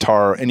fucking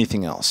guitar or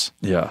anything else.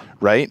 Yeah.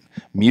 Right?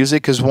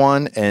 Music is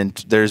one, and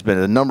there's been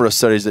a number of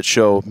studies that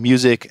show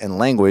music and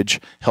language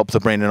help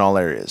the brain in all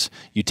areas.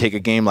 You take a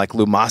game like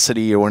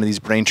Lumosity or one of these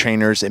brain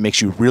trainers, it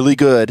makes you really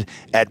good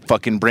at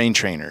fucking brain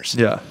trainers.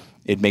 Yeah.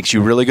 It makes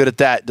you really good at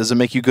that. Doesn't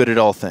make you good at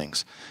all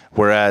things.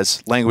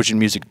 Whereas language and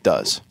music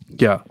does.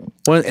 Yeah.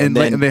 Well, and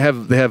they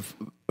have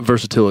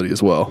versatility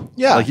as well.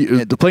 Yeah.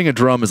 Like playing a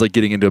drum is like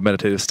getting into a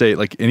meditative state.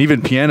 Like, and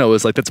even piano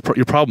is like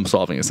you're problem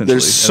solving essentially.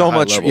 There's so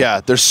much. Level.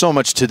 Yeah. There's so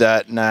much to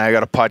that. And I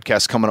got a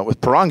podcast coming up with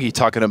Parangi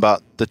talking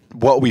about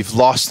what we've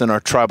lost in our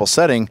tribal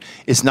setting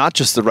is not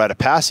just the rite of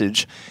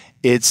passage.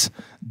 It's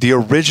the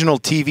original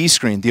TV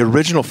screen. The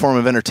original form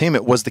of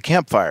entertainment was the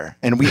campfire.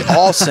 And we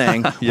all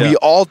sang, we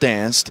all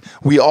danced,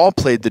 we all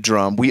played the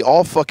drum, we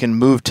all fucking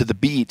moved to the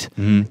beat.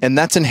 Mm-hmm. And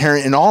that's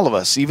inherent in all of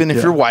us. Even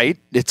if you're white,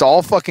 it's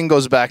all fucking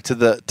goes back to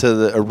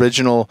the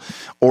original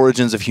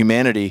origins of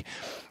humanity.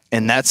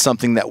 And that's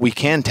something that we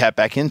can tap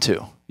back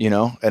into,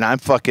 And I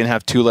fucking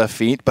have 2 left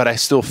feet, but I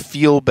still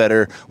feel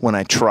better when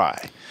I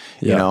try,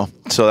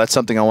 So that's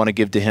something I want to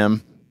give to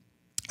him.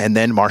 And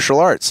then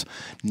martial arts,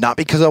 not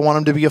because I want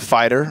him to be a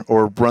fighter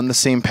or run the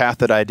same path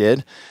that I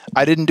did.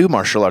 I didn't do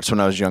martial arts when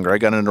I was younger. I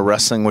got into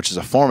wrestling, which is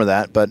a form of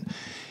that. But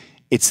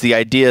it's the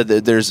idea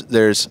that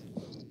there's,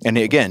 and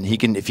again, he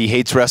can, if he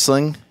hates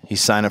wrestling, he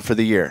sign up for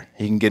the year.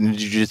 He can get into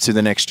jiu-jitsu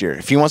the next year.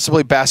 If he wants to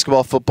play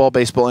basketball, football,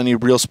 baseball, any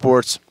real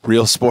sports,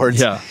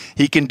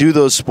 he can do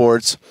those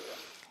sports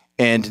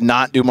and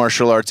not do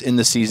martial arts in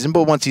the season.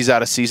 But once he's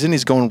out of season,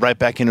 he's going right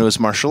back into his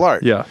martial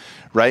art. Yeah.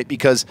 Right?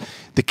 Because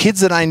the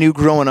kids that I knew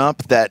growing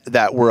up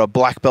that were a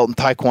black belt in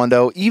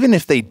Taekwondo, even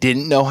if they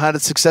didn't know how to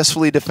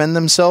successfully defend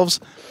themselves,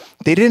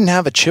 they didn't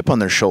have a chip on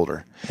their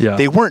shoulder. Yeah.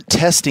 They weren't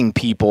testing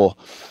people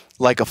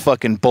like a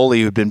fucking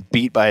bully who'd been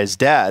beat by his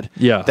dad.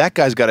 Yeah. That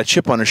guy's got a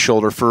chip on his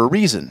shoulder for a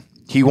reason.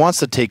 He wants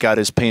to take out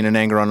his pain and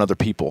anger on other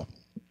people.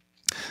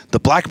 The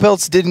black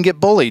belts didn't get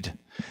bullied.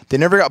 They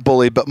never got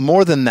bullied, but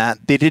more than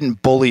that, they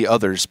didn't bully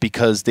others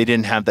because they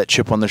didn't have that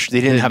chip on their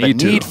they didn't have a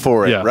need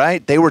for it,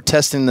 right? They were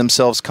testing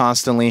themselves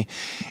constantly,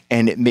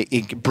 and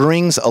it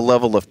brings a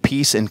level of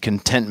peace and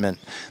contentment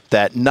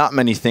that not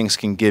many things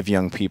can give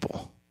young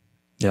people.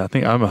 Yeah, I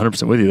think I'm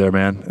 100% with you there,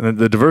 man. And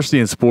the diversity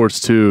in sports,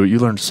 too, you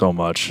learn so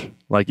much.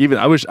 Like, even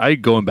I wish I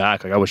would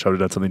have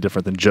done something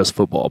different than just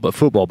football, but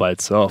football by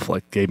itself,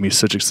 gave me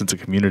such a sense of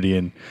community,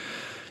 and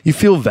you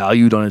feel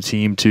valued on a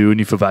team too, and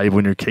you feel valued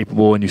when you're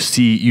capable, and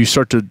you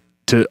start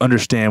to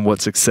understand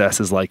what success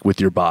is like with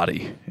your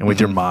body and with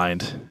your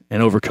mind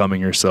and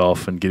overcoming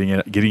yourself and getting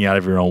out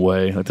of your own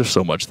way. Like, there's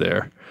so much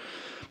there.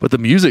 But the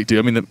music, dude,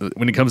 I mean,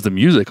 when it comes to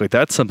music,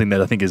 that's something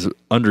that I think is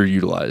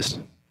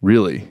underutilized,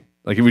 really.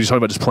 Like, if we just talk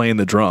about just playing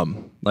the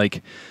drum,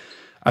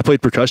 I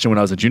played percussion when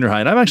I was in junior high,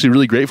 and I'm actually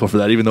really grateful for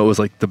that, even though it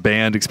was the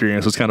band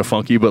experience was kind of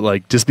funky,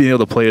 but just being able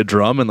to play a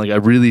drum, and I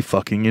really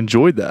fucking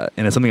enjoyed that.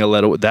 And it's something I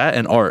led with. That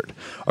and art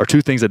are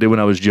 2 things I did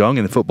when I was young,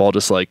 and the football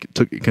just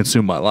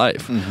consumed my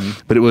life. Mm-hmm.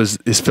 But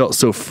it felt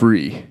so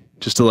free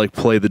just to like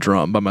play the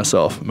drum by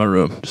myself in my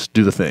room, just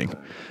do the thing.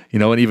 You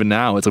know, and even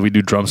now it's like we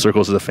do drum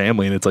circles as a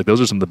family, and it's like those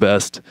are some of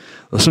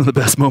the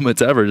best moments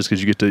ever, just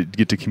because you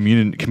get to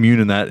commune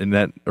in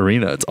that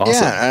arena. It's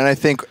awesome. Yeah, and I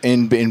think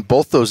in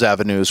both those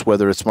avenues,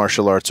 whether it's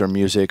martial arts or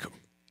music,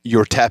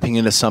 you're tapping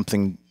into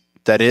something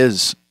that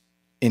is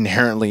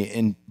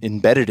inherently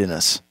embedded in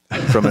us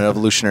from an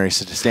evolutionary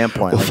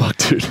standpoint. Well, fuck,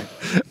 dude.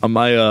 On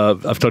my,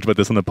 I've talked about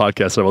this on the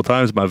podcast several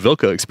times. My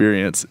Vilca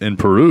experience in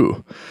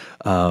Peru,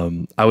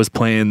 I was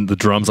playing the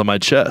drums on my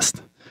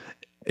chest.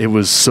 It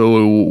was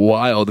so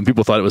wild, and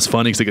people thought it was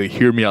funny because they could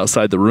hear me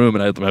outside the room,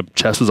 and my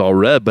chest was all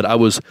red. But I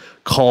was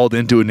called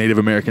into a Native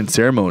American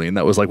ceremony, and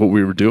that was like what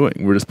we were doing.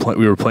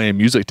 We were playing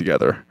music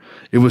together.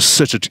 It was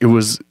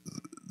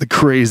the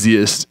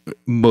craziest,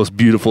 most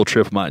beautiful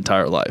trip of my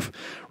entire life.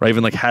 Where I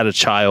even like had a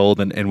child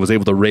and was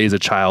able to raise a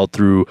child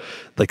through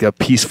like a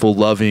peaceful,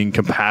 loving,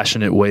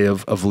 compassionate way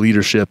of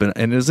leadership,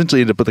 and essentially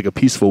ended up with like a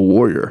peaceful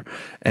warrior.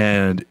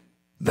 And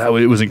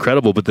it was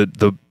incredible. But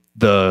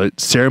the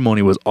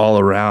ceremony was all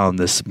around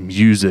this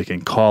music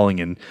and calling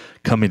and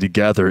coming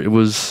together. It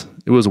was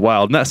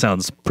wild. And that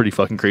sounds pretty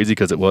fucking crazy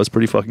because it was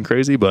pretty fucking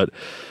crazy. But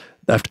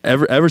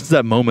ever since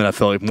that moment, I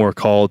felt like more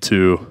called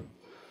to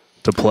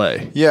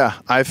play. Yeah,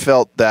 I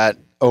felt that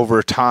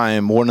over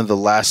time. One of the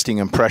lasting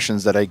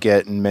impressions that I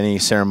get in many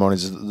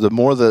ceremonies, the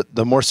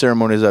more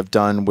ceremonies I've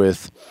done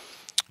with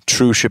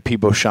true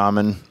Shipibo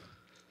shaman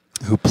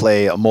who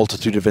play a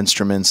multitude of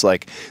instruments.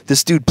 Like,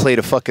 this dude played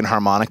a fucking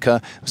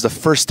harmonica. It was the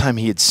first time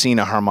he had seen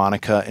a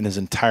harmonica in his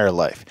entire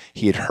life.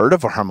 He had heard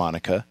of a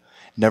harmonica,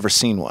 never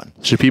seen one.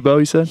 Shipibo,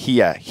 you said?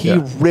 He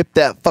ripped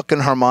that fucking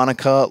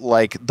harmonica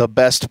like the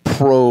best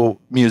pro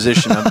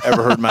musician I've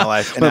ever heard in my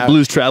life. And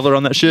Blues Traveler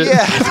on that shit?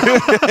 Yeah.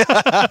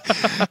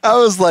 I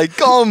was like,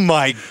 oh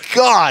my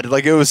God.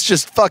 Like, it was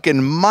just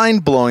fucking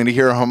mind-blowing to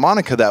hear a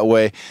harmonica that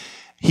way.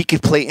 He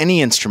could play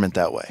any instrument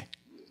that way.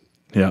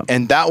 Yeah.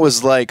 And that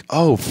was like,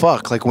 oh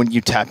fuck, like when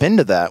you tap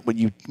into that,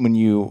 when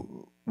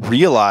you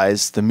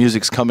realize the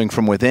music's coming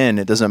from within,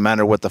 it doesn't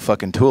matter what the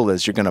fucking tool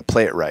is, you're going to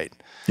play it right.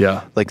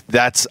 Yeah. Like,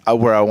 that's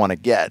where I want to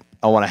get.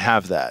 I want to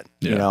have that,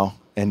 you know?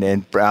 And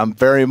I'm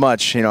very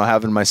much, you know,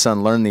 having my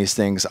son learn these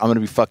things. I'm going to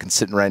be fucking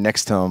sitting right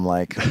next to him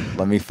like,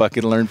 let me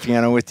fucking learn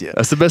piano with you.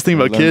 That's the best thing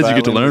about kids. You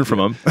get to learn from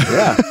them.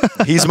 Yeah.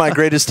 He's my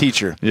greatest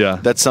teacher. Yeah.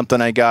 That's something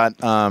I got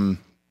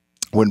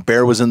when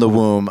Bear was in the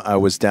womb. I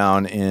was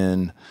down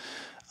in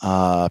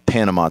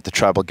Panama at the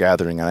tribal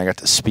gathering, and I got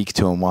to speak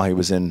to him while he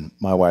was in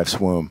my wife's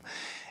womb.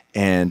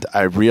 And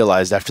I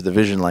realized after the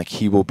vision, like,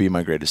 he will be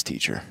my greatest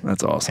teacher.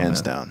 That's awesome.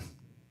 Hands down.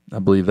 I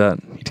believe that.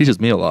 He teaches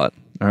me a lot.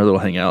 Our little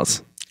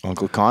hangouts.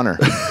 Uncle Connor.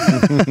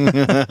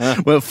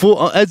 Well,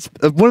 it's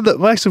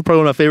actually probably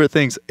one of my favorite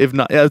things. If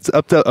not, yeah, it's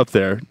up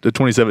there. The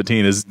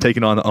 2017 is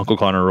taking on the Uncle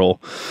Connor role.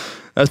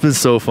 That's been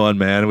so fun,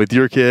 man, with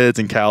your kids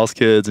and Cal's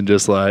kids, and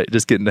just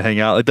getting to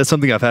hang out. Like, that's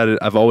something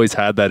I've always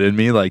had that in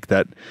me, like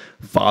that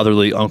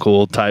fatherly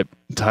uncle type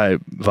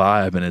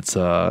vibe, and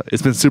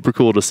it's been super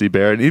cool to see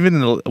Bear. And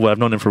even I've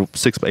known him for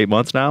 6-8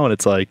 months now, and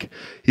it's like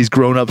he's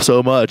grown up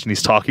so much, and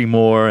he's talking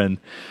more, and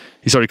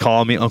he started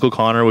calling me Uncle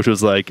Connor, which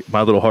was like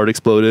my little heart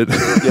exploded.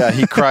 Yeah,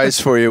 he cries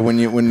for you when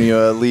you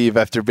leave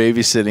after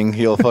babysitting.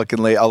 He'll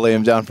fucking I'll lay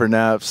him down for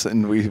naps,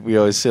 and we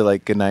always say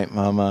like, "Good night,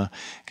 Mama.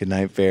 Good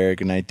night, Bear.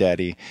 Good night,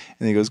 Daddy."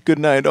 And he goes, "Good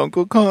night,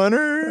 Uncle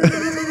Connor."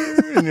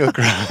 And you'll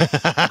cry.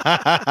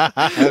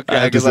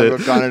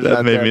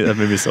 That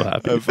made me so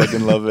happy. I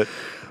fucking love it.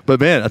 But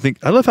man,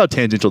 I love how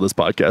tangential this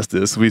podcast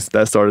is.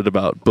 That started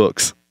about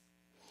books.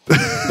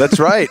 That's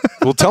right.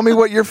 Well, tell me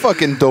what your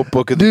fucking dope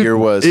book of the year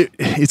was.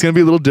 It's going to be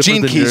a little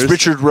different than yours.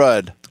 Richard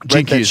Rudd.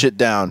 Write that shit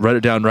down. Write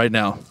it down right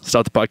now.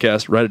 Stop the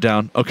podcast. Write it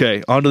down.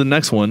 Okay, on to the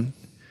next one.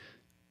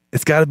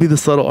 It's got to be The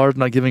Subtle Art of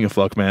Not Giving a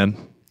Fuck, man.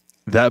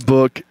 That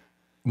book,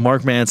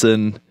 Mark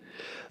Manson,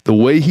 the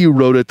way he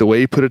wrote it, the way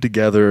he put it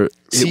together,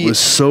 it was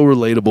so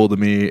relatable to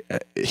me.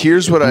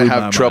 Here's what I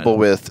have trouble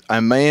with.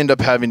 I may end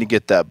up having to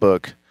get that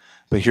book,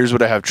 but here's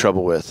what I have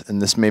trouble with. And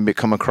this may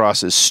come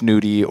across as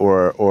snooty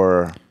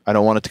or I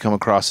don't want it to come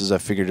across as I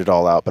figured it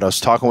all out. But I was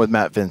talking with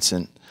Matt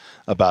Vincent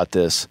about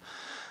this.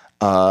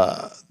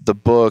 The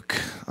book,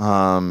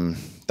 The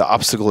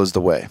Obstacle is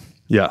the Way.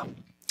 Yeah.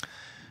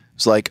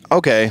 It's like,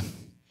 okay,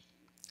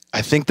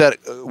 I think that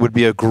would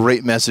be a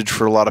great message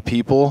for a lot of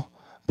people,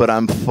 but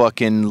I'm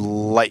fucking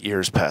light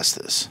years past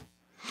this.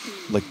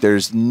 Like,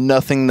 there's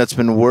nothing that's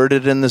been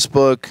worded in this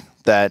book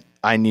that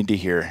I need to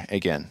hear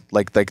again.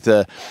 Like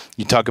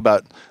you talk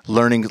about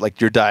learning,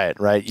 like your diet,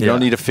 right? You don't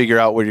need to figure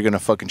out what you're going to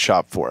fucking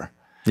shop for.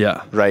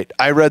 Yeah. Right.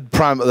 I read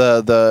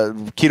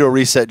the Keto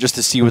Reset just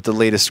to see what the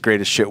latest,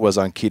 greatest shit was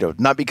on keto.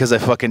 Not because I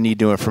fucking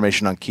need new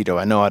information on keto.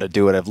 I know how to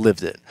do it. I've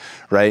lived it.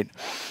 Right.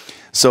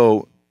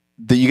 So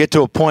you get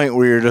to a point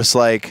where you're just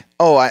like,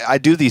 oh, I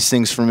do these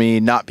things for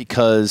me, not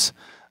because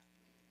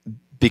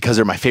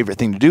they're my favorite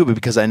thing to do, but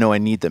because I know I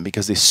need them,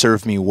 because they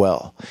serve me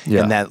well.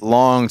 Yeah. And that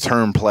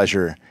long-term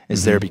pleasure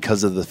is there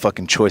because of the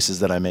fucking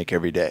choices that I make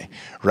every day.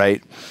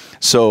 Right.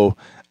 So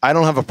I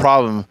don't have a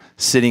problem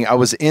sitting. I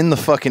was in the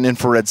fucking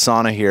infrared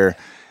sauna here,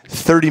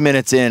 30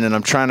 minutes in and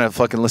I'm trying to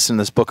fucking listen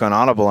to this book on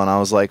Audible, and I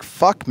was like,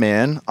 fuck,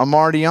 man, I'm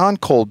already on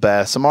cold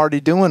baths. I'm already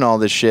doing all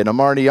this shit. I'm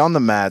already on the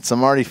mats.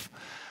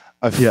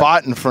 I've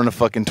fought in front of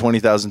fucking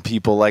 20,000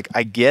 people. Like,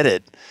 I get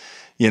it,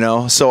 you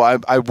know? So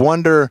I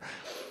wonder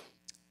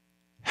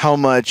how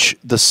much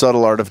the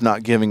subtle art of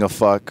not giving a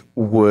fuck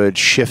would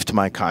shift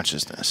my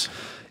consciousness.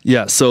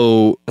 Yeah,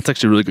 so that's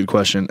actually a really good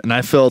question. And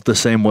I felt the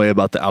same way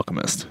about The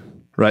Alchemist,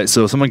 right?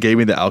 So someone gave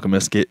me The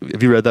Alchemist.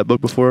 Have you read that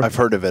book before? I've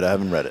heard of it. I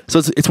haven't read it. So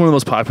it's one of the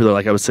most popular,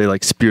 like I would say,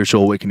 like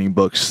spiritual awakening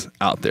books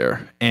out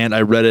there. And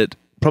I read it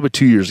probably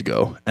 2 years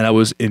ago, and I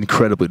was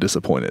incredibly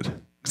disappointed.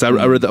 Because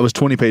I read that, I was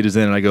 20 pages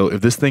in, and I go,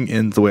 if this thing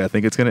ends the way I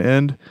think it's going to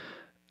end,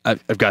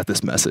 I've got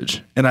this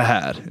message. And I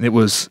had. And I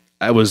was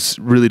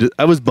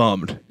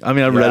bummed. I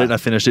mean, I read it and I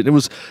finished it.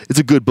 It's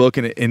a good book,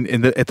 and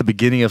at the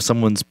beginning of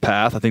someone's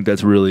path, I think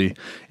that's really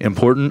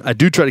important. I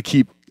do try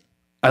to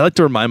I like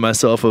to remind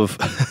myself of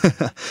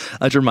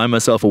what's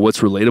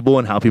relatable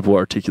and how people are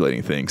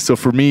articulating things. So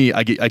for me,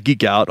 I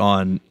geek out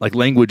on, like,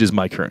 language is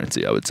my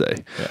currency, I would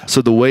say. Yeah.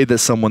 So the way that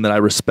someone that I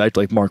respect,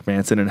 like Mark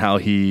Manson, and how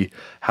he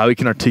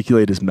can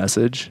articulate his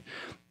message,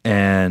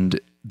 and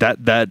that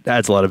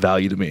adds a lot of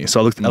value to me.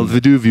 So I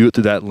do view it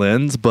through that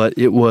lens, but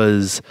it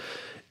was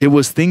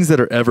things that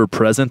are ever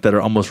present that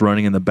are almost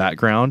running in the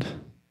background.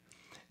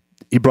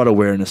 He brought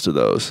awareness to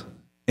those.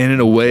 And in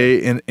a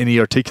way, and he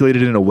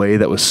articulated it in a way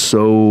that was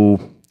so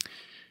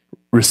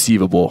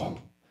receivable.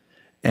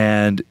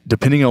 And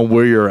depending on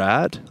where you're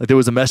at, like, there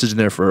was a message in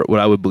there for what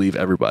I would believe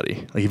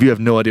everybody. Like, if you have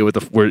no idea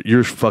where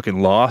you're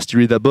fucking lost, you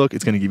read that book,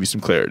 it's going to give you some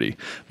clarity.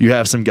 If you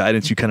have some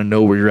guidance, you kind of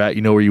know where you're at,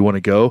 you know where you want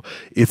to go,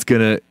 it's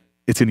going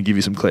to give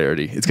you some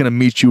clarity. It's going to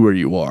meet you where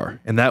you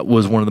are. And that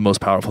was one of the most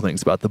powerful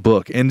things about the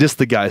book. And just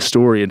the guy's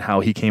story and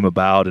how he came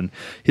about. And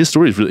his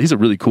story is he's a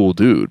really cool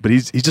dude, but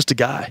he's just a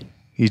guy.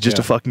 He's just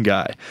a fucking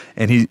guy.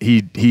 And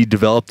he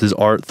developed his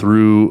art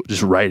through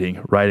just writing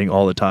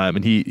all the time.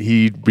 And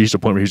he reached a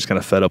point where he was just kind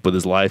of fed up with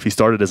his life. He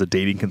started as a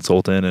dating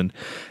consultant, and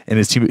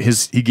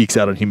he geeks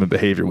out on human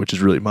behavior, which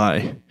is really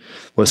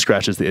what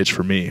scratches the itch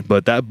for me.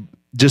 But that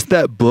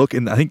book,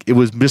 and I think it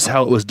was just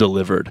how it was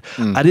delivered.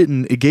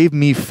 It gave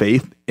me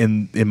faith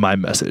in my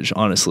message,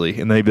 honestly.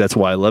 And maybe that's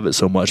why I love it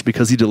so much,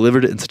 because he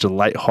delivered it in such a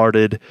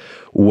lighthearted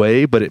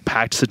way, but it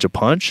packed such a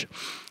punch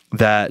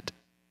that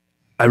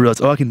I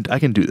realized, I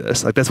can do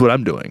this. Like, that's what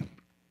I'm doing.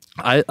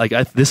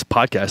 This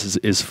podcast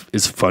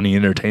is funny,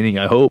 entertaining,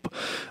 I hope.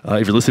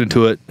 If you're listening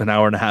to it an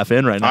hour and a half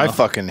in right now. I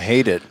fucking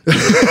hate it.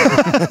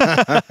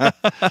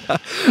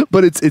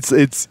 But it's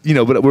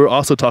but we're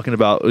also talking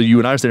about, you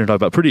and I are sitting here talking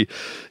about pretty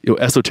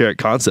esoteric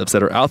concepts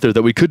that are out there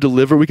that we could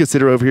deliver. We could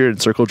sit over here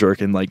and circle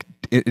jerk and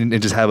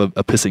and just have a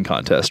pissing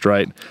contest,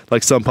 right?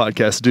 Like some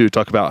podcasts do,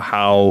 talk about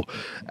how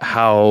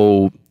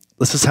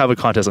let's just have a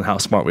contest on how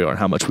smart we are and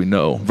how much we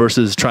know,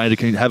 versus trying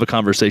to have a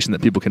conversation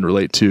that people can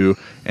relate to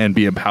and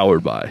be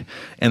empowered by.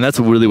 And that's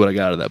really what I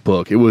got out of that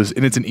book.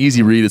 It's an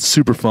easy read. It's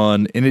super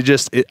fun. And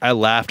I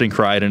laughed and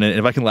cried in it. And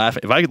if I could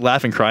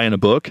laugh and cry in a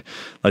book,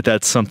 like,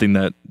 that's something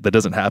that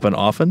doesn't happen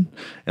often.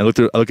 And I look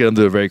at them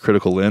through a very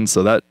critical lens.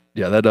 So that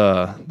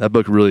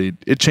book really,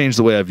 it changed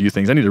the way I view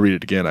things. I need to read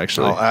it again,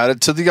 actually. I'll add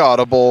it to the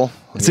Audible.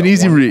 It's an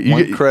easy read.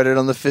 You get credit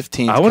on the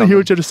 15th. I want to hear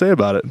what you have to say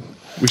about it.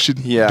 We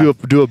should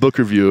do a book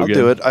review again.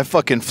 I'll do it. I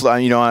fucking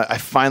I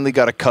finally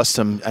got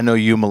accustomed. I know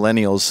you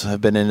millennials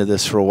have been into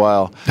this for a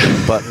while,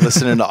 but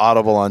listening to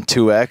Audible on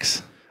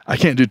 2X. I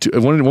can't do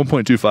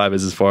 1.25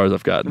 is as far as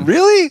I've gotten.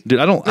 Really? Dude,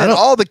 I don't.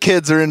 All the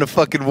kids are into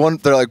fucking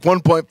they're like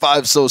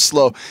 1.5 so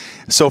slow.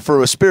 So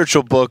for a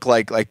spiritual book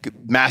like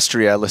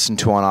Mastery, I listen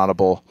to on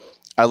Audible.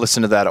 I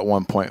listen to that at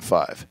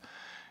 1.5.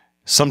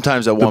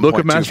 Sometimes at 1.25. The Book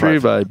of Mastery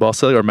by Paul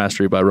Selig or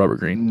Mastery by Robert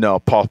Greene? No,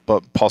 Paul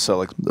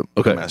Selig.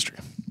 Book of Mastery.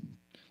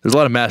 There's a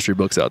lot of mastery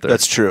books out there.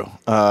 That's true.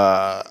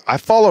 I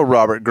follow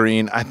Robert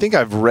Greene. I think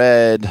I've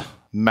read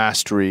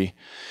Mastery,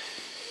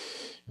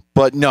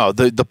 but no,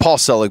 the Paul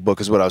Selig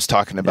book is what I was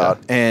talking about,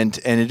 and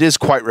it is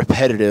quite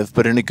repetitive,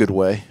 but in a good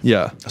way.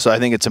 Yeah. So I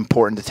think it's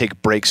important to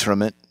take breaks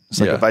from it. It's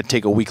like if I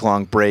take a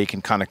week-long break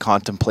and kind of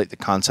contemplate the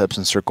concepts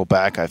and circle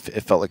back, it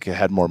felt like it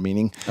had more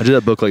meaning. I did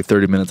that book like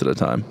 30 minutes at a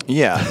time.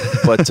 Yeah,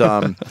 but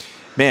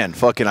man,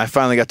 fucking, I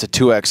finally got to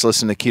 2X,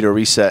 listened to Keto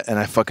Reset, and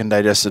I fucking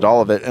digested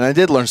all of it, and I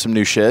did learn some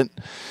new shit.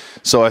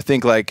 So I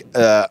think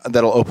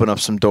that'll open up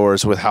some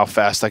doors with how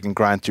fast I can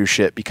grind through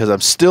shit, because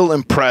I'm still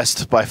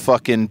impressed by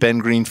fucking Ben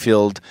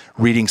Greenfield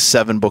reading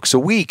 7 books a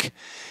week.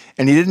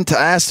 And he didn't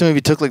ask him if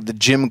he took like the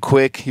Jim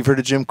Quick. You've heard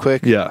of Jim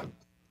Quick? Yeah.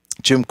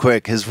 Jim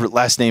Quick. His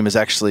last name is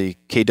actually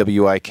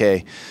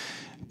Kwik,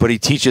 but he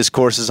teaches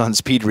courses on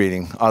speed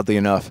reading, oddly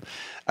enough,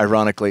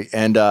 ironically.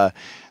 And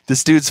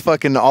this dude's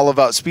fucking all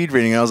about speed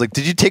reading. And I was like,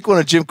 did you take one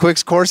of Jim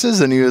Quick's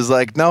courses? And he was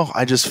like, no,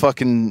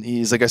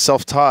 he's like, I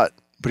self-taught.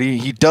 But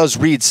he does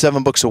read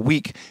 7 books a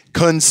week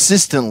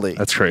consistently.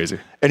 That's crazy.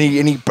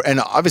 And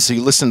obviously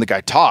you listen to the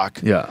guy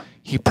talk. Yeah.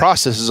 He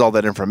processes all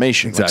that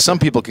information. Exactly. Like, some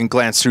people can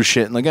glance through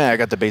shit and like, I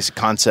got the basic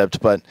concept,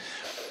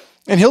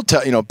 and he'll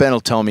tell, Ben will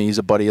tell me, he's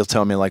a buddy, he'll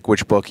tell me like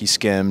which book he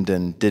skimmed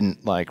and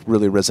didn't like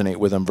really resonate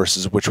with him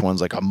versus which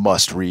one's like a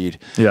must read.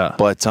 Yeah.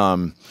 But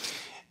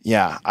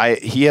Yeah,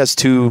 he has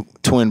 2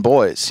 twin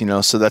boys, you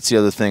know, so that's the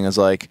other thing is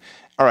like,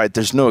 all right,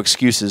 there's no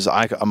excuses.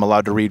 I'm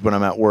allowed to read when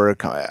I'm at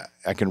work.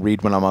 I can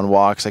read when I'm on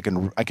walks. I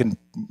can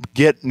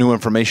get new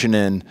information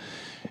in,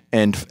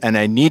 and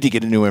I need to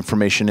get new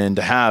information in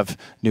to have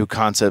new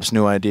concepts,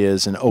 new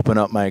ideas, and open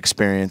up my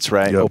experience,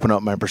 right? Yep. Open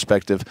up my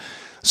perspective.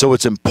 So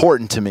it's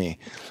important to me.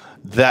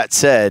 That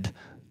said,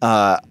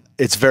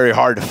 it's very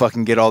hard to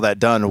fucking get all that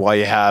done while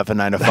you have a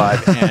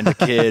 9-to-5 and a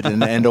kid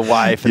and a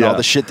wife and all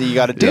the shit that you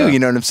got to do. You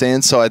know what I'm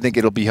saying? So I think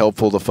it'll be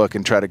helpful to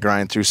fucking try to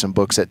grind through some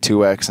books at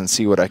 2x and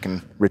see what I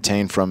can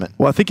retain from it.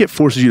 Well, I think it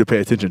forces you to pay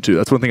attention too.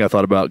 That's one thing I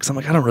thought about, because I'm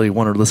like, I don't really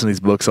want to listen to these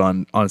books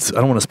on. I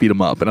don't want to speed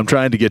them up, and I'm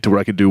trying to get to where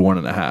I can do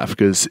 1.5,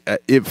 because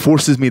it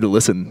forces me to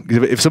listen.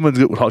 If someone's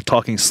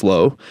talking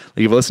slow,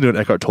 like if I listen to an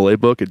Eckhart Tolle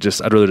book, I'd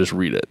rather just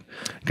read it,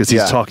 because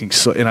he's talking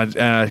so, and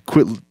I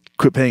quit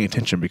paying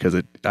attention because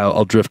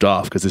I'll drift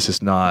off because it's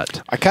just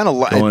not. I kind of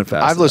like.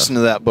 I've listened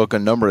to that book a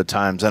number of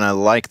times, and I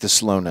like the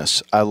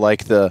slowness. I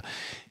like the,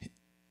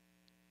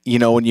 you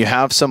know, when you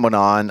have someone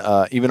on,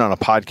 even on a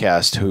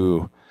podcast,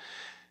 who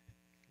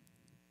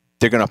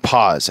they're gonna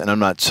pause, and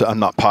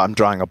I'm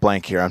drawing a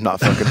blank here. I'm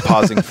not fucking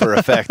pausing for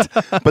effect.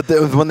 But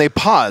when they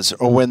pause,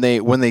 or when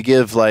they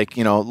give, like,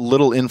 you know,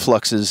 little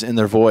influxes in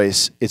their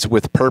voice, it's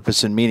with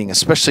purpose and meaning.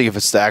 Especially if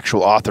it's the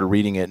actual author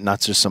reading it,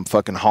 not just some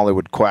fucking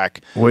Hollywood quack.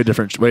 Way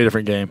different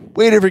game.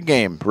 Way different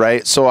game,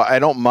 right? So I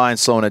don't mind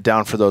slowing it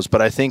down for those,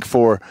 but I think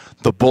for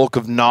the bulk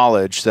of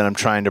knowledge that I'm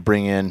trying to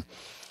bring in,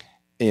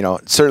 you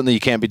know, certainly you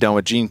can't be done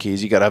with Gene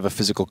Keys. You got to have a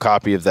physical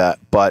copy of that.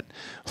 But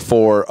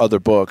for other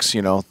books,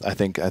 you know, I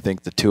think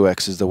the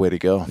 2x is the way to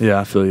go. Yeah,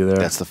 I feel you there.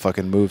 That's the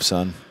fucking move,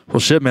 son. Well,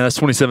 shit, man. That's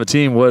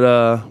 2017.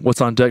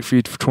 What's on deck for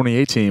you for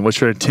 2018? What's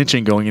your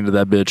intention going into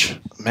that bitch?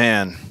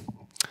 Man,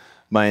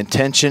 my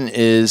intention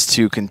is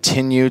to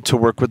continue to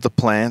work with the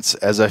plants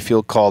as I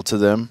feel called to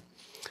them.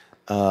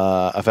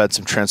 I've had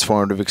some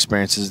transformative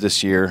experiences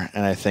this year,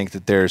 and I think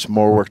that there's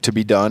more work to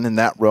be done in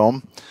that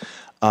realm.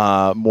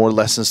 More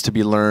lessons to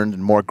be learned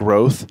and more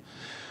growth.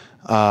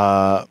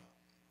 I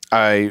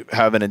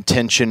have an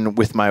intention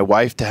with my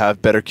wife to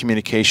have better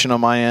communication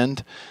on my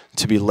end,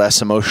 to be less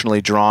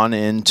emotionally drawn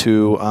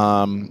into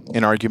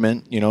an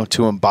argument, you know,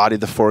 to embody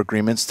the 4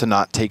 agreements, to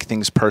not take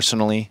things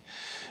personally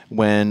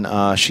when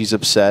she's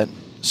upset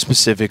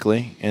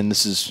specifically. And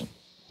this is,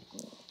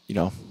 you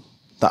know,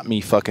 not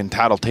me fucking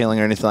tattletaling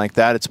or anything like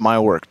that. It's my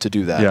work to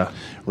do that. Yeah.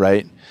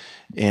 Right.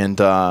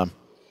 And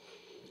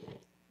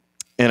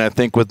I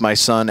think with my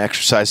son,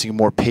 exercising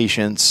more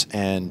patience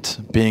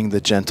and being the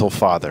gentle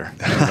father.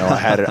 You know, I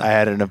had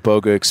an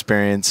iboga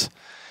experience,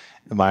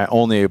 my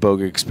only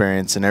iboga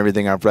experience, and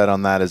everything I've read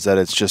on that is that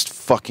it's just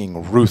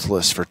fucking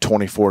ruthless for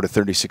 24 to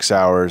 36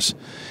 hours,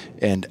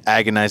 and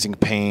agonizing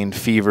pain,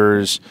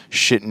 fevers,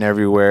 shitting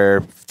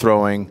everywhere,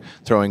 throwing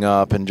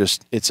up, and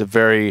just, it's a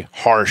very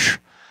harsh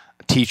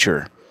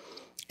teacher.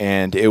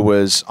 And it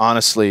was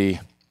honestly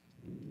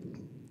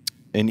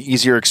an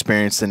easier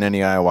experience than any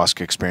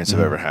ayahuasca experience I've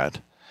ever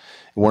had.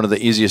 One of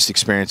the easiest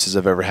experiences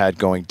I've ever had,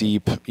 going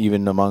deep,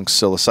 even amongst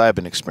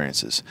psilocybin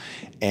experiences.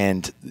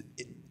 And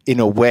in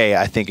a way,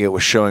 I think it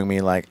was showing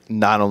me, like,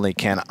 not only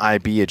can I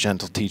be a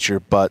gentle teacher,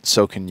 but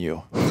so can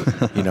you.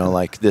 You know,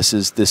 like, this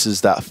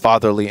is that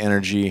fatherly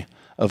energy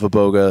of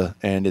iboga,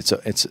 and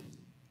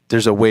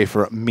there's a way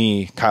for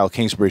me, Kyle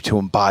Kingsbury, to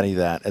embody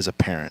that as a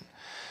parent,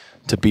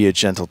 to be a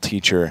gentle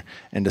teacher,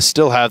 and to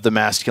still have the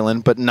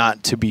masculine, but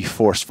not to be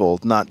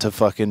forceful, not to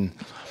fucking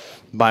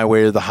my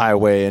way or the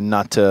highway, and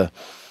not to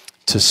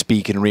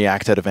speak and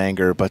react out of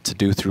anger, but to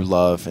do through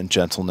love and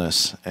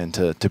gentleness, and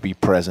to be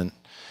present,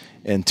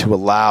 and to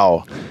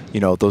allow,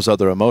 you know, those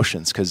other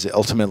emotions, because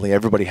ultimately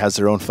everybody has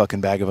their own fucking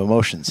bag of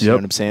emotions. You know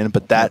what I'm saying?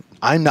 But that,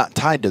 I'm not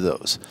tied to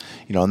those,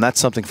 you know, and that's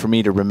something for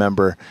me to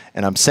remember.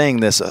 And I'm saying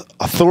this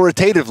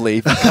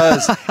authoritatively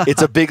because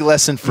it's a big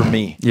lesson for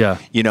me. Yeah.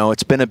 You know,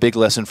 it's been a big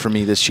lesson for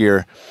me this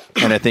year.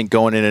 And I think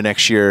going into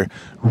next year,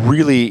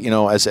 really, you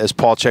know, as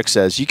Paul Chek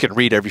says, you can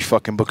read every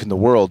fucking book in the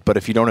world, but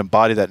if you don't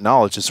embody that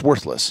knowledge, it's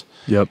worthless.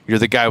 Yep. You're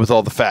the guy with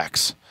all the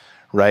facts,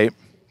 right?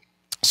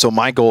 So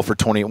my goal for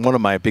one of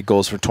my big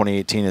goals for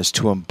 2018 is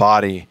to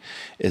embody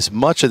as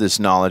much of this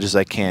knowledge as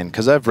I can,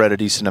 because I've read a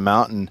decent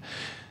amount, and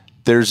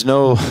there's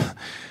no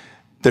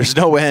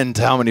end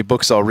to how many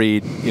books I'll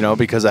read, you know,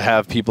 because I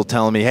have people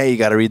telling me, hey, you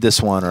got to read this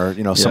one, or,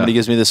 you know, somebody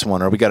gives me this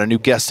one, or we got a new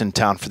guest in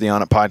town for the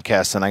Onnit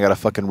podcast, and I got to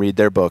fucking read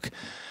their book.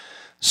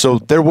 So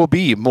there will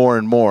be more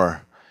and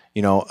more,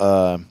 you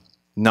know,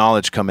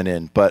 knowledge coming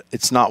in, but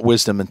it's not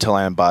wisdom until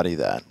I embody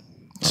that.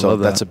 So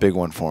that's a big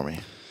one for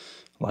me.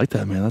 I like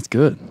that, man. That's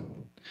good.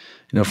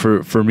 You know,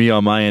 for me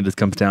on my end, it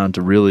comes down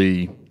to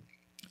really,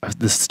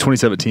 this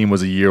 2017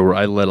 was a year where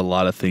I let a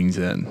lot of things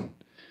in.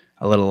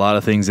 I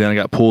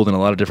got pulled in a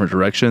lot of different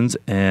directions.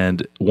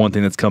 And one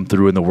thing that's come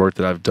through in the work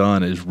that I've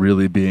done is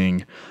really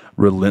being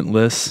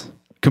relentless,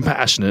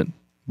 compassionate,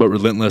 but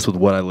relentless with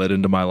what I let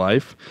into my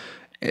life.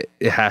 It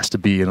has to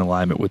be in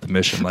alignment with the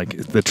mission. Like,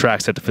 the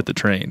tracks have to fit the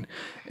train.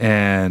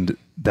 And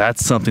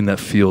that's something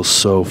that feels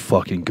so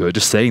fucking good.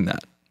 Just saying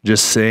that.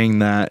 just saying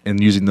that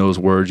and using those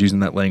words, using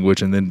that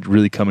language, and then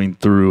really coming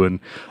through and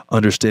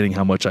understanding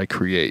how much I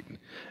create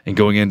and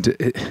going into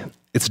it.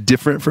 It's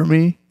different for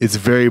me. It's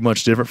very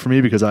much different for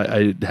me because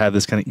I have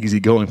this kind of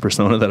easygoing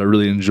persona that I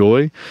really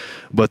enjoy,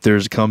 but there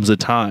comes a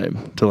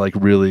time to like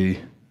really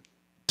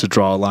to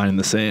draw a line in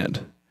the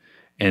sand.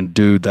 And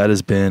dude, that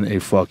has been a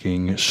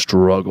fucking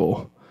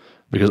struggle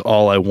because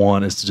all I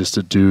want is just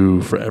to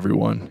do for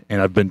everyone. And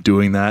I've been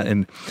doing that.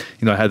 And,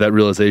 you know, I had that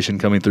realization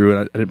coming through,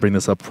 and I didn't bring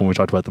this up when we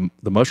talked about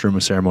the mushroom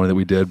ceremony that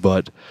we did,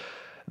 but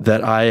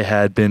that I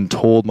had been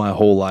told my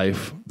whole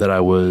life that I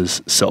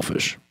was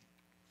selfish.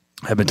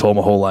 I've been told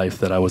my whole life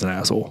that I was an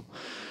asshole,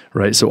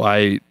 right? So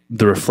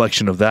the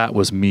reflection of that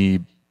was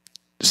me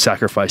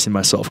sacrificing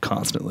myself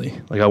constantly.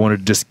 Like I wanted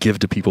to just give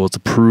to people to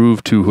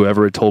prove to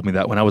whoever had told me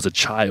that when I was a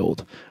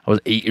child. I was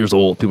 8 years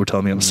old. People were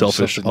telling me I'm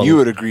selfish. Something you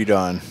had agreed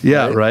on.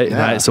 Yeah, right.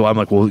 Yeah. So I'm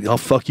like, well, I'll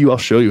fuck you. I'll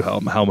show you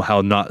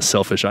how not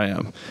selfish I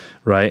am,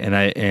 right?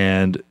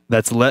 And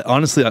that's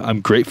honestly,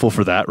 I'm grateful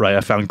for that, right?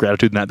 I found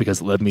gratitude in that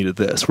because it led me to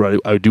this, right?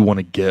 I do want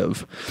to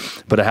give,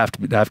 but I have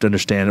to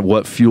understand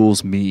what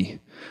fuels me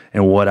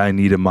and what I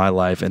need in my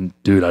life. And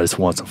dude, I just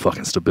want some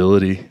fucking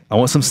stability. I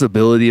want some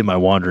stability in my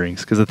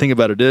wanderings. Because the thing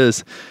about it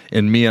is,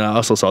 in me, and I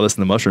also saw this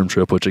in the mushroom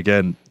trip, which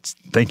again,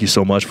 thank you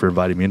so much for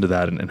inviting me into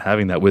that and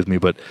having that with me.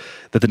 But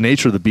that the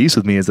nature of the beast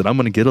with me is that I'm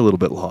going to get a little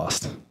bit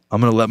lost.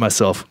 I'm going to let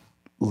myself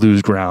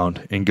lose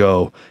ground and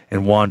go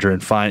and wander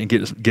and find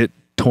and get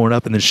torn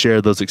up and then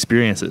share those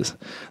experiences.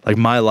 Like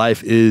my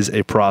life is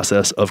a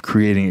process of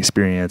creating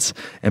experience,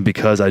 and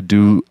because I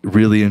do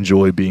really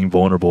enjoy being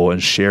vulnerable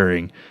and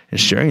sharing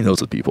those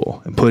with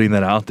people and putting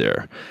that out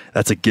there,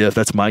 that's a gift.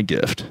 That's my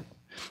gift.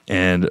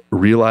 And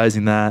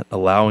realizing that,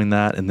 allowing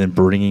that, and then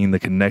bringing the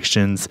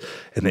connections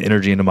and the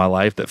energy into my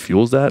life that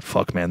fuels that,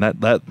 fuck man,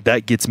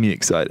 that gets me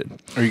excited.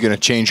 Are you going to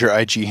change your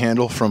IG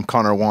handle from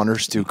Connor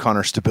Wanders to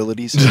Connor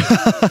Stabilities?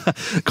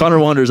 Connor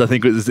Wanders, I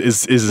think, is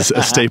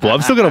a staple.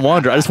 I'm still going to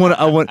wander. I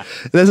want.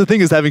 That's the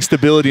thing, is having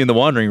stability in the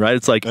wandering, right?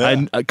 It's like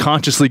I'm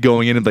consciously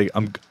going in and like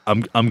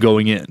I'm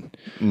going in.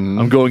 Mm-hmm.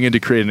 I'm going in to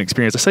create an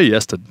experience. I say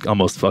yes to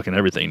almost fucking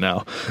everything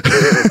now,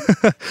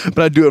 but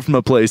I do it from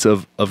a place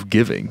of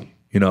giving.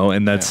 You know,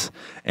 and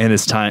and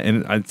it's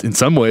time. And in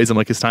some ways, I'm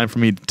like, it's time for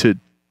me to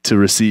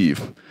receive,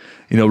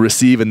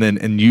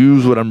 and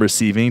use what I'm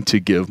receiving to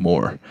give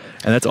more. And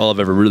that's all I've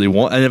ever really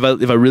wanted.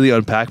 And if I really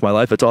unpack my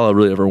life, that's all I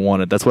really ever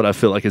wanted. That's what I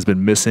feel like has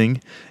been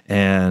missing.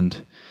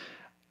 And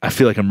I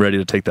feel like I'm ready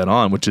to take that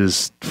on, which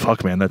is,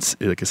 fuck man, that's,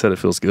 like I said, it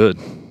feels good.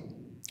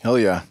 Hell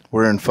yeah.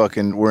 We're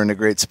in a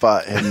great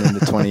spot heading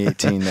into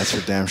 2018. That's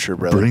for damn sure,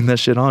 brother. Bring that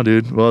shit on,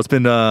 dude. Well, it's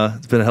been a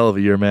hell of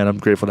a year, man. I'm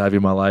grateful to have you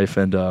in my life.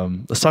 And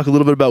let's talk a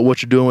little bit about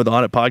what you're doing with the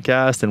Onnit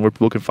podcast and where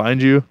people can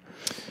find you.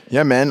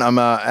 Yeah, man. I'm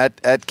at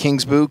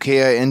Kingsbu,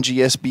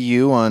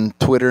 KINGSBU on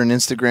Twitter and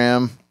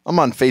Instagram. I'm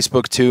on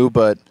Facebook too,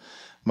 but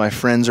my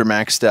friends are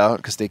maxed out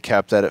because they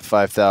capped that at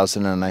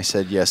 5,000, and I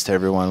said yes to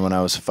everyone when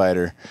I was a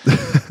fighter.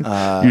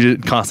 You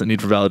did constant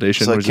need for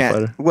validation. So I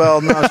can't.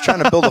 Well, no, I was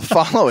trying to build a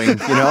following, And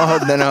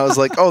then I was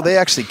like, oh, they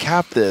actually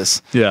capped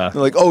this. Yeah.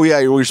 They're like, oh yeah,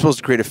 you're supposed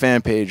to create a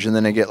fan page, and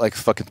then I get like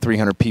fucking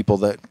 300 people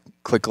that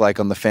click like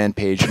on the fan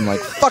page. I'm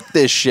like, fuck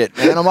this shit,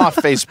 man. I'm off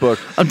Facebook.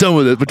 I'm done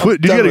with it. But you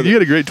got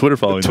a great Twitter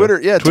following.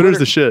 Twitter, yeah, Twitter's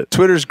the shit.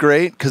 Twitter's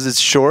great because it's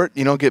short.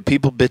 You don't get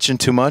people bitching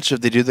too much.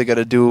 If they do, they got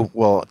to do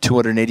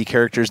 280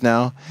 characters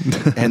now.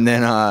 And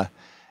then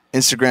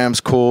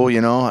Instagram's cool.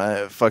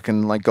 I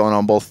fucking like going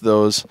on both of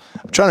those.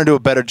 I'm trying to do a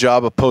better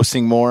job of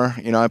posting more.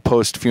 I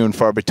post few and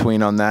far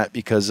between on that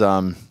because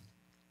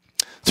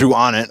through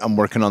Onnit, I'm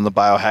working on the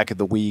biohack of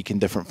the week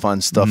and different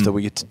fun stuff that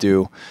we get to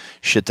do.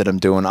 Shit that I'm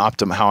doing. How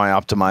I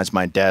optimize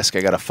my desk.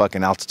 I got a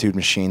fucking altitude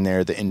machine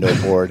there, the Indo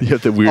board. You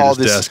have the weirdest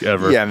desk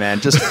ever. Yeah, man.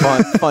 Just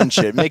fun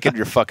shit. Make it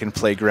your fucking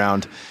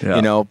playground,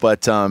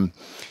 But,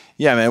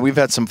 yeah, man, we've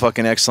had some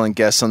fucking excellent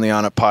guests on the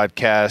Onnit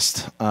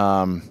podcast.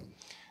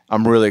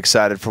 I'm really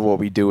excited for what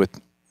we do in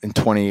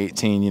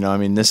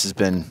 2018. This has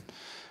been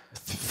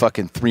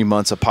fucking 3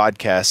 months of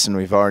podcasts, and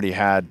we've already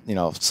had,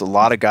 it's a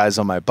lot of guys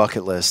on my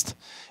bucket list.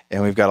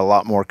 And we've got a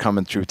lot more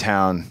coming through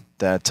town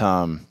that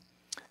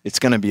it's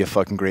going to be a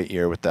fucking great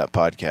year with that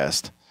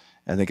podcast.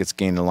 I think it's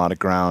gained a lot of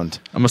ground.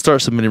 I'm going to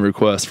start submitting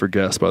requests for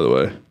guests, by the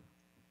way.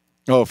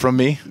 Oh, from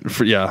me?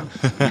 Yeah.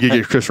 You can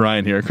get Chris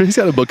Ryan here. He's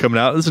got a book coming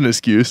out. This is an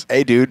excuse.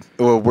 Hey, dude.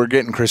 Well, we're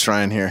getting Chris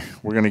Ryan here.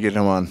 We're going to get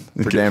him on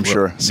for damn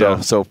sure.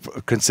 So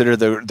consider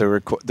the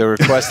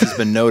request has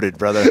been noted,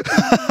 brother.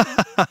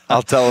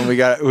 I'll tell him we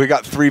got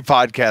 3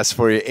 podcasts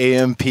for you: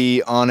 AMP,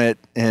 Onnit,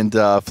 and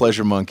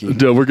Pleasure Monkey.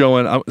 Dude, we're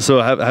going. So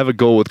I have a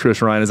goal with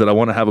Chris Ryan is that I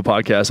want to have a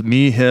podcast,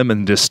 me, him,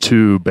 and just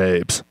 2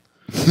 babes.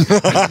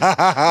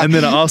 And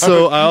then I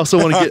also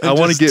want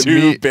to get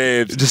two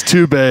babes, just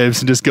 2 babes,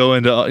 and just go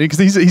into, because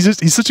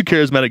he's such a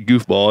charismatic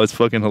goofball. It's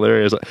fucking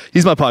hilarious.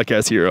 He's my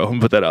podcast hero. I'm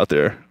gonna put that out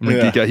there.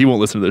 He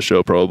won't listen to this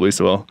show probably,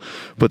 so I'll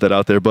put that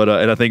out there. But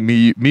and I think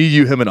me,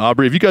 you, him, and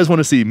Aubrey. If you guys want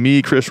to see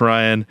me, Chris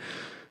Ryan,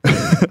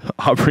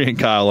 Aubrey, and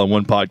Kyle on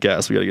one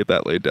podcast, we got to get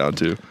that laid down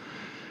too.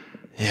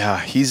 Yeah,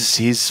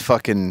 he's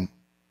fucking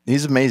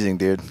He's amazing,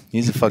 dude.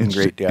 He's a fucking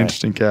great guy.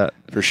 Interesting cat.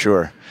 For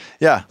sure.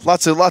 Yeah,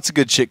 lots of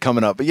good shit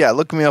coming up. But yeah,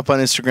 look me up on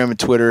Instagram and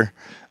Twitter.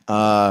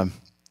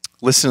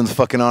 Listen to the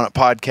fucking Onnit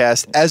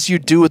podcast. As you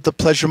do with the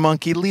Pleasure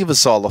Monkey, leave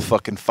us all a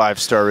fucking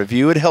 5-star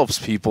review. It helps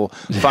people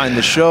find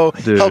the show.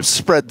 Helps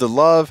spread the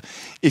love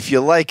if you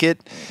like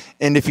it.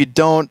 And if you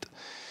don't,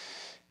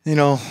 you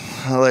know,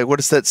 like, what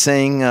is that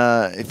saying?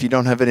 If you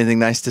don't have anything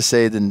nice to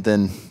say, then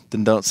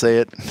don't say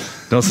it.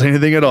 Don't say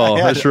anything at all.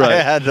 That's right.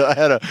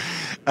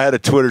 I had a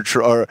Twitter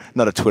troll, or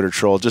not a Twitter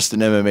troll, just an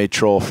MMA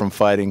troll from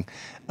fighting.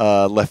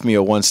 Left me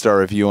a 1-star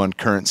review on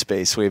Current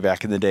Space way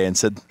back in the day and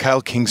said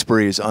Kyle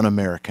Kingsbury is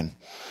un-American.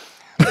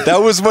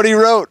 That was what he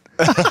wrote.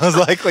 I was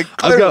like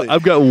clearly.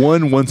 I've got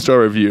 1-star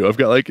review. I've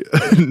got like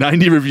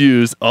 90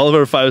 reviews. All of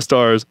our 5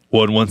 stars,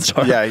 1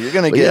 star. Yeah, you're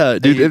gonna get. Yeah,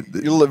 dude.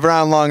 You live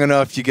around long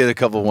enough, you get a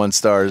couple 1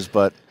 stars,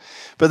 but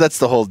that's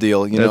the whole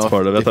deal. You know, that's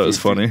part of it. I thought it was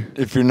funny.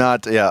 If you're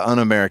not,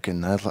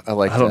 un-American, I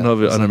like. I don't know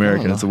if it's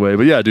un-American is the way,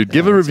 but yeah, dude,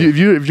 give a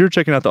review. If you're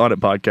checking out the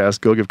Onnit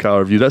podcast, go give Kyle a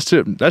review.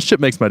 That shit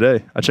makes my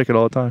day. I check it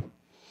all the time.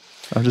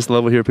 I just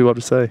love what people have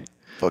to say.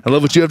 I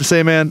love what you have to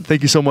say, man.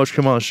 Thank you so much for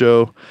coming on the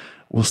show.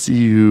 We'll see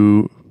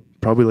you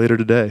probably later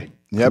today.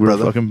 Yeah, we're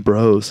brother. Fucking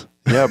bros.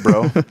 Yeah,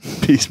 bro.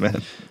 Peace,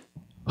 man.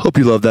 Hope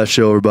you love that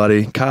show,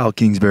 everybody. Kyle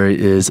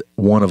Kingsbury is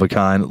one of a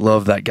kind.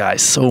 Love that guy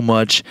so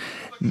much.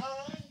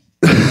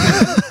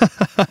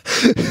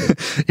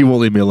 He won't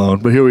leave me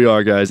alone. But here we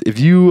are, guys. If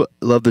you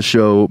love the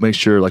show, make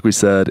sure, like we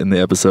said in the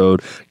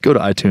episode, go to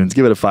iTunes,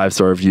 give it a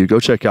 5-star review. Go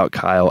check out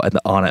Kyle at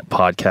the Onnit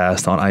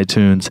podcast on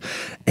iTunes.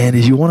 And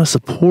if you want to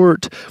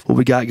support what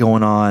we got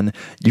going on,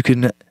 you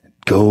can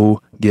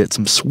go get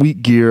some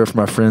sweet gear from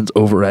our friends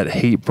over at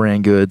Hate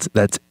Brand Goods.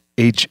 That's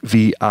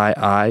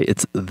HVII.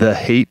 It's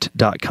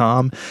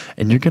thehate.com.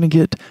 And you're going to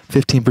get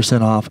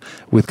 15% off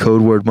with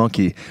code word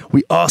monkey.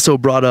 We also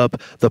brought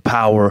up the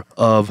power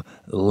of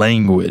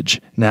language.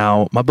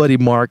 Now, my buddy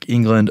Mark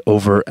England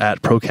over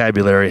at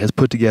Procabulary has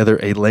put together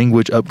a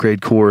language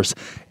upgrade course.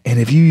 And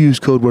if you use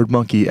code word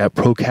monkey at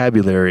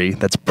Procabulary,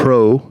 that's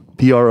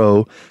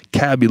P-R-O,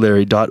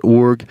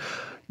 cabulary.org,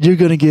 you're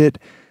going to get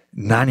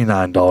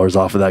 $99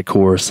 off of that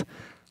course.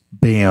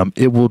 Bam.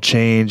 It will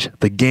change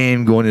the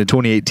game going into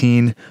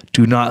 2018.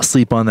 Do not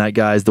sleep on that,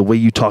 guys. The way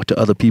you talk to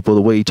other people,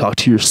 the way you talk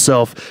to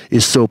yourself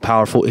is so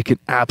powerful. It can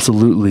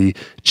absolutely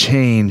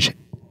change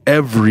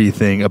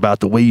everything about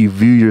the way you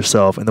view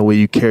yourself and the way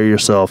you carry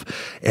yourself.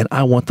 And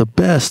I want the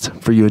best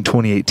for you in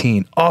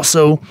 2018.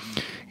 Also,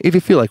 if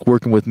you feel like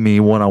working with me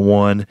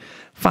one-on-one,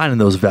 finding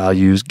those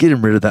values,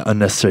 getting rid of that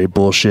unnecessary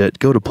bullshit,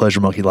 go to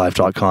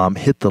pleasuremonkeylife.com,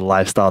 hit the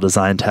lifestyle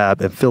design tab,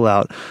 and fill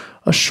out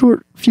a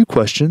short few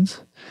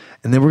questions.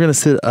 And then we're going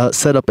to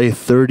set up a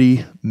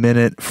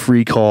 30-minute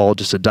free call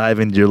just to dive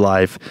into your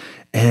life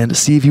and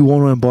see if you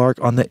want to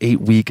embark on the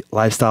 8-week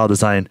lifestyle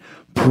design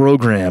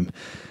program.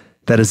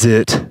 That is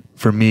it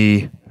for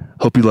me.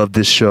 Hope you love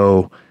this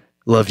show.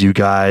 Love you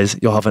guys.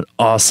 Y'all have an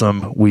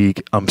awesome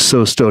week. I'm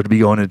so stoked to be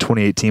going into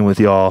 2018 with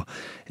y'all.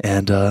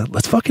 And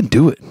let's fucking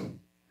do it.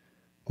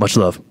 Much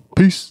love.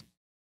 Peace.